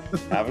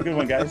 have a good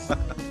one, guys.